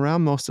carrying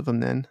around most of them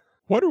then."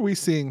 What are we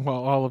seeing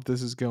while all of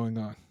this is going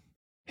on?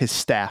 His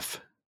staff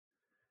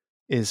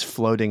is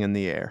floating in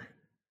the air.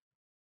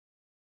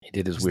 He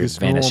did his weird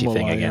vanishy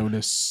thing again.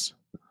 Ionis?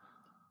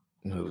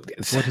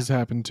 What has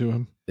happened to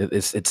him?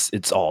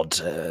 It's odd.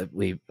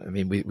 We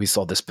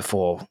saw this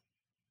before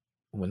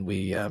when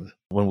we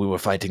were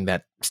fighting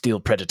that steel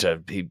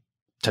predator. He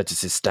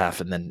touches his staff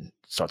and then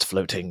starts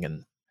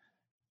floating,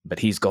 but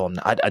he's gone.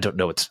 I don't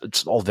know.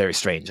 It's all very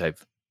strange.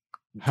 I've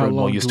grown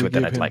more used to it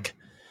than I'd like.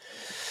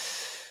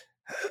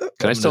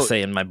 Can I still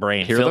say in my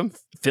brain? Hear them?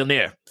 Feel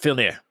near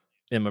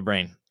in my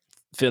brain.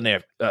 Feel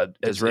near.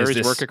 Does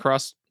Rary's work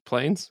across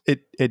planes?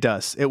 It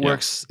does. It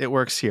works. It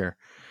works here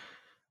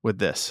with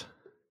this.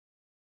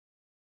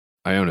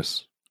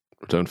 Ionis,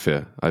 don't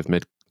fear. I've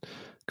made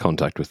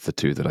contact with the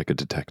 2 that I could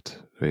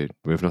detect. We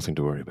have nothing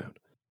to worry about.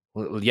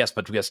 Well, yes,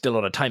 but we are still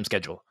on a time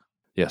schedule.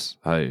 Yes,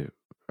 I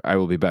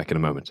will be back in a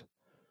moment.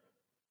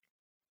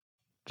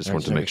 Just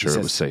wanted to make sure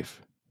it was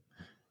safe.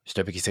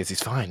 Stopiki says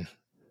he's fine.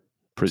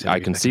 I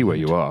can see where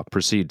you are.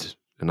 Proceed,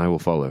 and I will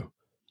follow.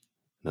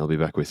 And I'll be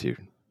back with you.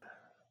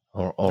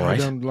 All right.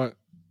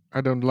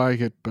 I don't like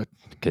it, but...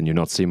 Can you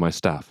not see my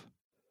staff?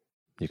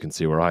 You can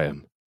see where I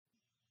am.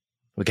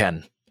 We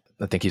can.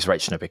 I think he's right,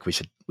 Schnurpik. We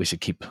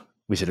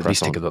should at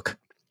least take a look.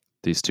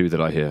 These 2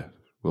 that I hear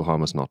will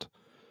harm us not.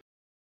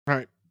 All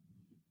right.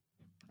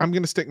 I'm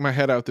going to stick my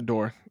head out the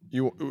door.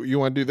 You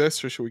want to do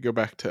this, or should we go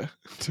back to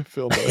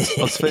Phil?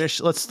 Let's finish.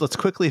 Let's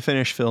quickly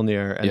finish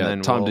Filnir, and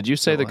then Tom, did you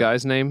say the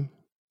guy's name?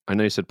 I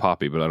know you said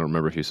Poppy, but I don't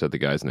remember if you said the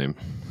guy's name.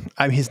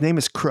 I mean, his name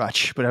is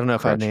Crutch, but I don't know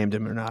if I named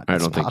him or not. I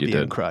don't think you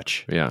did.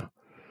 Crutch. Yeah.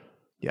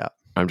 Yeah.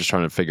 I'm just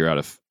trying to figure out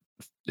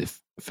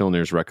if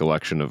Filnir's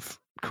recollection of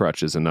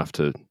Crutch is enough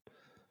to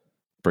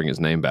bring his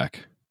name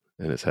back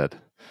in his head.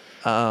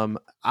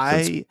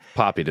 Since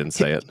Poppy didn't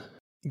say it.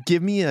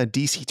 Give me a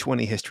DC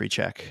 20 history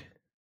check.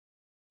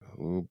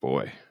 Oh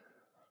boy.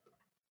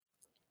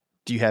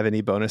 Do you have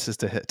any bonuses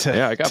to hit?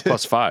 Yeah, I got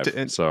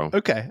 +5. So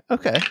okay.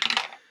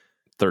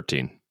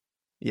 13.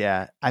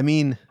 Yeah, I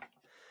mean,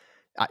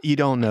 you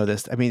don't know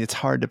this. I mean, it's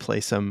hard to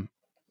place them.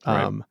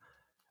 Right.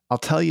 I'll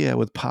tell you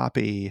with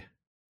Poppy.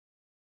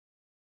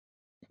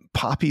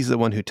 Poppy's the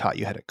one who taught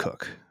you how to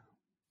cook.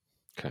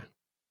 Okay.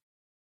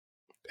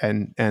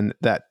 And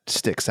that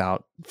sticks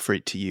out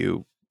to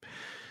you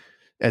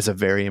as a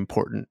very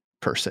important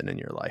person in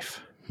your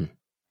life.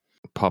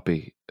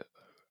 Poppy,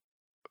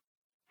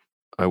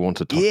 I want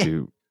to talk to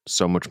you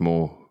so much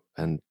more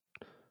and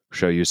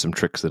show you some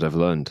tricks that I've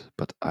learned,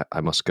 but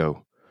I must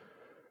go.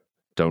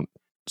 Don't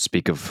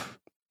speak of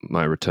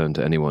my return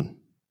to anyone,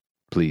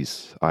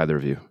 please, either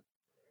of you.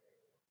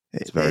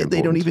 It's very important.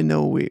 They don't even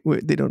know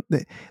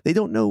they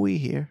don't know we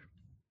here.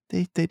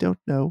 They don't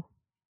know.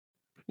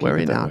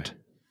 Worry not.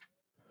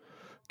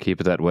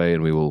 Keep it that way,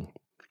 and we will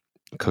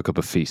cook up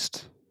a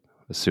feast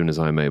as soon as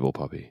I'm able,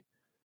 Poppy.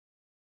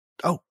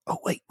 Oh,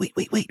 wait.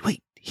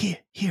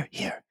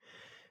 Here.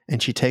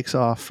 And she takes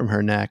off from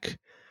her neck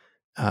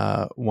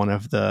one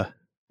of the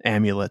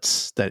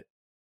amulets that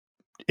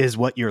is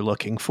what you're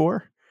looking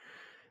for.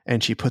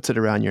 And she puts it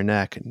around your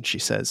neck and she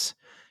says,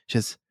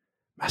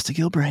 Master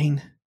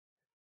Gilbrain,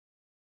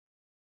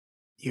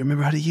 you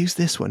remember how to use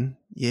this one,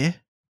 yeah?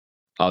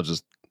 I'll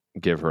just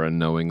give her a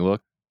knowing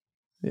look.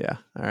 Yeah,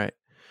 all right.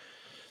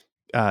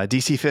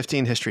 DC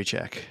 15 history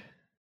check.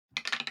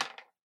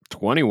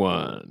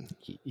 21.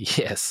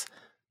 Yes.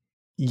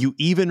 You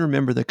even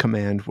remember the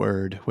command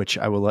word, which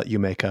I will let you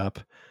make up.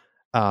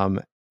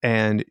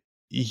 And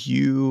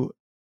you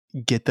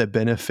get the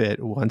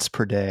benefit once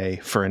per day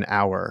for an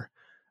hour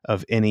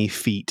of any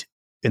feat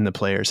in the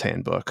player's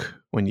handbook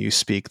when you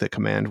speak the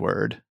command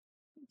word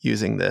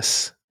using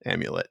this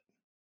amulet.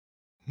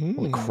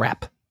 Holy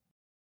crap.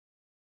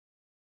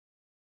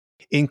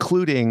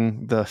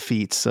 Including the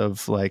feats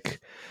of like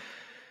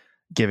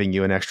giving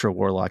you an extra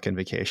warlock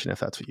invocation if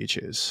that's what you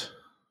choose.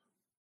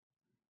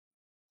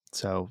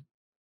 So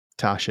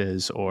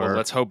Tasha's or... Well,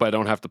 let's hope I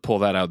don't have to pull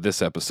that out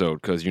this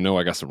episode because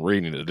I got some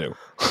reading to do.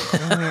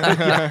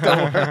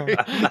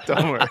 Yeah,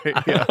 don't worry.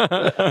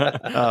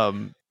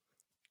 Yeah.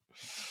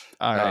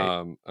 All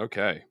right.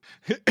 Okay.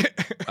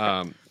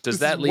 Does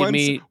that leave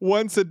me...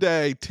 Once a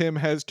day, Tim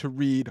has to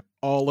read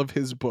all of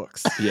his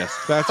books. Yes.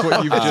 That's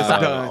what you've just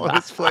done. All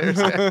his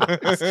players'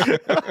 handbooks.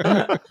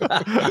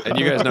 And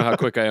you guys know how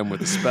quick I am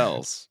with the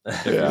spells.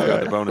 If you've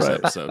got the bonus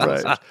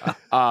episodes.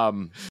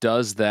 Right.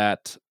 Does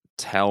that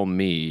tell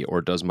me, or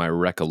does my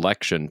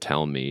recollection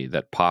tell me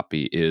that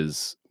Poppy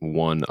is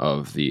one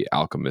of the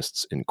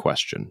alchemists in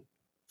question?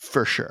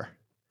 For sure.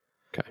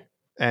 Okay.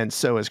 And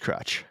so is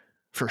Crutch.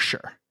 For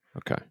sure.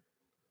 Okay.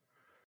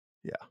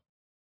 Yeah.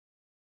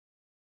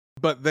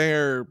 But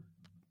they're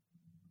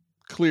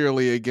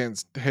clearly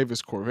against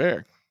Havis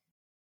Corvair.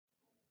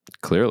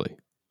 Clearly.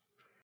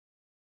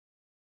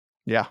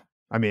 Yeah.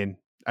 I mean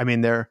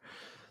they're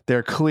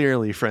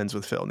clearly friends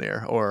with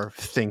Filnir, or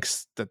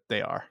thinks that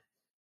they are.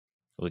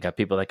 We got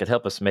people that could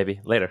help us maybe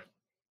later.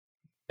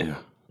 Yeah.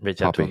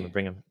 Reach out to Poppy, him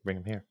and bring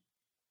him here.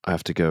 I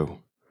have to go.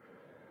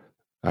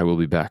 I will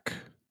be back.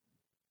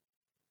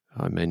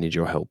 I may need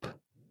your help.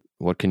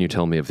 What can you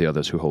tell me of the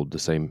others who hold the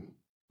same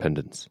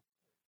pendants?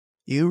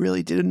 You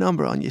really did a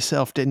number on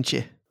yourself, didn't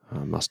you? I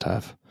must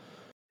have.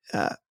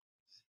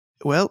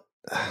 Well,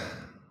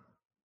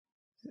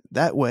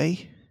 that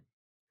way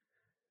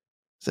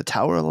is a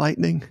tower of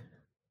lightning,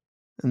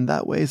 and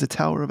that way is a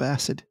tower of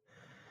acid.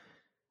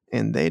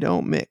 And they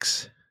don't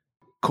mix.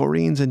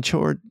 Corrine's in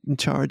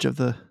charge of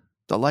the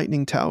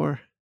lightning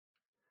tower,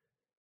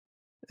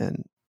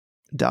 and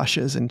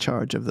Dasha's in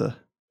charge of the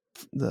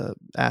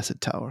acid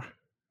tower.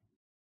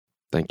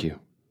 Thank you.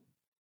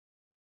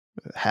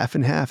 Half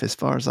and half, as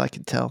far as I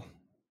can tell.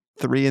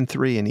 3 and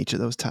 3 in each of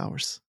those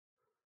towers.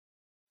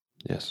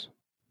 Yes.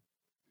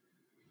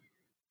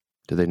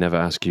 Did they never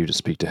ask you to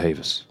speak to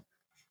Havis?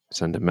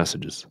 Send him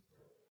messages?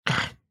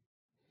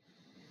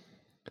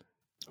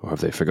 Or have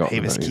they forgotten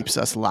Havis about keeps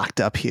us locked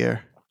up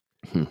here.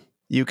 Hmm.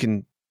 You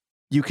can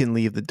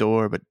leave the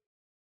door, but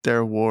there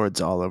are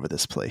wards all over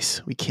this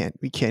place. We can't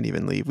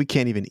even leave. We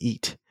can't even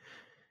eat.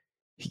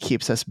 He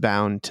keeps us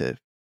bound to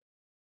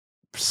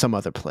some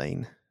other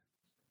plane.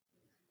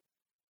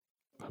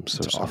 I'm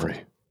so It's sorry. awful.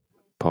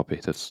 Poppy,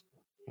 that's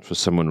for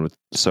someone with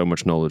so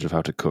much knowledge of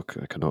how to cook.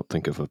 I cannot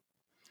think of a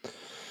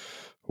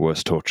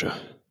worse torture.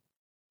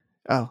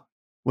 Oh,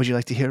 would you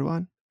like to hear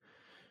one?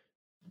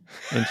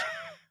 And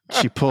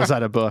she pulls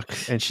out a book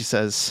and she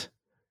says,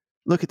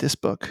 "Look at this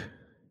book."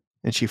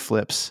 And she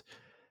flips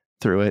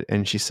through it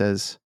and she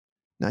says,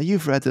 "Now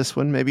you've read this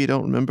one. Maybe you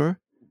don't remember.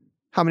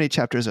 How many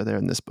chapters are there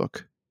in this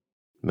book?"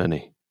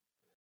 Many.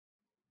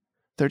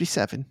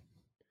 37.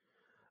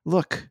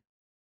 Look,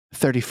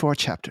 34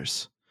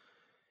 chapters.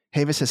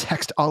 Havis has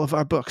hexed all of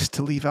our books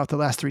to leave out the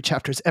last 3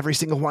 chapters, every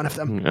single one of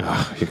them.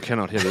 Oh, you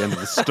cannot hear the end of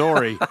the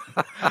story.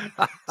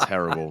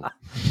 Terrible.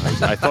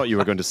 I thought you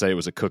were going to say it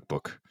was a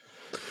cookbook.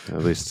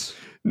 At least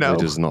No.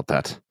 it is not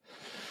that.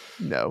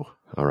 No.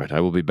 All right, I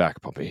will be back,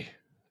 Poppy.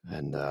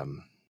 And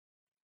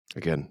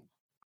again,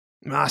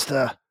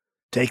 Master,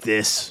 take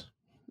this.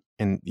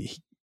 And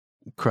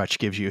Crutch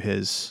gives you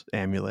his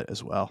amulet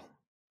as well.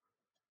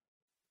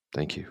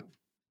 thank you.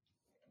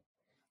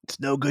 It's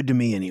no good to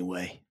me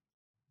anyway.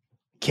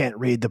 Can't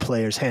read the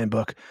player's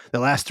handbook. The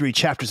last 3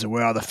 chapters are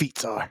where all the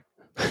feats are.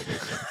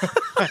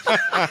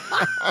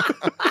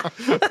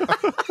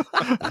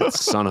 That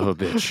son of a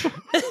bitch.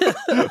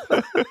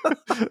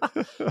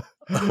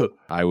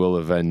 I will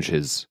avenge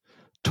his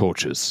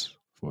torches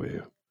for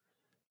you.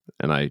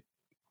 And I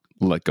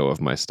let go of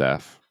my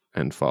staff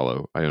and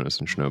follow Ionis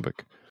and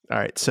Schnobik. All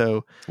right,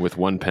 so... With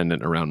one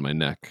pendant around my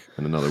neck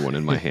and another one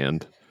in my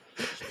hand.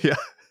 Yeah.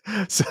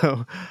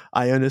 So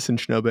Ionis and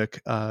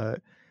Schnobik,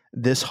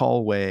 this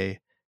hallway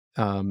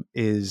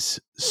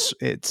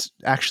it's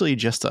actually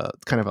just a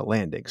kind of a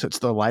landing. So it's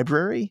the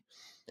library,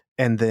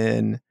 and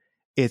then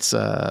it's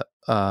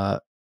oh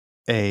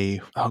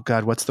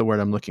God, what's the word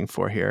I'm looking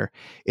for here?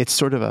 It's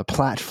sort of a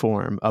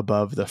platform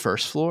above the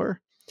first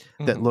floor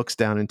that looks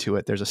down into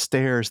it. There's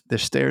stairs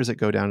that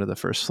go down to the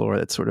first floor.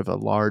 That's sort of a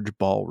large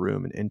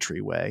ballroom and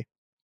entryway.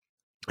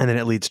 And then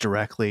it leads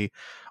directly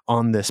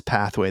on this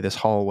pathway, this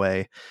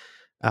hallway,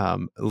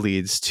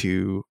 leads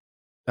to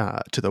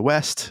the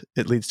west.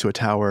 It leads to a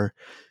tower,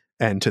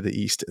 and to the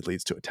east, it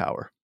leads to a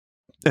tower.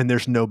 And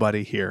there's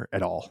nobody here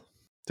at all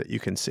that you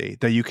can see.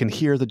 Though you can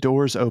hear the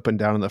doors open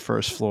down on the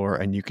first floor,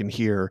 and you can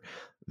hear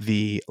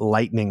the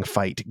lightning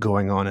fight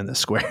going on in the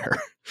square.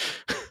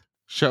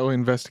 Shall we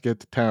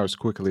investigate the towers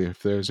quickly?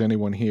 If there's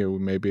anyone here, we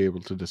may be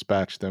able to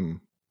dispatch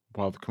them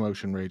while the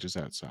commotion rages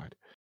outside.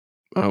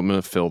 I'm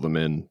going to fill them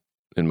in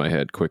in my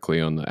head quickly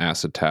on the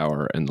acid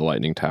tower and the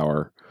lightning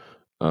tower,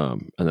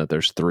 and that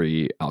there's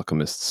 3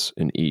 alchemists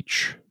in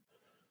each,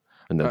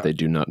 and that they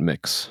do not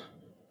mix.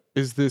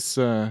 Is this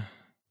a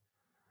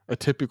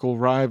typical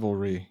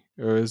rivalry,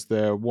 or is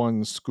there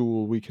one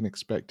school we can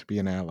expect to be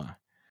an ally?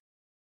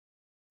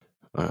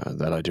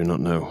 That I do not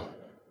know.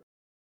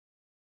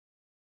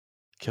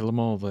 Kill them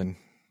all, then.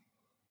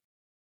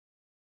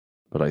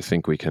 But I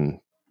think we can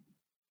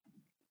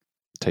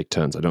take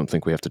turns. I don't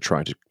think we have to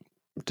try to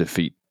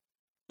defeat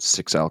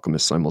 6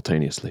 alchemists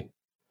simultaneously.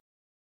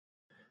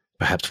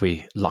 Perhaps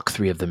we lock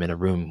 3 of them in a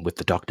room with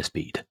the darkness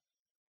bead.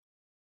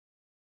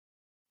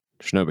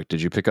 Schnobik,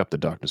 did you pick up the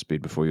darkness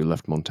bead before you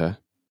left Monterre?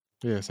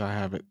 Yes, I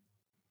have it.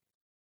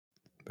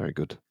 Very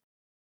good.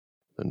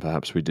 Then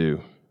perhaps we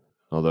do.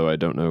 Although I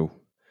don't know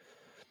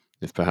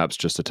if perhaps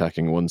just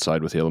attacking one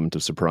side with the element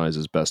of surprise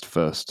is best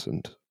first,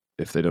 and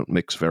if they don't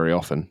mix very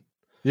often.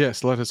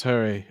 Yes, let us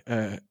hurry.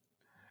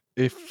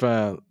 If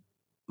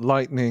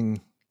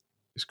lightning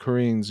is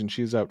Corinne's and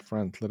she's out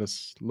front, let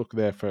us look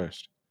there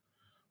first.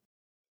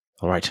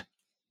 All right.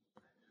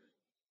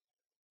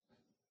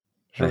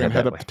 We're going to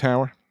head up the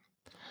tower.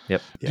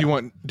 Yep. Yeah.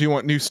 Do you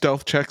want new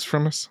stealth checks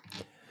from us?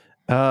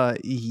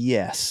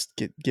 Yes.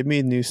 Give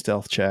me new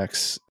stealth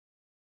checks.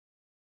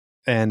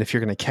 And if you're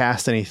going to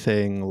cast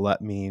anything,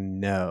 let me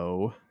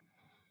know.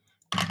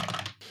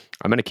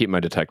 I'm going to keep my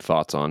detect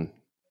thoughts on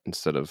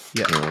instead of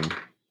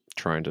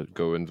trying to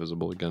go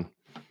invisible again.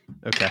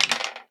 Okay.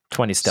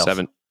 20 stealth.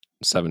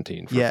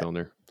 17 for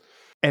Filnir.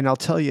 And I'll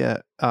tell you,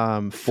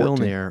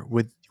 Filnir,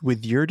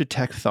 with your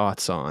detect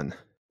thoughts on,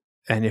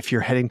 and if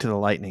you're heading to the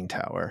lightning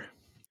tower,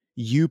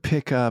 you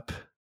pick up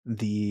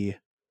the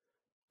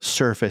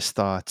surface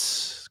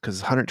thoughts,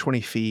 because 120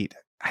 feet,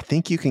 I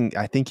think you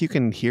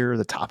can hear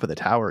the top of the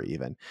tower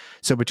even.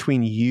 So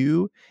between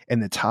you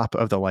and the top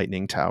of the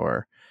lightning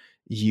tower,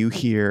 you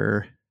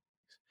hear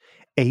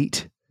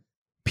 8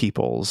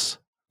 people's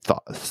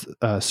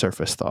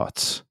surface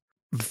thoughts.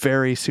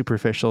 Very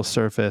superficial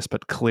surface,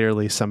 but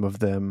clearly some of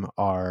them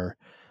are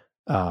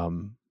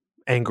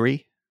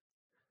angry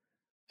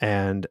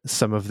and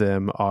some of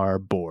them are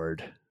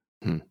bored.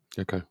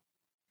 Okay.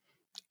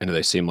 And do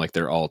they seem like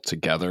they're all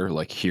together,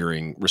 like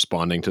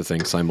responding to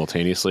things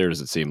simultaneously, or does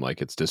it seem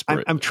like it's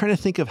disparate? I'm trying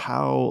to think of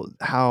how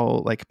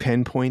like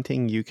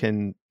pinpointing you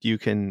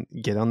can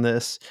get on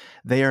this.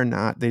 They do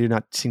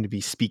not seem to be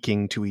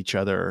speaking to each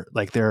other.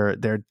 Like their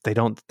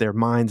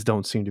minds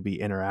don't seem to be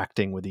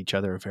interacting with each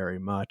other very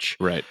much.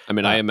 Right. I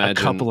mean, I imagine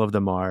a couple of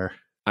them are.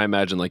 I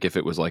imagine like if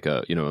it was like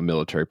a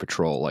military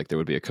patrol, like there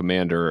would be a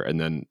commander, and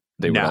then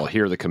they would all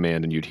hear the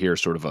command, and you'd hear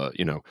sort of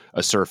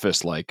a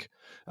surface like,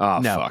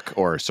 fuck,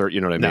 or you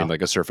know what I mean?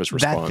 Like a surface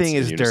response. That thing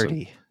is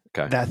dirty.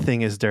 Okay. That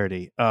thing is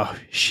dirty. Oh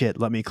shit,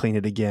 let me clean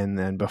it again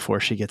then before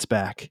she gets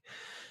back.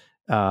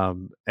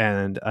 And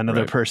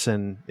another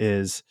person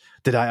is,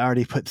 did I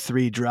already put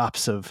 3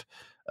 drops of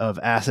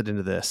acid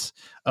into this?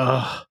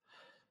 How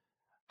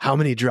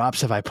many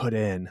drops have I put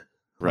in?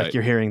 Right. Like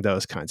you're hearing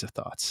those kinds of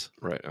thoughts.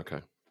 Right. Okay.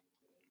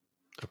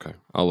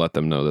 I'll let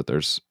them know that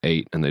there's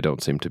 8 and they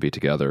don't seem to be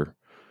together.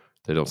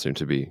 They don't seem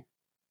to be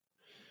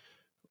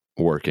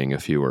working.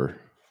 If you were,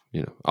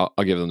 I'll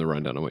give them the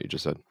rundown on what you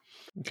just said.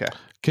 Okay.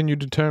 Can you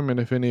determine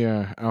if any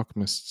are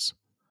alchemists?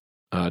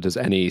 Does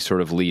any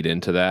sort of lead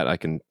into that? I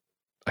could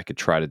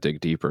try to dig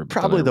deeper.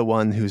 Probably the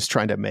one who's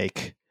trying to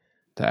make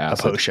a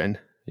potion.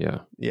 Yeah.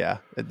 Yeah.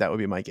 That would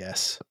be my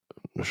guess.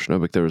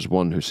 Schnobik, there was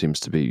one who seems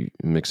to be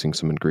mixing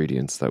some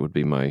ingredients. That would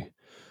be my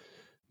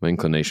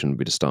inclination would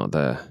be to start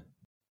there.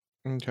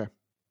 Okay.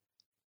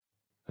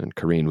 And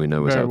Kareen, we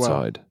know, is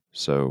outside. Well.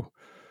 So.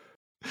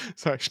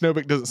 Sorry,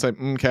 Schnobik doesn't say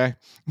okay.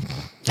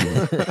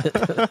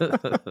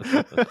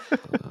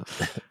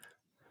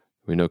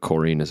 We know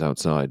Corrine is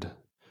outside.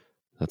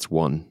 That's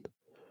one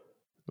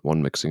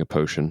mixing a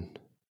potion.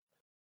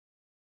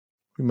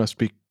 We must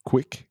be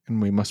quick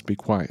and we must be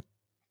quiet.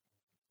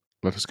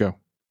 Let us go.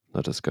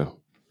 Let us go.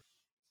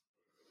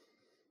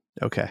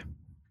 Okay.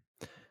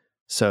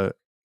 So,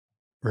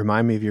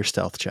 remind me of your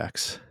stealth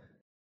checks.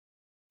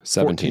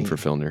 17 for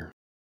Filnir.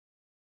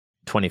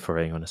 20 for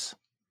Aeonis.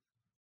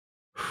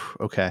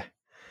 Okay.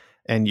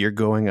 And you're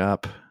going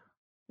up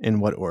in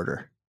what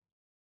order?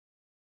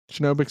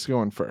 Schnobik's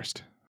going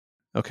first.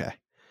 Okay.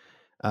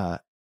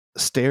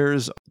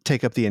 Stairs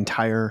take up the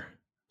entire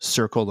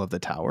circle of the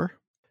tower.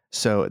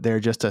 So they're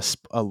just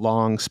a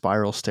long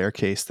spiral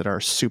staircase that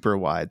are super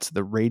wide. So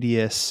the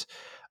radius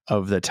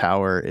of the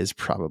tower is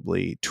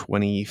probably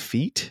 20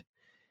 feet.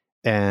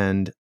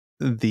 And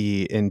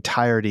the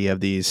entirety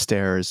of these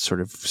stairs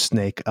sort of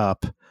snake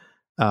up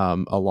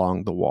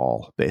along the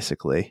wall,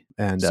 basically.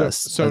 And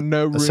so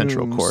no rooms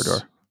central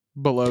corridor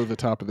below the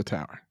top of the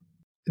tower.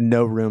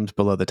 No rooms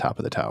below the top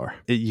of the tower.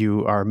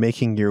 You are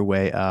making your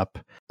way up.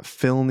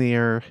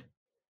 Filnir,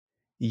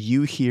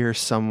 you hear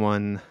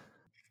someone.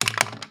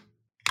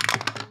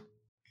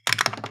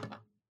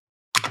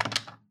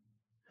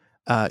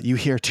 You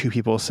hear 2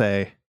 people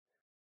say,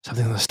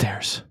 "Something's on the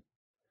stairs.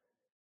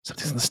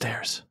 Something's on the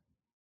stairs."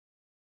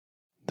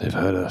 They've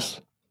heard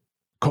us.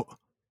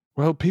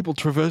 Well, people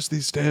traverse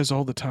these stairs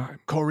all the time.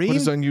 Corrine? What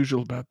is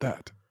unusual about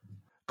that?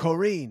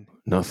 Corrine.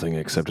 Nothing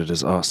except it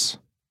is us.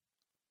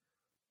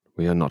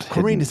 We are not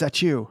Corrine, hidden. is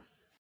that you?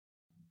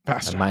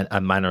 Pastor.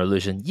 A minor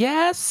illusion.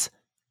 Yes.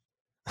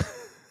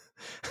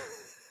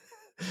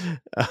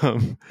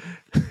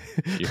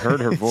 You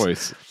heard her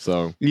voice,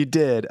 so You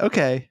did.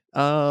 Okay.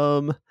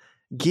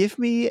 Give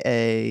me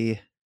a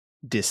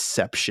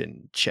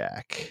deception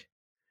check.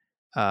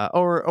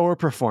 Or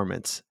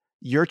performance.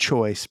 Your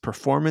choice,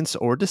 performance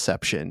or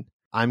deception.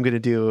 I'm going to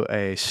do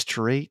it's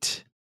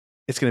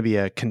going to be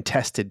a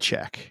contested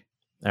check.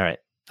 All right.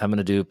 I'm going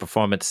to do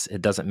performance.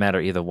 It doesn't matter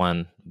either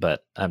one,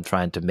 but I'm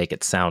trying to make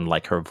it sound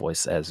like her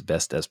voice as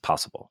best as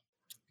possible.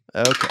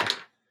 Okay.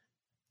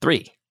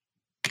 3.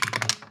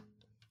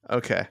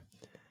 Okay.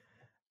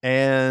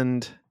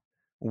 And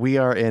we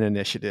are in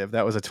initiative.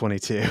 That was a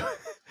 22.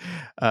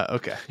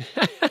 Okay.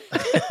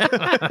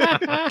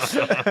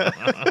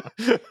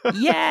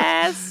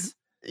 Yes.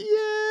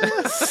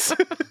 Yes.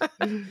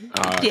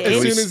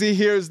 As soon as he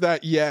hears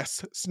that,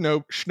 yes,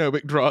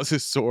 Schnobik draws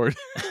his sword.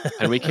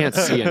 and we can't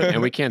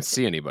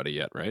see anybody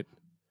yet, right?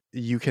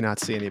 You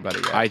cannot see anybody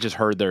yet. I just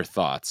heard their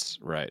thoughts,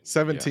 right?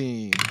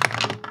 17.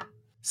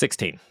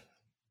 16.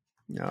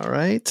 All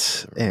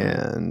right.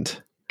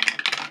 And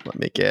let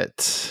me get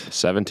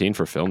 17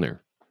 for Filnir.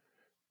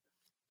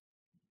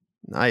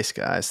 nice,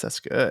 guys. That's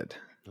good.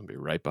 I'll be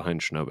right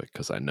behind Schnobik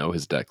because I know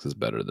his dex is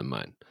better than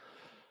mine.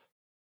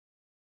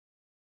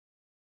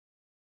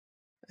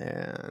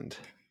 And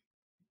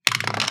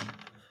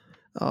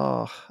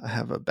I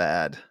have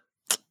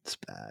it's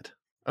bad.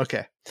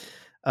 Okay.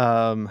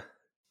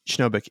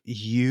 Schnobik,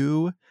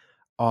 you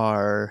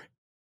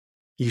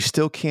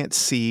still can't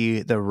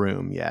see the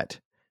room yet.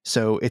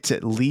 So it's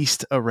at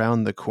least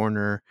around the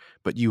corner,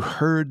 but you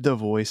heard the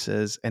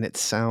voices and it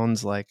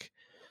sounds like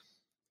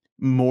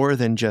more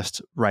than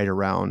just right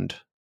around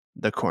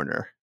the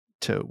corner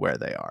to where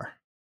they are.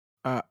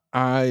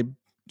 I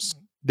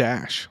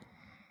dash.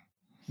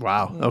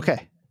 Wow.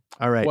 Okay.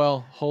 All right.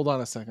 Well, hold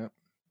on a second.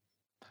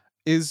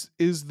 Is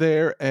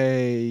there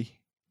an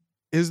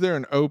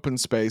open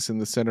space in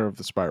the center of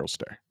the spiral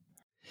stair?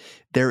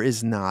 There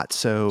is not.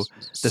 So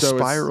the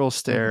spiral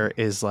stair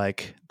is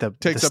like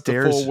takes the up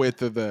stairs, the full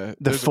width of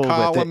there's full a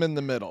width. column in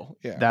the middle.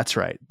 Yeah. That's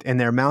right. And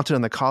they're mounted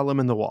on the column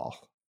in the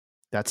wall.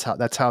 That's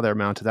how they're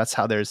mounted. That's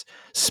how there's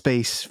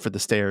space for the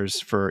stairs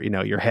for,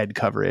 your head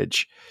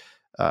coverage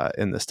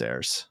in the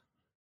stairs.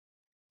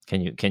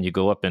 Can you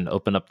go up and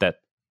open up that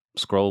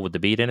scroll with the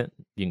bead in it?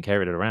 You can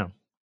carry it around.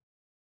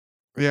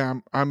 Yeah,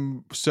 I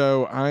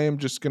am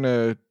just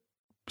gonna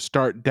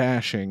start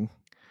dashing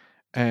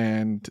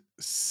and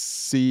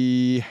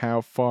see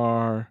how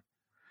far.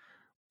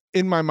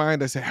 In my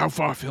mind, I say, "How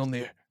far,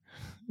 Filnir?"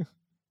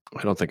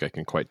 I don't think I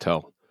can quite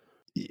tell.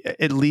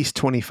 At least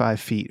 25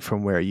 feet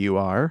from where you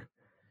are,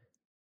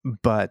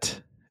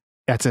 but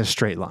that's a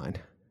straight line.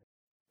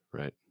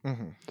 Right.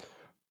 Mm-hmm.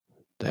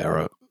 There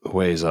are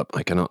ways up.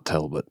 I cannot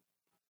tell, but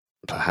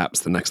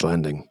perhaps the next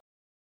landing.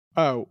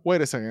 Oh,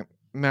 wait a second.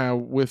 Now,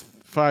 with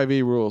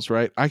 5e rules,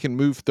 right, I can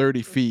move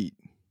 30 feet.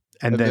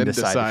 And then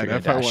decide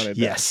if I want to.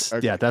 Yes.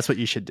 Okay. Yeah, that's what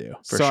you should do.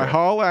 For so sure. I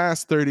haul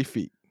ass 30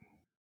 feet.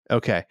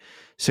 Okay.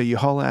 So you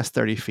haul ass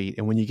 30 feet.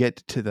 And when you get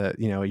to the,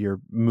 you're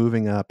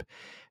moving up,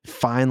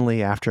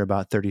 finally, after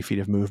about 30 feet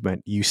of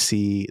movement, you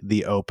see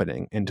the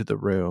opening into the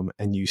room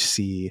and you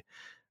see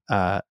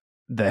the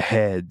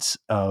heads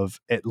of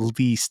at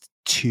least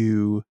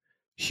 2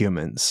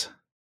 humans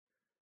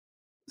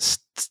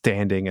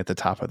standing at the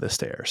top of the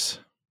stairs.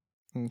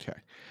 Okay.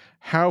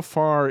 How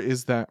far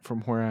is that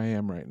from where I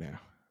am right now?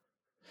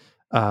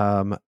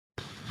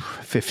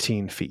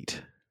 15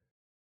 feet.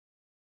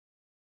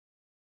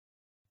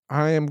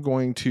 I am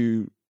going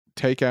to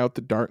take out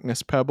the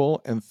darkness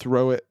pebble and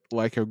throw it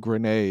like a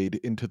grenade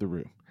into the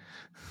room.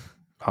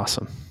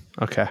 Awesome.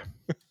 Okay.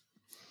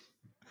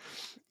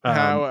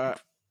 How?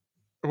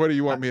 What do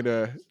you want me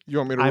to? You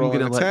want me to roll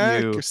an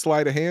attack? Or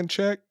slide a hand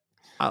check?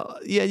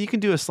 Yeah, you can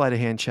do a sleight of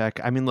hand check.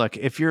 I mean, look,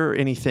 if you're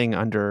anything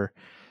under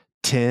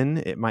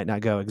 10, it might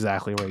not go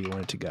exactly where you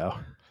want it to go.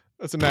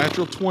 That's a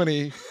natural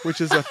 20,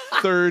 which is a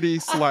 30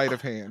 sleight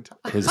of hand.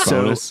 His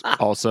bonus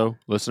also,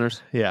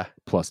 listeners? Yeah.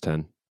 Plus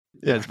 10.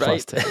 Yeah, it's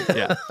right. plus 10.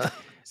 Yeah.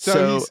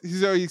 So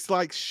he's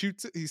like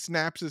shoots it. He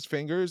snaps his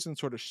fingers and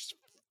sort of,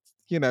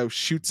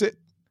 shoots it.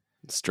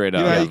 Straight out.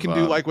 You know how you can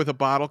do like with a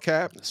bottle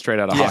cap? Straight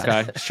out of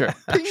Hawkeye. Sure.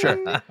 Sure.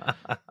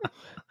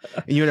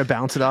 And you want to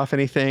bounce it off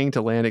anything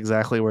to land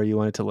exactly where you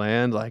want it to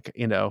land? Like,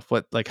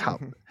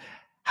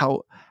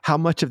 how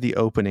much of the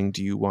opening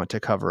do you want to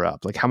cover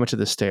up? Like, how much of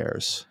the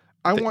stairs?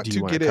 I want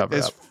to get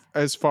it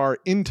as far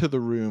into the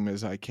room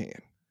as I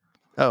can.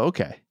 Oh,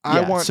 okay.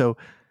 I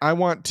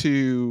want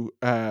to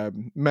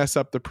mess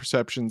up the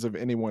perceptions of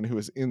anyone who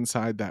is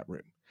inside that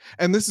room.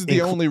 And this is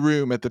the only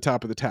room at the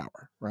top of the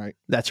tower, right?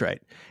 That's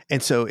right.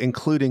 And so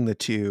including the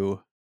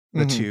two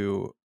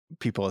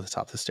people at the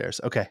top of the stairs.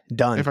 Okay,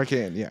 done. If I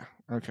can, yeah.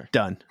 Okay.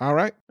 Done. All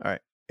right.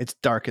 It's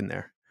dark in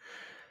there.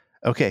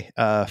 Okay,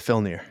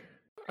 Filnir.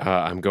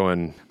 I'm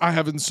going. I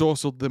have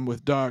ensorcelled them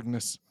with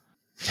darkness.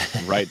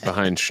 right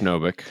behind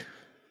Schnobik.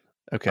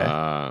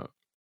 Okay.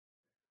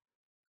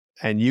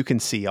 And you can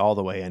see all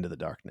the way into the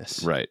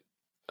darkness. Right.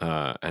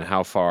 And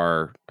how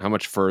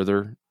much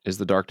further is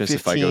the darkness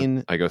 15,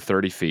 if I go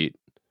 30 feet?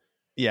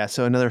 Yeah,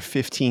 so another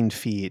 15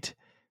 feet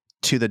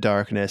to the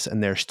darkness,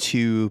 and there's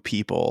two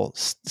people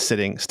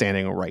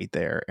standing right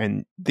there.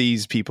 And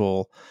these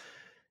people,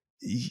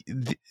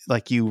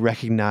 like, you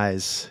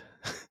recognize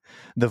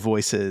the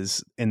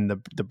voices in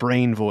the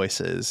brain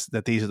voices,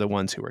 that these are the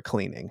ones who are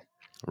cleaning.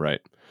 Right.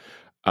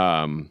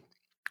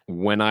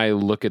 When I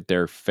look at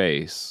their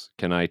face,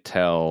 can I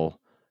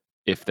tell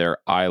if their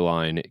eye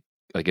line,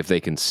 like if they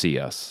can see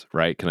us,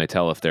 right? Can I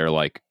tell if their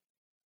like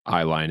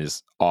eye line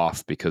is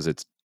off because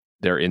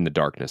they're in the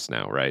darkness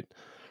now, right?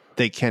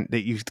 They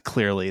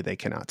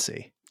cannot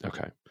see.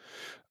 Okay.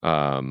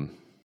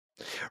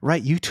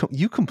 Right.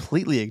 You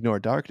completely ignore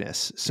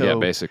darkness. So yeah,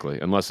 basically,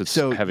 unless it's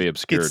heavy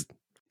obscured.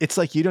 It's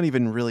like you don't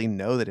even really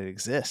know that it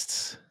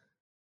exists.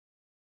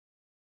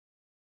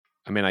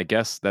 I mean, I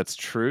guess that's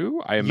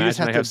true. I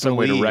imagine I have some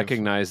way to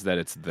recognize that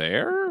it's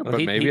there,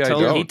 but maybe I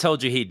don't. He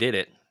told you he did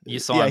it. You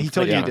saw him. He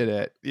told you he did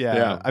it.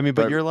 Yeah. I mean,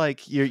 but you're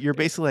like you're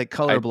basically like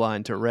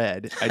colorblind to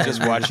red. I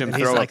just watch him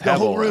throw like, a pebble,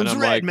 the whole room's and I'm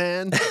red, like,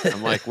 man.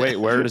 I'm like, wait,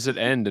 where does it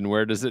end and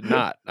where does it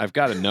not? I've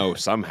got to know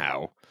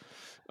somehow.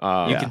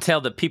 You can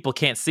tell that people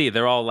can't see.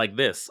 They're all like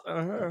this.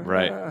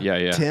 Right.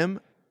 Yeah. Tim,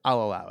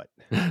 I'll allow it.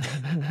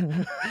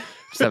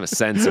 Just have a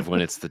sense of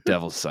when it's the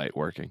devil's sight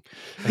working.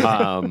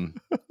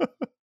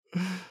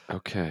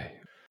 Okay.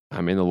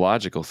 I mean, the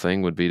logical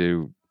thing would be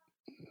to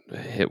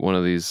hit one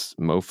of these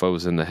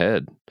mofos in the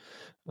head.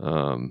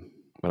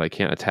 But I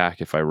can't attack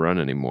if I run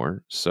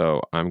anymore.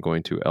 So I'm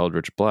going to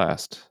Eldritch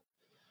Blast.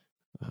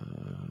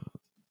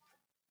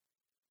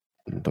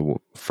 The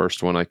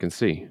first one I can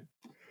see.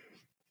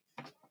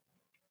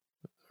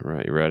 All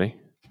right, you ready?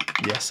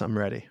 Yes, I'm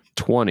ready.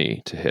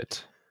 20 to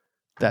hit.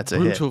 That's a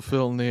Brutal hit.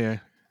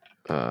 Filnir.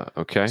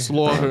 Okay.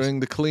 Slaughtering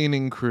the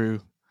cleaning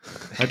crew.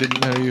 I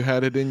didn't know you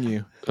had it in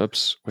you.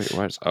 Oops. Wait,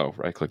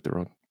 right clicked the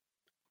wrong.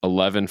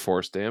 11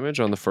 force damage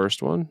on the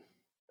first one.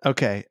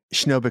 Okay.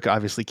 Schnobik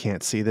obviously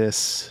can't see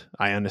this.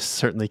 I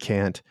certainly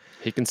can't.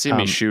 He can see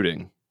me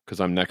shooting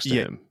because I'm next to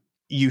him.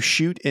 You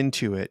shoot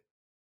into it.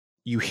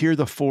 You hear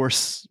the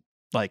force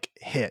like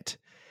hit.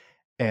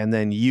 And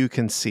then you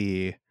can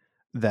see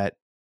that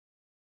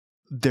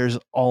there's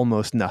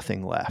almost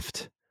nothing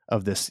left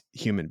of this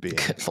human being.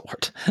 Good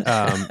Lord.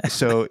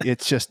 So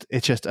it's just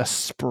a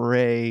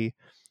spray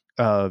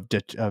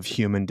of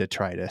human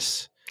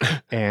detritus,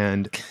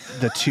 and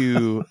the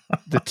two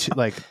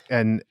like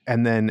and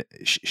then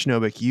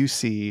Schnobik, you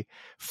see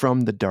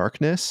from the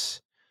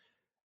darkness,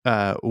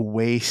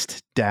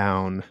 waist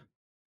down,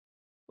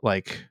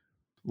 like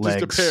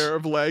legs, just a pair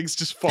of legs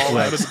just fall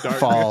out of the darkness,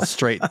 fall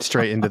straight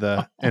into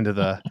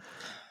the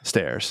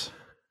stairs.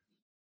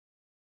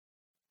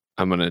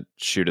 I'm going to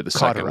shoot at the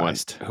second one,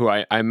 who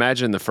I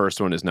imagine the first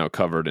one is now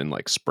covered in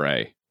like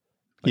spray.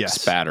 Like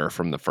spatter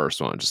from the first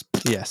one.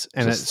 Yes,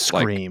 and a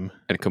scream. Like,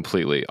 and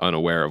completely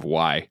unaware of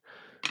why.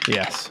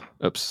 Yes.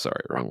 Oops,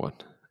 sorry, wrong one.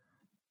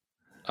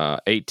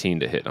 18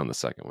 to hit on the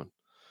second one.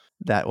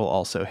 That will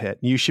also hit.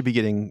 You should be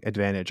getting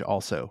advantage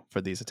also for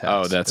these attacks.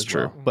 Oh, that's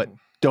true. Well. But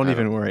don't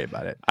even worry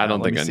about it. I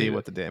don't think I need see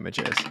what the damage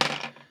is.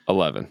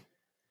 11.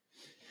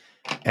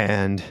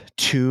 And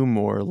two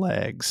more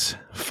legs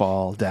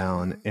fall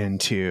down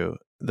into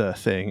the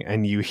thing,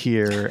 and you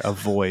hear a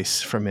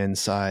voice from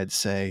inside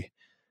say,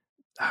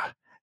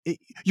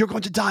 "You're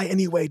going to die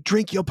anyway.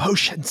 Drink your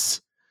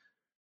potions."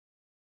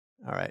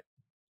 All right.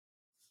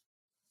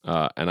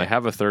 And I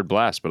have a third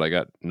blast, but I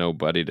got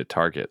nobody to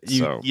target.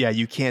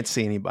 You can't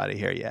see anybody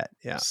here yet.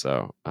 Yeah.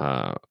 So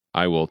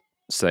I will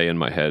say in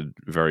my head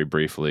very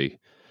briefly,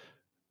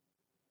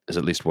 there's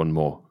at least one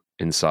more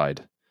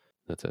inside.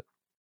 That's it.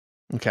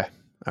 Okay.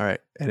 All right.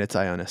 And it's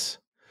Ionis.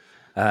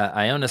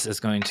 Ionis is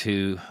going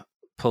to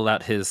pull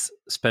out his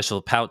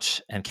special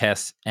pouch and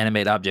cast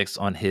animate objects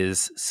on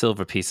his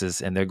silver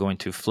pieces, and they're going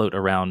to float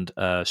around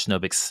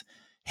Schnobik's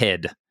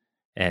head,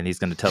 and he's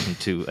going to tell them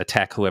to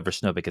attack whoever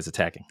Schnobik is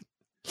attacking.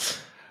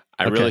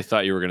 I really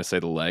thought you were going to say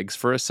the legs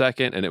for a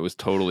second, and it was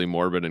totally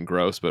morbid and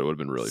gross, but it would have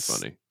been really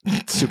funny.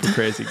 Super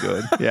crazy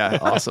good. Yeah,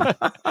 awesome.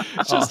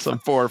 Just awesome.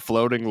 4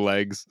 floating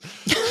legs.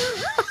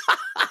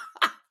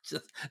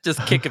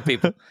 Just kicking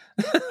people.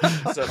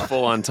 It's a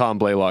full-on Tom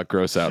Blaylock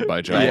gross out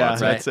by Joe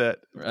Watson. That's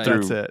it. Right.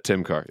 That's it.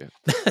 Tim Carr, yeah.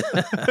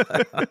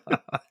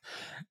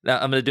 Now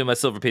I'm going to do my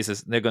silver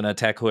pieces. They're going to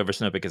attack whoever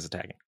Schnobik is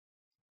attacking.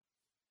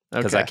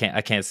 Because I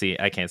can't see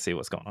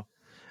what's going on.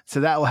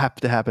 So that will have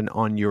to happen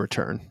on your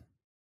turn.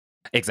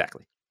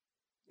 Exactly.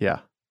 Yeah.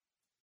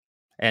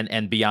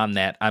 And beyond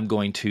that, I'm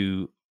going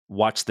to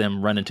watch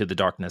them run into the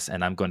darkness,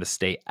 and I'm going to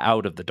stay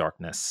out of the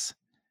darkness,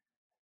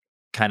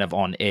 kind of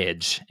on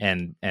edge,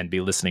 and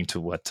be listening to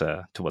what's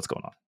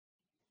going on.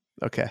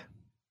 Okay.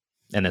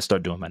 And then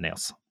start doing my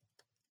nails.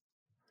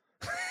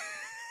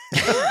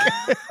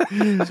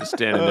 Just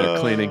standing there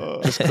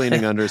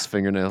cleaning under his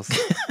fingernails.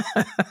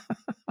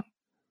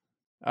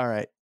 All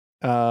right.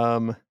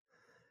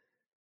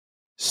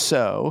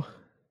 So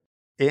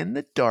In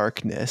the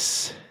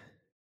darkness,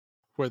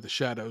 where the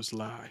shadows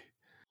lie,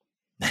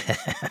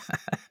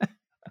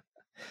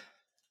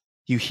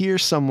 you hear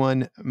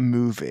someone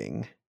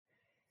moving,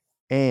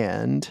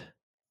 and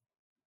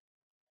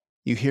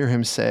you hear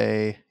him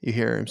say,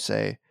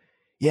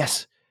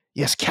 yes,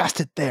 cast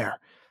it there.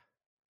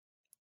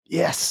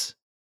 Yes,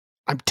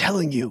 I'm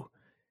telling you,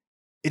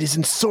 it is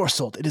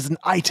ensorcelled. It is an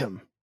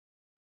item.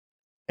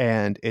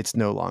 And it's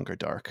no longer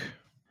dark.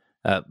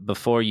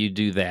 Before you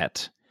do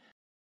that,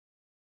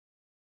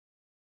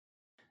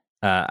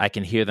 I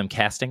can hear them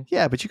casting.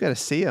 Yeah, but you got to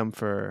see them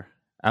for.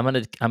 I'm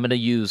gonna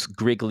use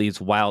Griggly's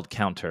wild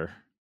counter,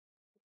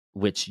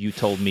 which you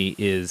told me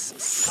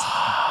is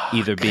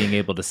either being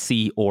able to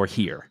see or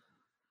hear.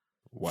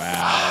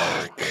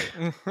 Wow.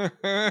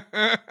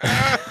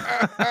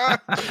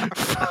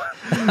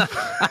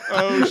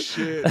 Oh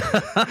shit.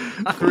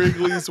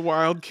 Griggly's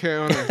wild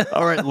counter.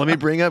 All right, let me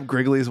bring up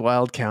Griggly's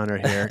wild counter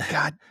here.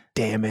 God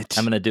damn it.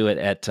 I'm gonna do it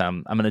at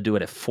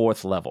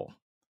 4th level.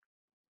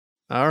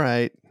 All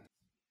right.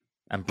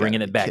 I'm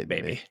bringing it back,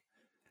 baby.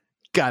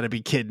 Gotta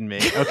be kidding me.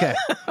 Okay.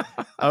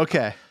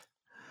 Okay.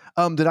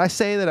 Did I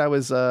say that I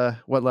was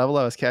what level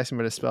I was casting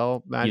my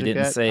Dispel Magic you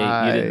didn't at? say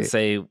you didn't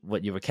say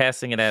what you were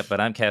casting it at, but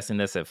I'm casting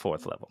this at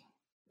 4th level.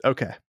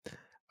 Okay.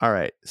 All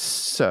right.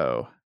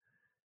 So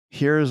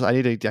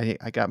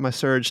I got my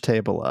surge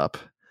table up.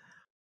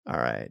 All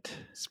right.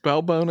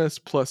 Spell bonus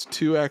plus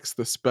 2x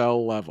the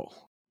spell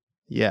level.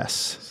 Yes.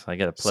 So I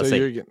got a plus 8.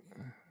 You're getting...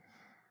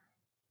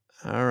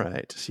 All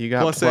right. So you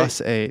got plus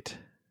 8.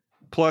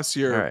 Plus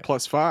your right.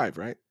 plus 5,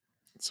 right?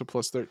 So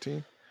plus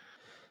 13.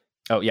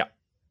 Oh, yeah.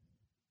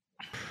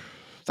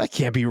 That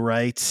can't be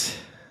right.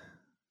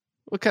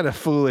 What kind of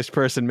foolish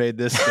person made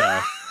this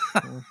spell?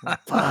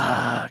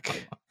 Fuck.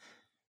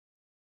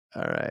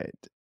 All right.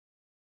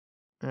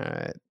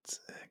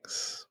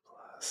 6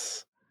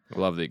 plus. I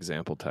love the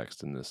example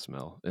text in this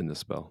spell.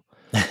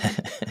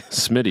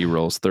 Smitty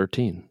rolls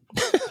 13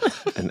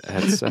 and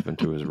adds 7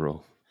 to his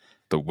roll.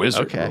 The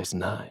wizard rolls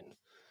 9.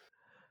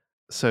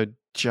 So,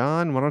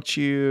 John, why don't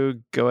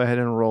you go ahead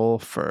and roll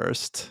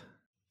first?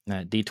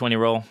 D20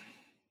 roll.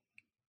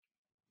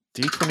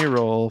 D20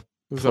 roll.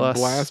 It was a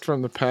blast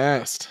from the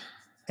past.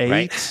 8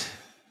 right.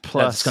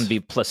 plus. That's going to be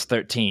plus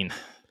 13.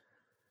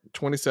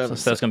 27.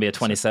 So it's going to be a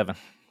 27.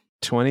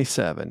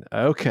 27.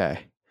 Okay.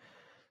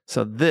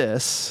 So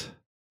this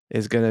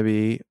is going to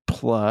be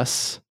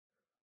plus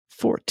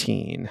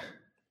 14.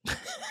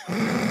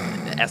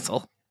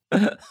 Asshole.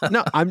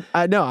 No,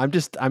 I'm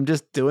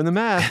just doing the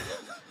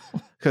math.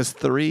 Because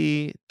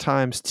 3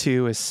 times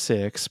 2 is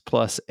 6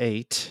 plus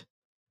 8.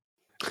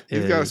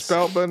 You've got a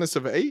spell bonus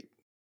of 8?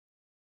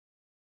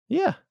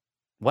 Yeah.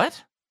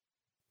 What?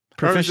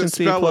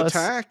 Proficiency spell plus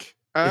attack.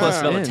 Plus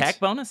spell attack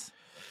bonus?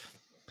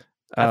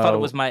 I thought it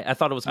was my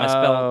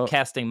spell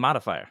casting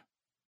modifier.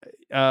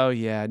 Oh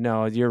yeah,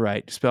 no, you're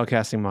right. Spell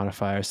casting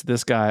modifier. So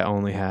this guy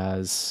only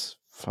has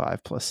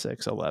 5 plus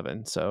 6,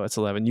 11. So it's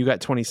 11. You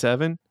got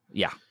 27?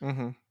 Yeah.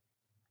 Mm-hmm.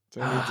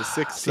 So it needs a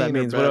 16 so that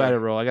means or what do I better.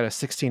 roll? I got a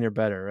 16 or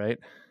better, right?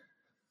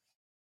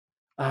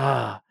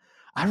 I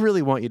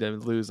really want you to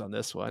lose on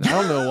this one. I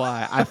don't know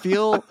why. I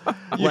feel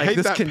like hate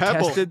this that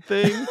contested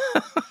thing.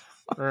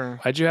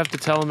 Why'd you have to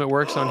tell him it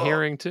works on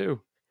hearing too?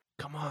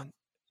 Come on.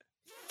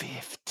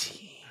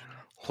 15.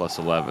 Plus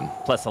 11.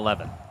 Plus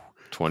 11.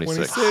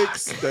 26.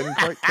 26. Doesn't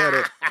quite cut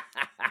it.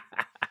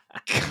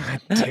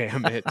 God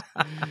damn it.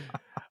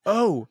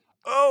 Oh,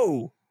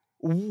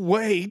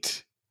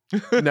 wait.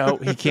 No,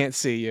 he can't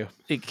see you.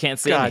 He can't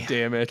see me. God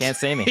damn it. Can't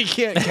see me. He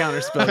can't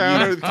counterspell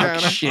Counter you. the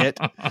Fuck counter. shit.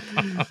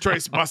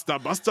 Trace buster.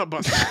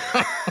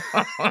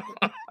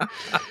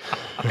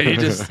 And he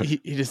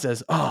just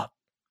says, oh,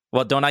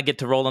 Well, don't I get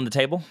to roll on the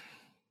table?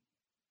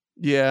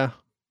 yeah.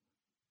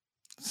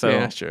 So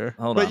Yeah, sure.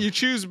 hold But on. you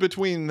choose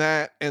between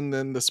that and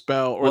then the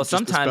spell, or Well, just the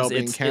spell sometimes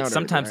being it's countered,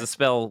 sometimes right? the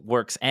spell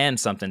works and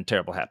something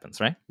terrible happens,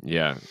 right?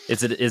 Yeah.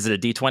 Is it a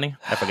D20?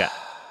 I forgot.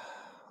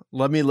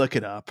 Let me look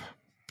it up.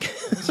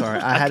 Sorry,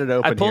 I had it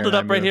open. I pulled here it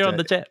and up right here moved on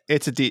the chat.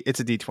 It's a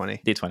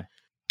D20. D20.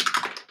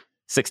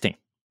 16.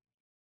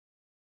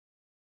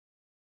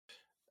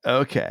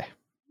 Okay.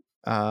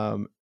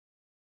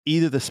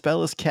 Either the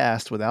spell is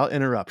cast without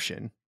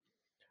interruption,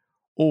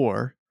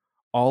 or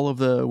all of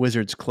the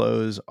wizard's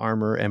clothes,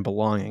 armor, and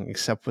belonging,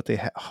 except what they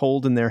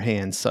hold in their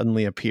hands,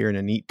 suddenly appear in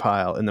a neat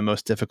pile in the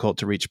most difficult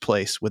to reach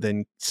place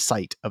within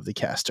sight of the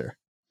caster.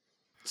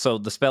 So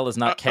the spell is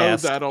not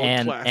cast, that old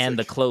and classic.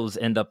 the clothes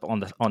end up on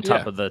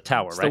top of the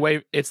tower, It's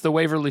right? it's the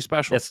Waverly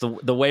Special. It's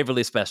the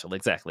Waverly Special,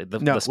 exactly.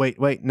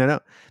 Wait, no.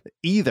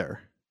 Either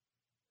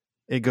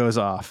it goes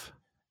off.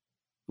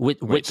 Which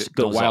the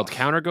goes wild off?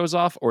 counter goes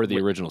off, or the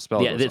original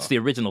spell Yeah, goes it's off? the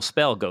original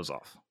spell goes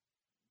off.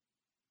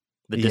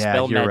 The Yeah,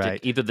 dispel you're magic, right.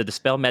 either the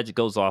dispel magic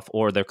goes off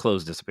or their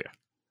clothes disappear,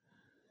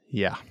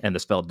 Yeah, and the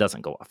spell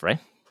doesn't go off, right?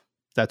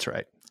 that's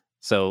right.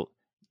 So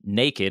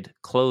naked,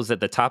 clothes at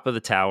the top of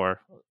the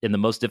tower in the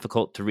most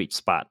difficult to reach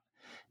spot.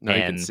 No, he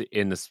can and- see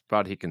in the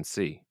spot he can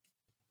see.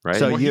 Right?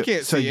 So Well, he you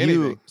can't so see you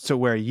anything. so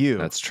where you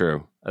That's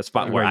true. A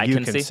spot where where I you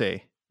can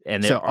see.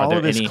 And so all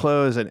of his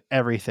clothes and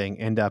everything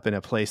end up in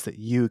a place that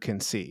you can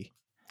see.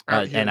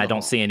 And I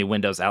don't see any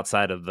windows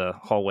outside of the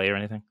hallway or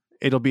anything?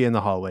 It'll be in the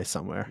hallway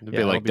somewhere. It'll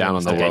be like down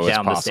on the lowest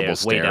down possible the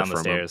stairs, way down the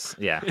from stairs.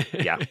 Yeah,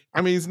 yeah.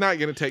 I mean, he's not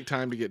going to take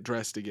time to get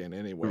dressed again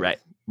anyway.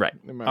 Right.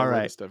 No matter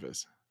what the stuff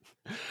is.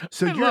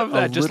 So I love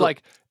that. Just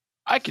like,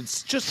 I could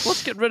just,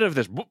 let's get rid of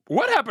this.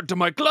 What happened to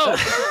my clothes?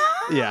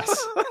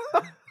 Yes.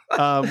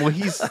 Well,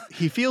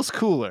 he feels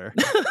cooler,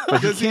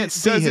 but he can't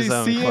see his own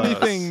clothes. Does he see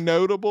anything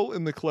notable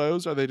in the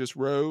clothes? Are they just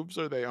robes?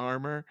 Are they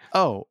armor?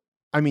 Oh,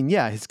 I mean,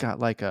 yeah, he's got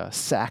like a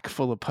sack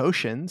full of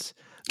potions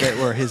that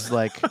were his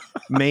like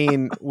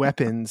main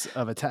weapons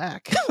of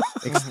attack.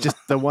 It's just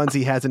the ones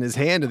he has in his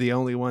hand are the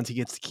only ones he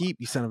gets to keep.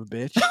 You son of a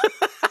bitch.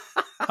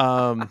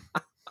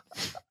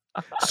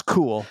 It's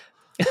cool.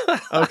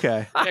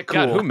 Okay. Yeah, cool.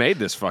 God, who made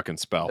this fucking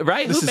spell?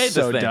 Right? This who made is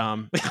so this thing?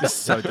 dumb. This is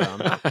so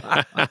dumb.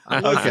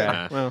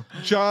 Okay. Well,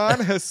 John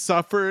has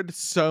suffered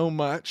so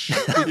much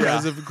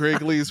because of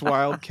Griggly's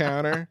wild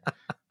counter.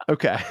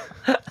 Okay.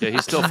 Yeah, he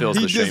still feels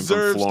the shame from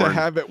deserves to Florin.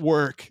 have it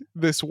work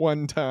this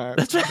one time.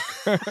 That's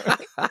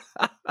right.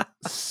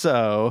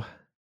 So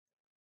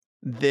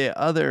the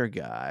other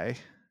guy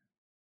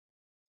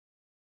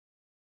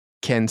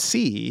can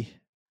see.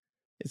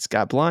 It's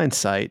got blind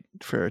sight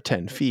for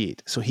 10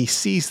 feet. So he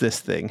sees this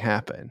thing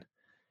happen.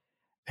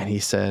 And he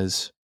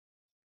says,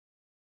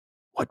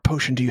 "What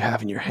potion do you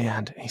have in your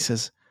hand?" And he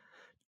says,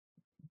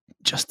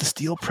 "Just the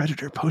Steel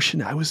Predator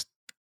potion. I was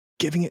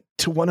giving it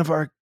to one of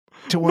our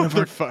I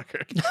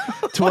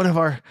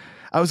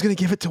was going to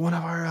give it to one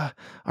of our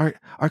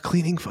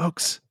cleaning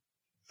folks."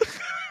 He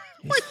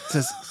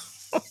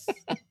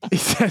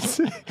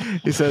says,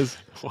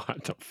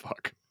 What the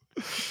fuck?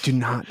 "Do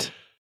not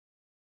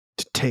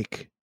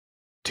take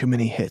too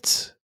many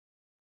hits.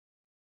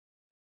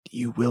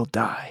 You will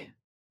die.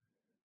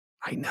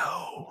 I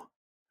know."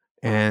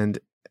 And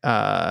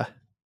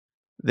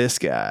this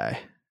guy,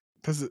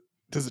 Does it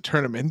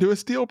turn him into a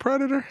Steel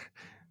Predator?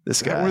 This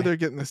Is guy, that where they're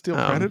getting the Steel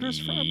Predators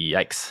from?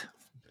 Yikes.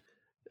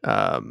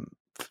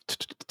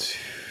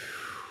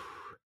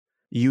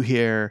 You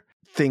hear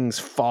things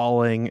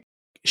falling,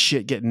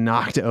 shit getting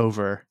knocked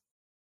over.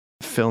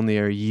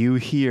 Filnir, you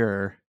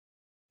hear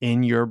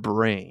in your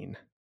brain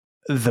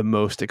the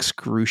most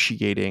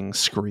excruciating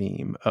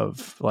scream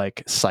of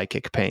like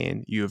psychic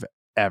pain you've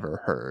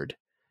ever heard.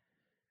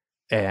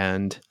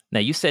 And Now,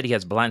 you said he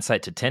has blind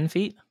sight to 10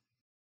 feet?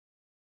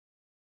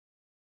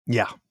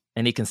 yeah,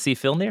 And he can see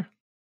Filnir?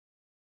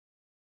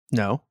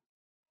 no,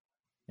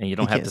 And you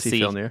don't He have can't to see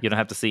see Filnir. you don't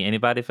have to see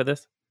anybody for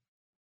this?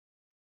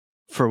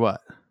 for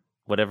what?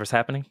 Whatever's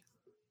happening?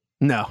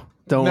 No,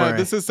 don't worry.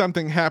 This is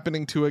something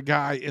happening to a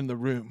guy in the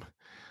room.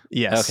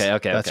 Yes.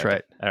 Okay. That's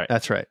right. All right.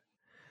 That's right.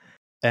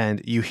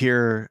 And you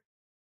hear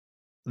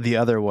the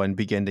other one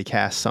begin to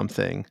cast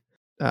something.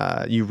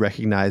 You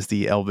recognize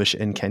the elvish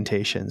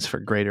incantations for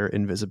greater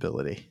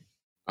invisibility.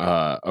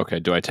 Okay,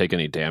 do I take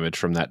any damage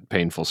from that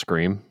painful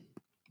scream?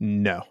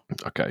 No.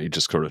 Okay, you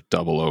just sort of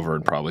double over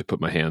and probably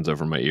put my hands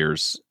over my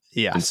ears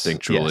Yes.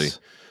 instinctually. Yes.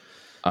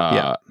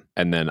 Yeah.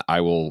 And then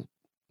I will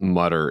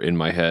mutter in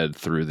my head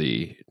through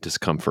the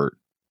discomfort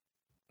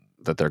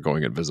that they're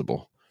going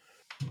invisible.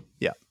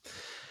 Yeah.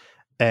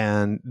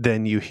 And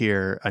then you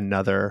hear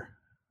another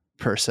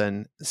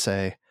person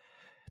say,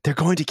 "They're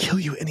going to kill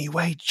you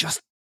anyway.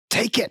 Just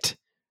take it."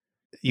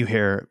 You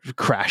hear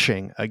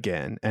crashing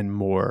again and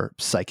more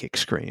psychic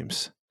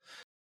screams.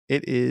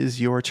 It is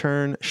your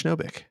turn,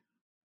 Schnobik.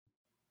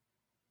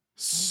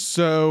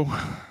 So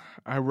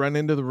I run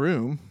into the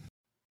room.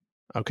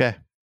 Okay.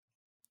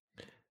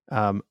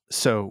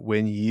 So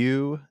when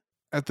you,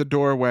 At the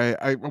doorway,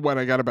 I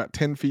got about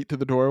 10 feet to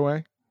the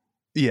doorway.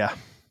 yeah,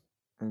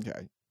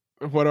 Okay.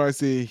 What do I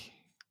see?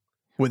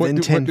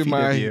 within 10 feet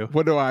of you,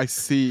 What do I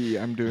see?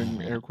 I'm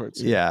doing air quotes.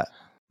 here. yeah,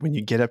 when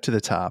you get up to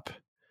the top,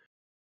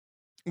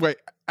 Wait,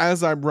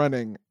 as I'm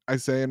running, I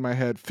say in my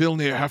head,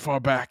 "Filnir, how far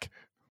back?"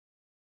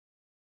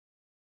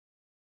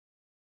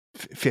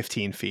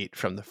 15 feet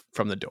from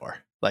the door,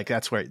 like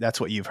that's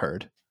what you've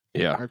heard.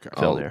 Yeah. Okay.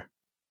 Filnir.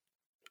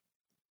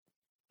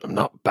 I'm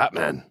not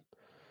Batman.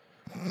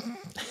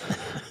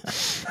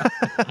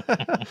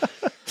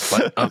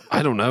 But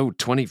I don't know,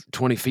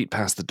 20 feet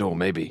past the door,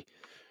 maybe.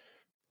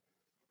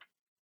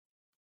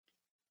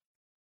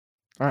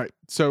 All right.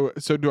 So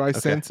do I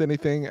sense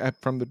anything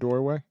from the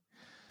doorway?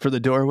 For the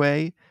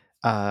doorway,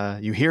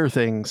 you hear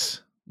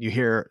things. You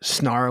hear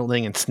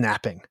snarling and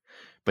snapping,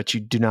 but you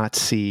do not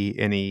see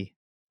any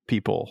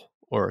people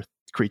or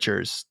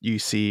creatures. You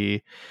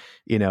see,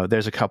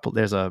 there's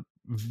a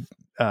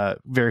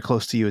very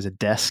close to you is a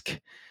desk,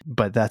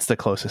 but that's the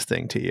closest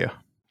thing to you.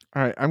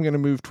 All right. I'm going to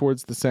move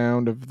towards the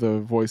sound of the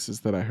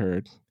voices that I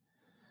heard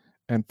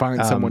and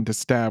find someone to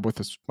stab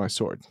with my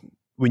sword.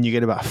 When you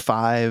get about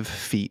 5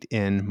 feet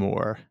in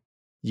more,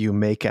 you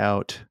make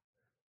out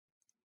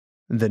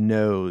the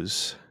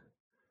nose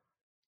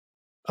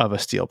of a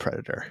Steel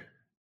Predator,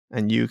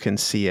 and you can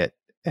see it,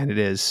 and it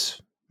is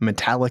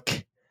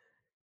metallic,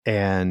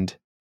 and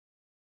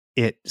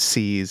it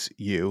sees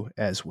you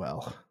as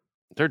well.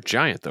 They're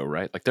giant though,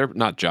 right? Like they're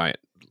not giant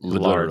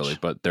literally,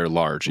 but they're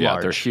large. Yeah,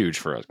 they're huge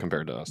for us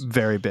compared to us.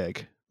 Very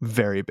big.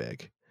 Very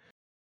big.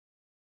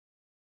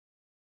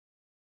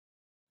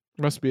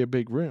 Must be a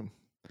big room.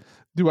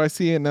 Do I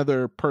see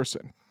another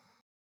person?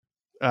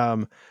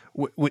 5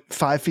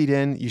 feet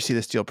in, you see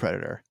the steel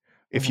predator.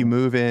 If you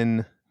move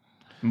in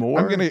more,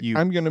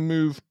 I'm gonna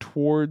move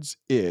towards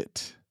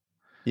it.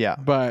 Yeah,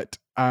 but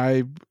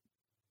I'm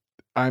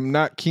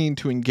not keen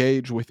to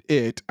engage with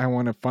it. I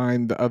want to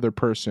find the other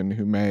person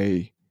who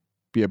may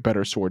be a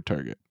better sword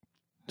target.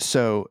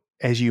 So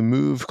as you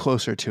move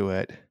closer to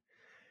it,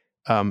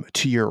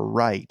 to your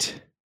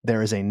right,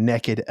 there is a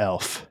naked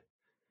elf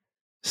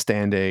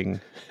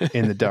standing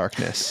in the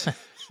darkness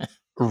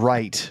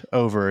right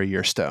over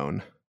your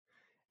stone.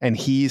 And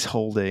he's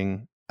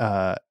holding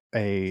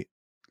a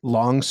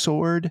long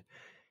sword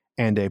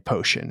and a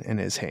potion in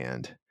his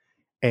hand.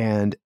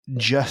 And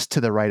just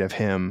to the right of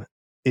him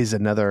is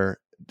another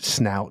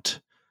snout.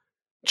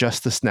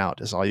 Just the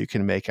snout is all you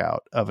can make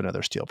out of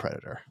another steel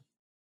predator.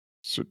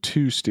 So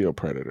 2 steel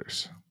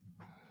predators.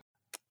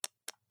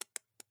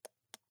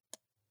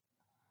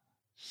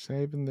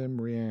 Saving them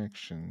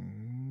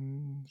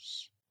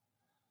reactions.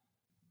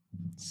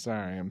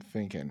 Sorry, I'm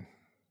thinking.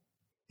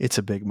 It's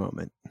a big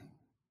moment.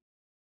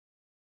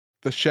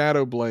 The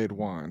Shadow Blade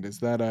wand, is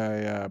that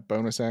a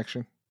bonus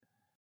action?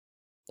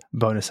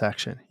 Bonus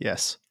action,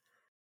 yes.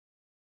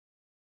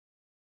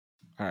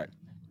 All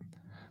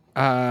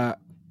right.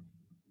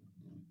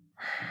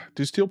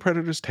 Do steel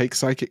predators take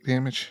psychic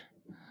damage?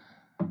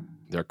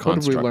 They're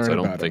constructs. I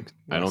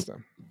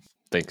don't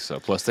think so.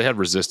 Plus, they have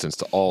resistance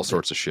to all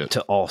sorts of shit.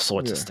 To all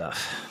sorts of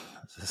stuff.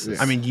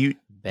 I mean, you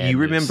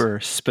remember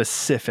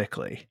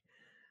specifically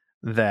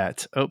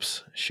that.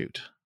 Oops,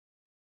 shoot.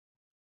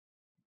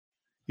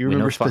 You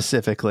remember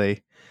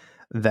specifically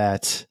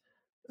that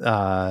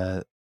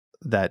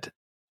that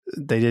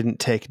they didn't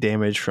take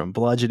damage from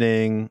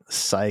bludgeoning,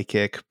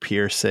 psychic,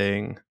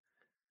 piercing,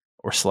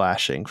 or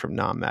slashing from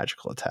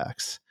non-magical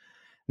attacks.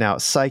 Now,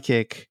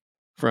 psychic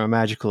from a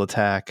magical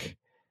attack,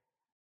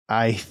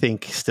 I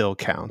think still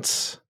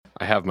counts.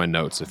 I have my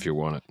notes if you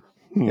want it.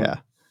 Yeah.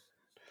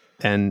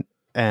 And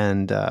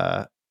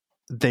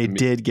they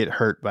did get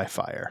hurt by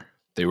fire.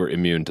 They were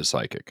immune to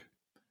psychic.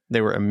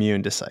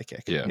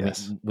 Yeah.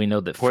 Yes. We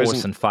know that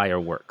force and fire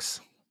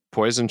works.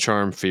 Poison,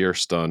 charm, fear,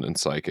 stun, and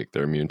psychic.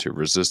 They're immune to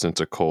resistant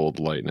to cold,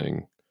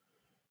 lightning,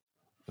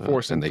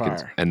 force, and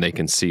fire. And they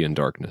can see in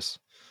darkness.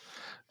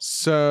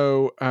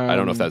 So I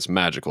don't know if that's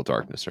magical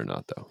darkness or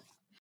not, though.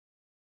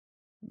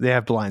 They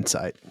have blind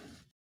sight.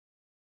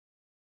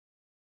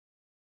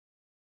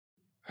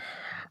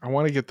 I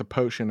want to get the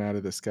potion out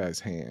of this guy's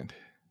hand.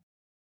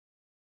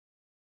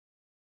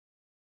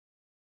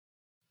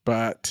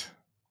 But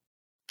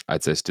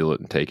I'd say steal it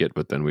and take it,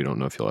 but then we don't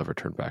know if you'll ever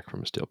turn back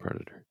from a steel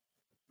predator.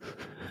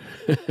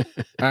 All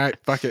right,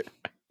 fuck it.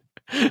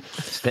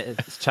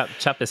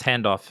 Chop his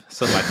hand off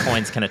so my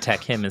coins can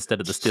attack him instead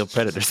of the steel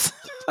predators.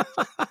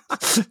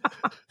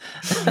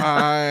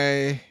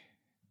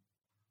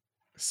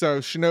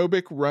 So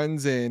Shinobik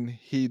runs in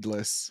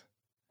heedless,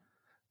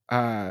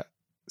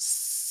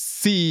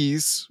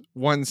 sees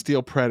one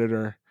steel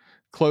predator,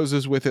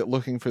 closes with it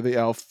looking for the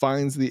elf,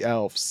 finds the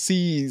elf,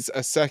 sees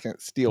a second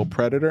steel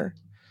predator,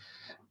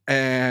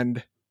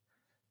 and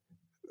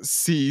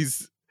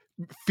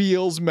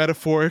feels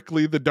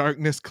metaphorically the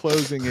darkness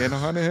closing in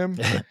on him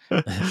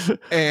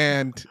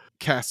and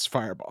casts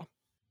fireball.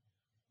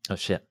 Oh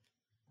shit.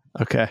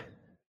 Okay.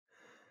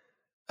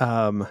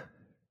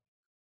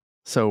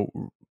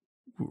 So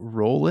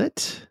roll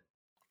it.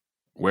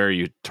 Where are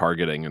you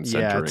targeting and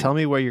centering? Yeah, tell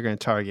me where you're going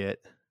to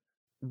target.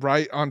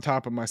 Right on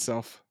top of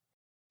myself.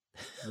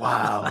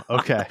 Wow.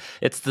 Okay.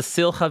 It's the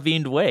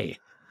Silhavind way.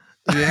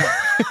 Yeah.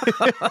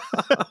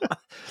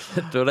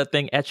 Throw that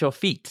thing at your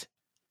feet.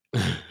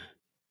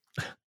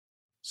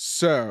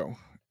 So,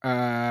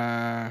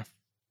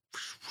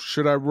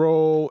 should I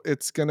roll?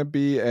 It's going to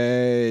be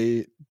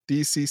a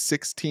DC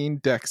 16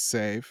 Dex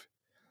save.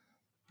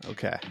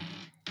 Okay.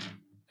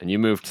 And you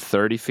moved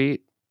 30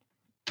 feet?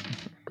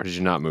 Or did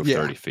you not move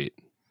 30 feet?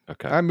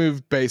 Okay. I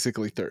moved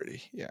basically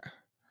 30, yeah.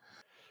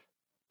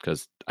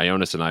 Because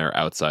Ionis and I are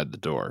outside the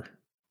door.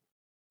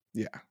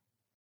 Yeah.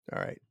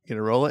 All right. You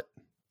gonna roll it?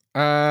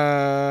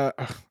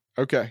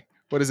 Okay.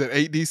 What is it,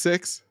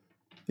 8d6?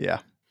 Yeah.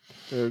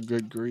 Oh,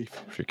 good grief.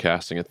 If you're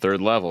casting a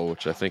 3rd level,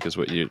 which I think is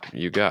what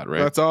you got, right?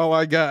 That's all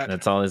I got.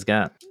 That's all he's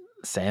got.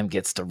 Sam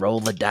gets to roll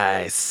the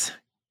dice.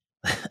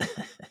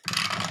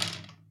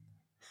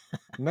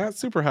 Not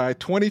super high.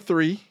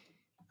 23.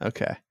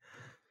 Okay.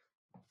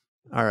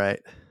 All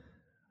right.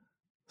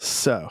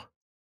 So.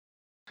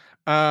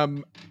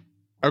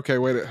 Okay,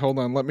 wait. Hold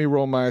on. Let me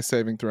roll my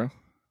saving throw.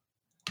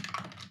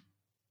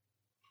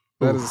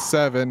 That is a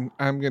 7.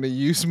 I'm gonna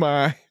use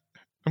my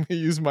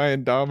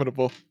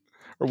Indomitable,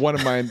 or one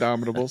of my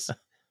Indomitables.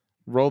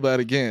 Roll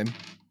that again.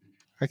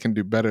 I can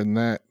do better than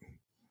that.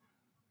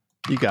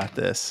 You got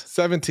this.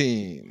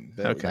 17.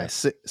 Okay.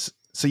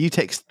 So you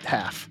take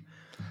half.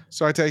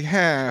 So I take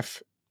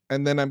half,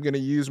 and then I'm going to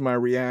use my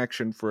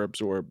reaction for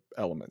absorb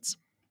elements.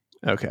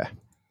 Okay.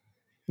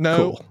 No.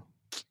 Cool.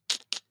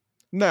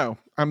 No,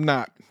 I'm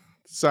not.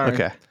 Sorry.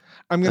 Okay.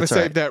 I'm going to That's all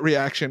save right. that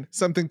reaction.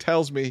 Something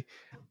tells me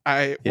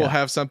I will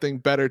have something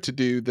better to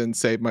do than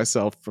save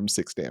myself from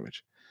 6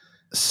 damage.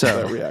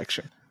 So that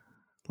reaction.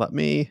 Let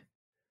me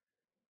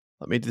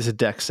do this a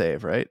dex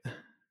save, right?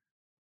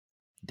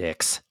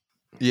 Dex.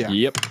 Yeah.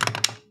 Yep.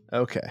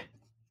 Okay.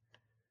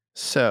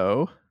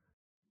 So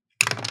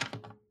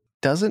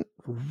doesn't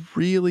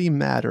really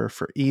matter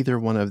for either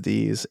one of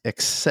these,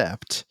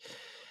 except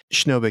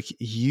Schnobik,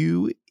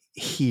 you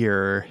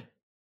hear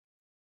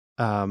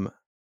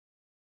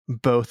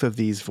both of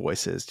these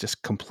voices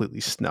just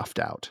completely snuffed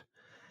out.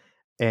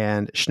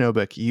 And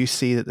Schnobik, you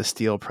see that the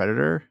steel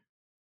predator,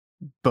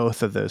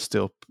 both of those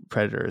steel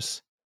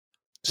predators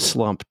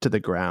slump to the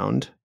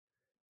ground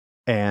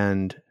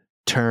and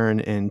turn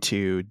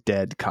into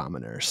dead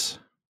commoners.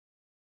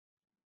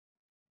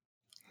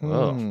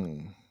 Oh.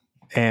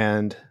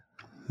 And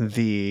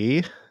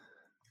the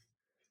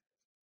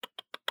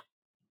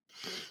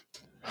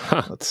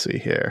let's see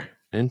here.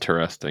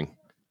 Interesting.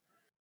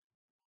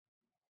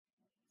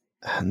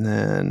 And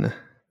then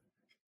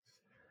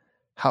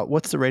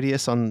what's the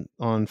radius on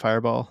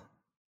Fireball?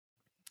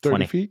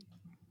 30 feet?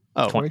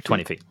 Oh,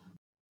 20 feet.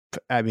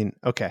 I mean,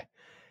 okay.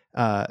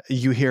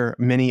 You hear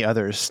many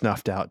others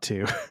snuffed out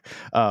too.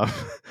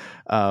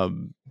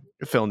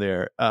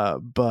 Filnir,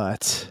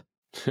 but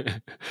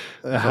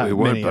we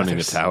weren't burning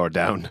a tower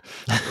down.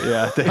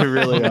 Yeah, they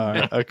really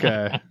are.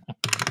 Okay.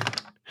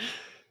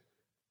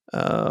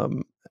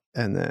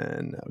 And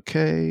then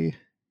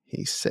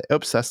he said,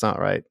 "Oops, that's not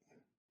right.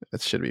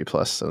 It should be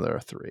plus another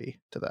 3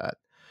 to that."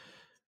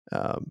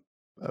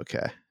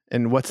 Okay.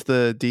 And what's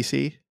the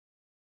DC?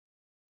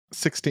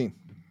 16.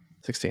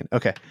 16.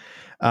 Okay.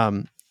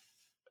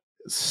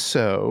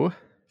 So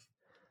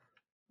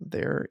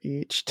they're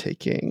each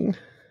taking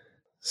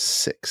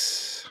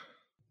 6.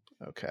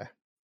 Okay.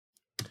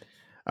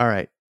 All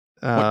right.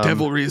 What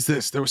devilry is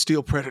this? There were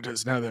steel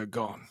predators. Now they're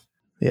gone.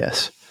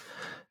 Yes.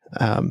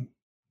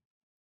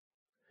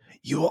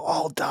 You will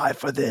all die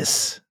for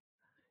this.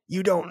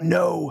 You don't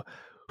know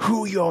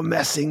who you're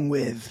messing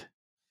with.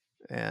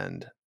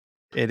 And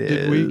it is.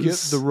 Did we get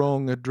the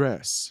wrong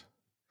address?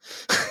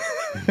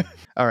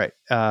 All right.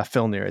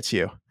 Filnir, it's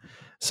you.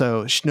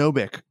 So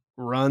Schnobik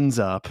runs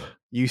up.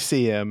 You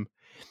see him.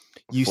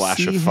 You Flash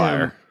see of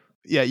fire. him.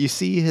 Yeah, you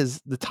see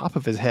the top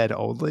of his head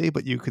only,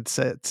 but you could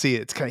see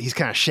it's he's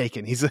kind of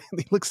shaking. He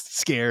looks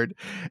scared,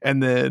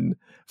 and then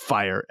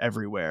fire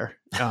everywhere,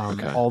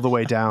 all the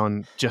way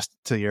down just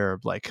to your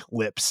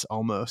lips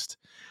almost.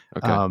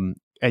 Okay.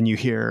 And you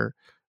hear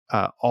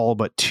all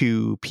but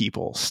 2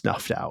 people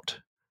snuffed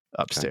out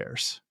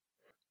upstairs.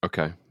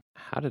 Okay.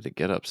 How did it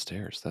get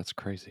upstairs? That's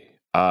crazy.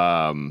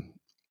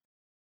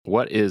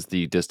 What is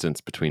the distance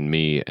between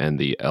me and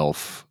the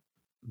elf,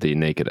 the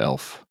naked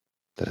elf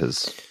that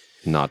has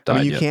not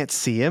died you yet? Can't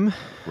see him,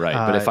 right?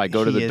 But if I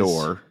go to the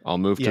door, I'll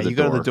move to the door. You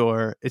go to the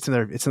door. It's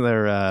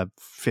another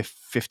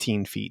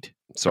 15 feet.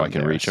 So I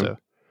can reach him. So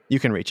you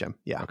can reach him.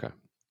 Yeah. Okay.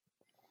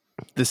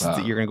 This is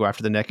you're gonna go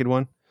after the naked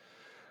one.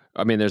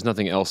 I mean, there's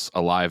nothing else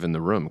alive in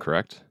the room,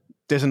 correct?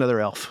 There's another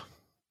elf.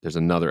 There's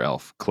another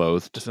elf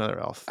clothed. Just another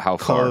elf. How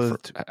far?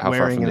 How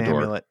wearing far from the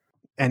door? Amulet.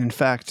 And in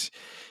fact,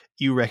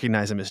 you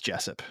recognize him as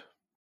Jessup.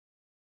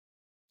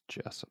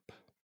 Jessup.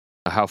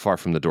 How far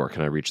from the door?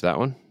 Can I reach that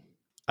one?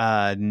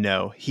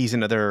 No, he's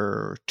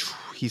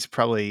he's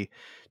probably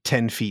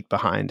 10 feet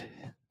behind,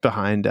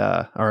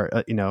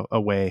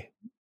 away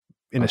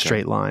in a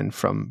straight line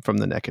from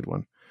the naked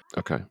one.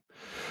 Okay.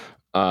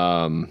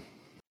 I'm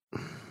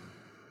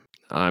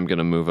going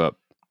to move up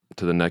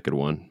to the naked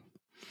one.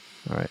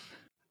 All right.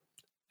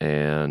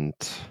 And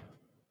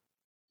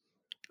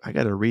I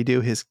got to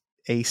redo his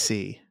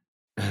AC.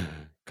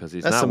 Because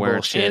he's not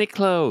wearing any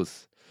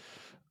clothes.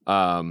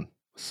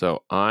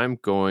 So I'm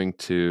going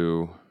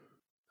to...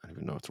 I don't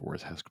even know if it's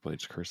worth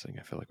Heskeblade's cursing.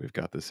 I feel like we've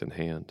got this in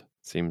hand.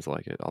 Seems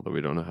like it, although we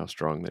don't know how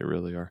strong they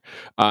really are.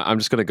 I'm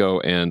just going to go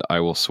and I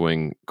will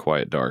swing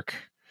Quiet Dark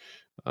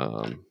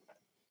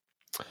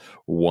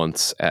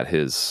once at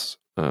his...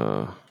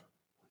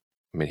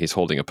 I mean, he's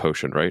holding a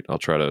potion, right? I'll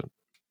try to...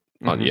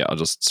 I'll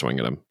just swing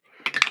at him.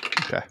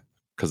 Okay.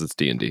 Because it's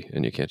D&D,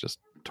 and you can't just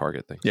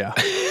target things. Yeah.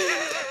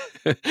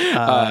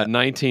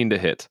 19 to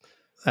hit.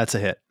 That's a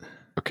hit.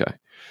 Okay.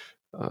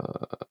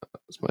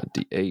 That's my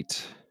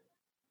D8.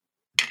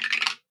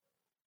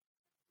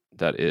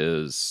 That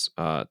is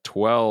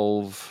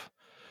 12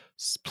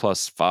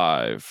 plus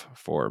 5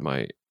 for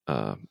my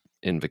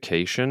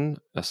invocation.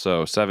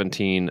 So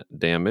 17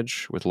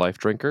 damage with Life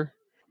Drinker.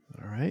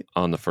 All right.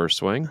 On the first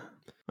swing.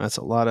 That's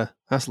a lot of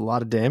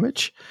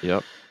damage.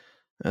 Yep.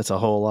 That's a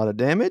whole lot of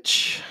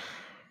damage.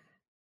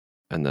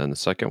 And then the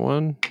second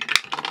one,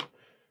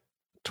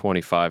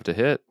 25 to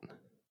hit.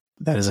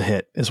 That is a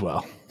hit as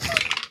well.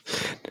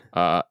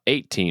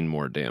 18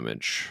 more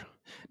damage.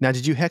 Now,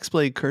 did you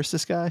Hexblade curse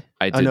this guy?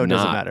 I did not. It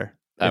doesn't matter.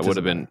 That would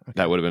have been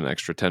that would have been an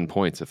extra 10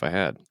 points if I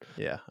had.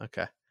 Yeah.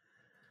 Okay.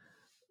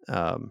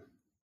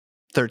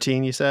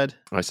 13, you said?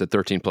 I said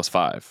 13 plus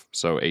 5,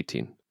 so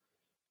 18.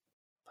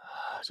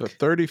 So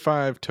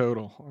 35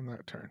 total on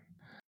that turn.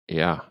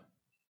 Yeah.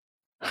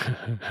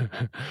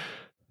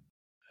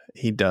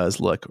 He does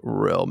look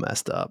real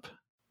messed up.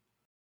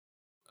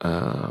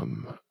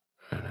 And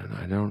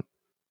I don't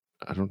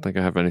think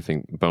I have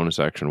anything bonus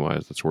action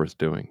wise that's worth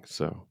doing.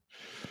 So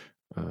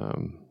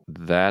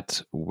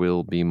that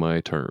will be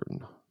my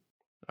turn.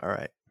 All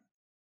right.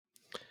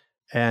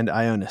 And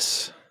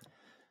Ionis.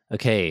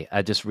 Okay,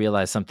 I just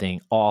realized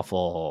something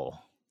awful.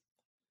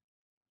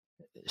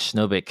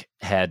 Schnobik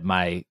had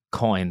my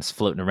coins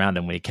floating around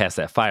him when he cast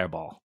that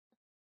fireball.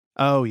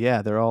 Oh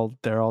yeah, they're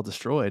all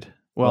destroyed.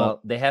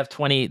 Well, they have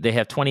 20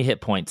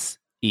 hit points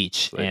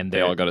each, So and they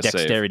their all gotta save.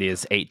 dexterity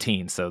is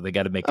 18, so they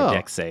got to make a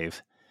dex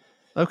save.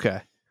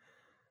 Okay.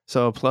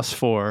 So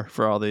 +4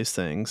 for all these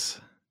things.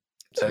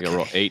 So you gotta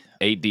roll 8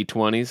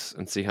 d20s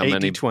and see how 8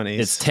 many. d20s.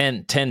 It's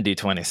 10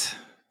 d20s.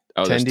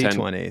 Oh, 10 there's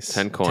d20s.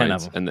 10 coins, 10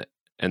 of them.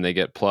 and they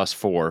get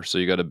 +4. So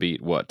you got to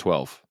beat what?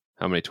 12.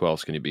 How many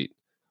 12s can you beat?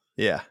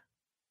 Yeah.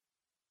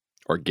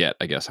 Or get?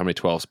 I guess. How many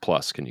 12s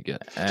plus can you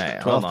get? All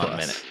right, 12 hold on a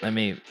plus.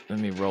 minute. Let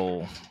me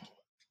roll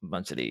a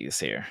bunch of these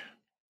here.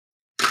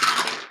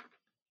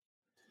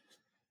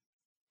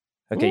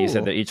 Okay, you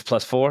said Ooh. they're each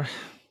 +4.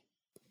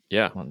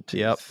 Yeah. 1, 2,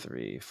 Yep.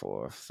 3,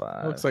 4,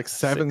 5. Looks like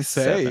 7 6,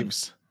 7.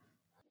 saves.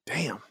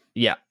 Damn.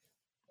 Yeah.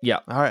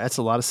 All right, that's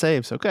a lot of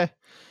saves. Okay.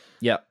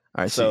 Yeah. All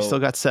right, so you So- still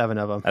got 7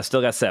 of them. I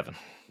still got 7.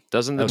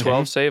 Doesn't the Okay.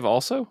 12 save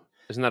also?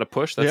 Isn't that a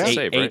push? That's Yeah. a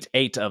save, right?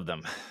 Eight of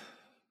them.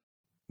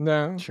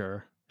 No.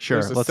 Sure.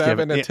 There's a Let's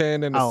 7, give a it.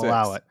 10, and a I'll 6.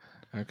 allow it.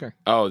 Okay.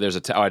 Oh, there's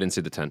a 10. Oh, I didn't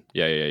see the 10.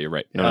 Yeah, you're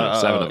right. No,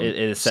 7 of them. It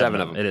is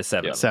 7 of them. It is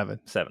 7. Yeah. 7.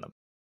 7 of them.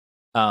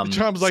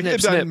 Tom's like, snip,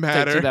 it doesn't snip,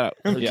 matter. take that out.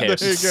 Who Yeah. cares?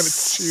 They're gonna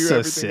chew So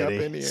everything up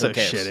shitty. in here. So Who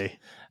cares? shitty.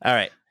 All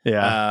right.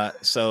 Yeah.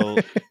 So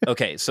they're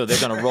going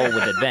to roll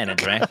with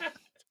advantage, right?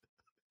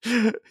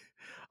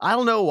 I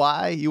don't know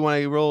why you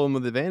want to roll them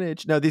with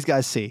advantage. No, these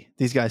guys see.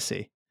 These guys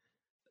see.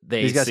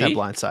 They These guys see? have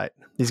blind sight.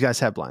 These guys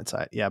have blind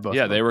sight. Yeah, both.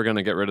 Yeah, of them. they were going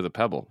to get rid of the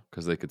pebble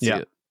because they could see Yeah.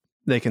 it.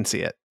 They can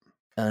see it.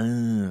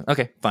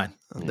 Okay, fine.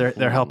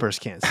 Their helpers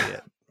can't see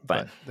it,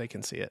 Fine. but they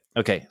can see it.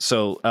 Okay,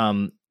 so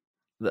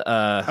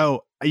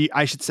Oh,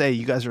 I should say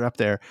you guys are up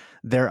there.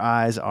 Their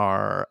eyes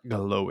are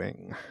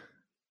glowing.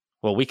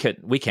 well, we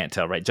can't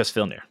tell, right? Just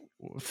Filnir.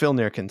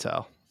 Filnir can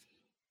tell.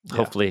 Yeah.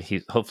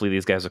 Hopefully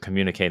these guys are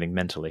communicating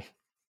mentally.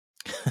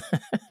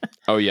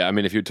 Oh, yeah. I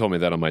mean, if you told me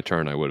that on my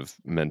turn, I would have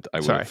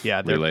Sorry.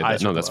 Yeah, their relayed that.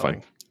 eyes No, are that's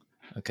glowing. fine.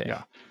 Okay.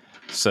 Yeah.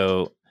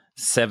 So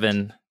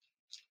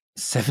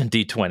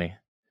 7d20.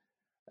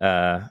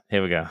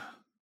 Here we go.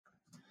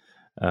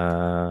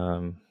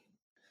 All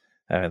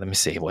right, let me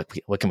see.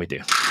 What can we do?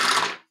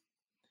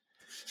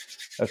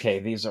 Okay,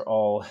 these are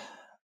all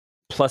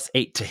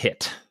 +8 to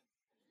hit.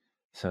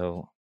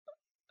 So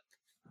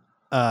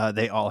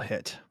They all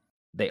hit.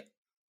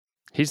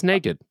 He's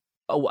naked.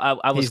 oh,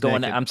 I was He's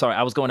going. naked. I'm sorry.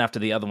 I was going after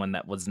the other one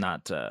that was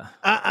not. All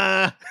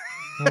All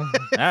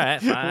right,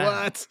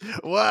 fine.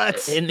 What?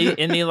 Isn't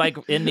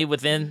he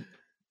within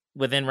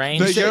range?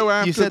 They said- go you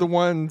after said- the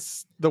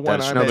ones, the one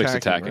That I'm Schnobik's attacking.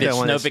 attacking. right? Did Yeah,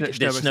 when it's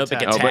Schnobik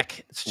attacking.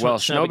 attack? Well,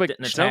 Schnobik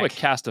didn't Schnobik attack.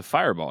 cast a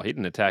fireball. He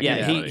didn't attack Yeah,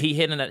 anybody.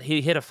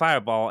 he hit a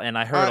fireball, and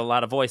I heard a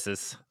lot of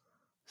voices.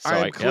 So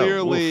I'm oof.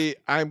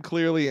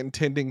 clearly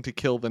intending to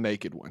kill the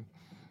naked one.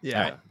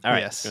 Yeah. All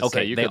right. Yes. Gonna say,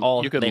 Okay, you they could,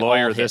 all- you could they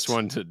lawyer all this hit.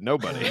 one to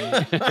nobody.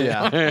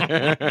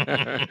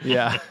 Yeah.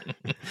 Yeah.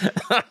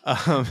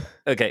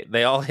 Okay,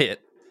 they all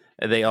hit.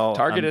 They all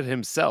Targeted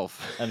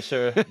himself. I'm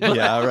sure.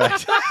 Yeah.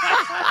 Right.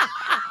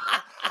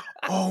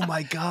 Oh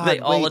my God! They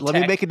all Wait, let me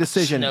attack make a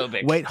decision.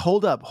 Schnobik. Wait,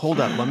 hold up.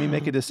 Let me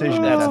make a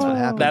decision. If that's what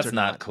happens. That's or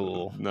not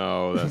cool.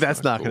 No,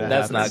 That's not cool. gonna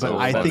That's happen. not but cool.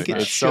 I That's think it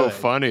It's should. so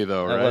funny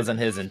though, That right? wasn't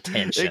his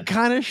intention. It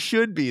kind of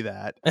should be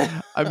that.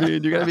 I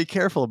mean, you got to be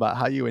careful about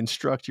how you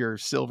instruct your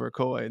silver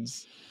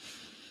coins.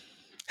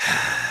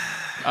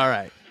 All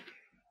right.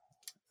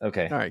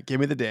 Okay. All right. Give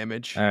me the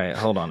damage. All right.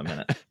 Hold on a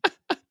minute.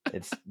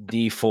 It's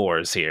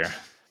D4s here.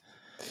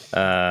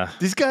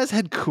 These guys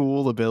had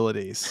cool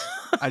abilities.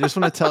 I just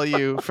want to tell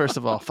you, first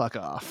of all, fuck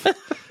off.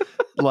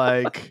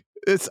 Like,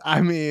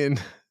 I mean,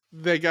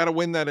 They got to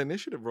win that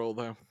initiative roll,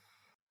 though.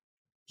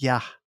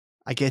 yeah,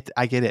 I get it.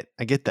 I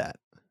get that.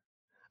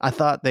 I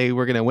thought they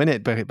were going to win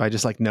it by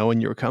just like knowing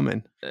you were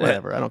coming.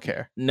 Whatever. I don't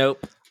care.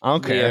 Nope. I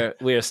don't care.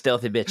 We are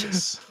stealthy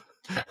bitches.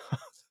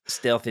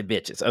 Stealthy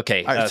bitches.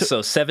 Okay. All right,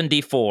 so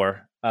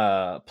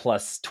 7d4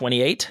 plus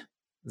 28.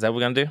 Is that what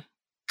we're gonna do?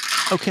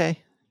 Okay.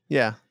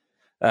 Yeah.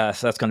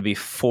 So that's gonna be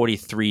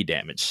 43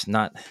 damage.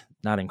 Not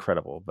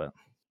incredible, but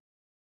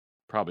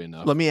Probably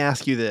enough. Let me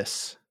ask you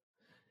this.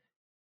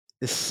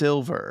 The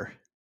silver,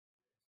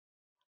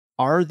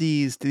 do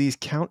these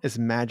count as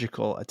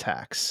magical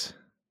attacks?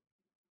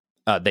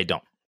 they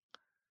don't.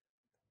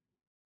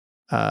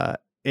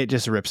 It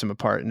just rips him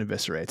apart and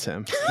eviscerates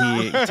him.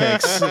 He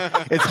takes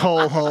it's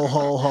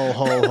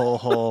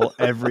hole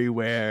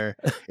everywhere.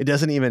 It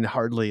doesn't even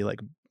hardly like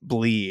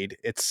bleed.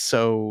 It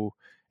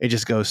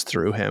just goes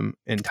through him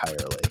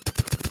entirely.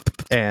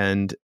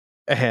 And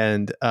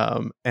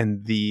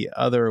the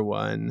other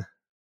one,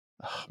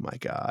 oh my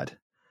God.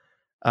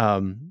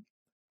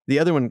 The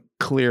other one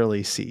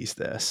clearly sees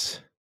this,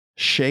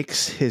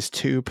 shakes his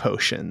 2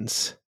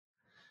 potions,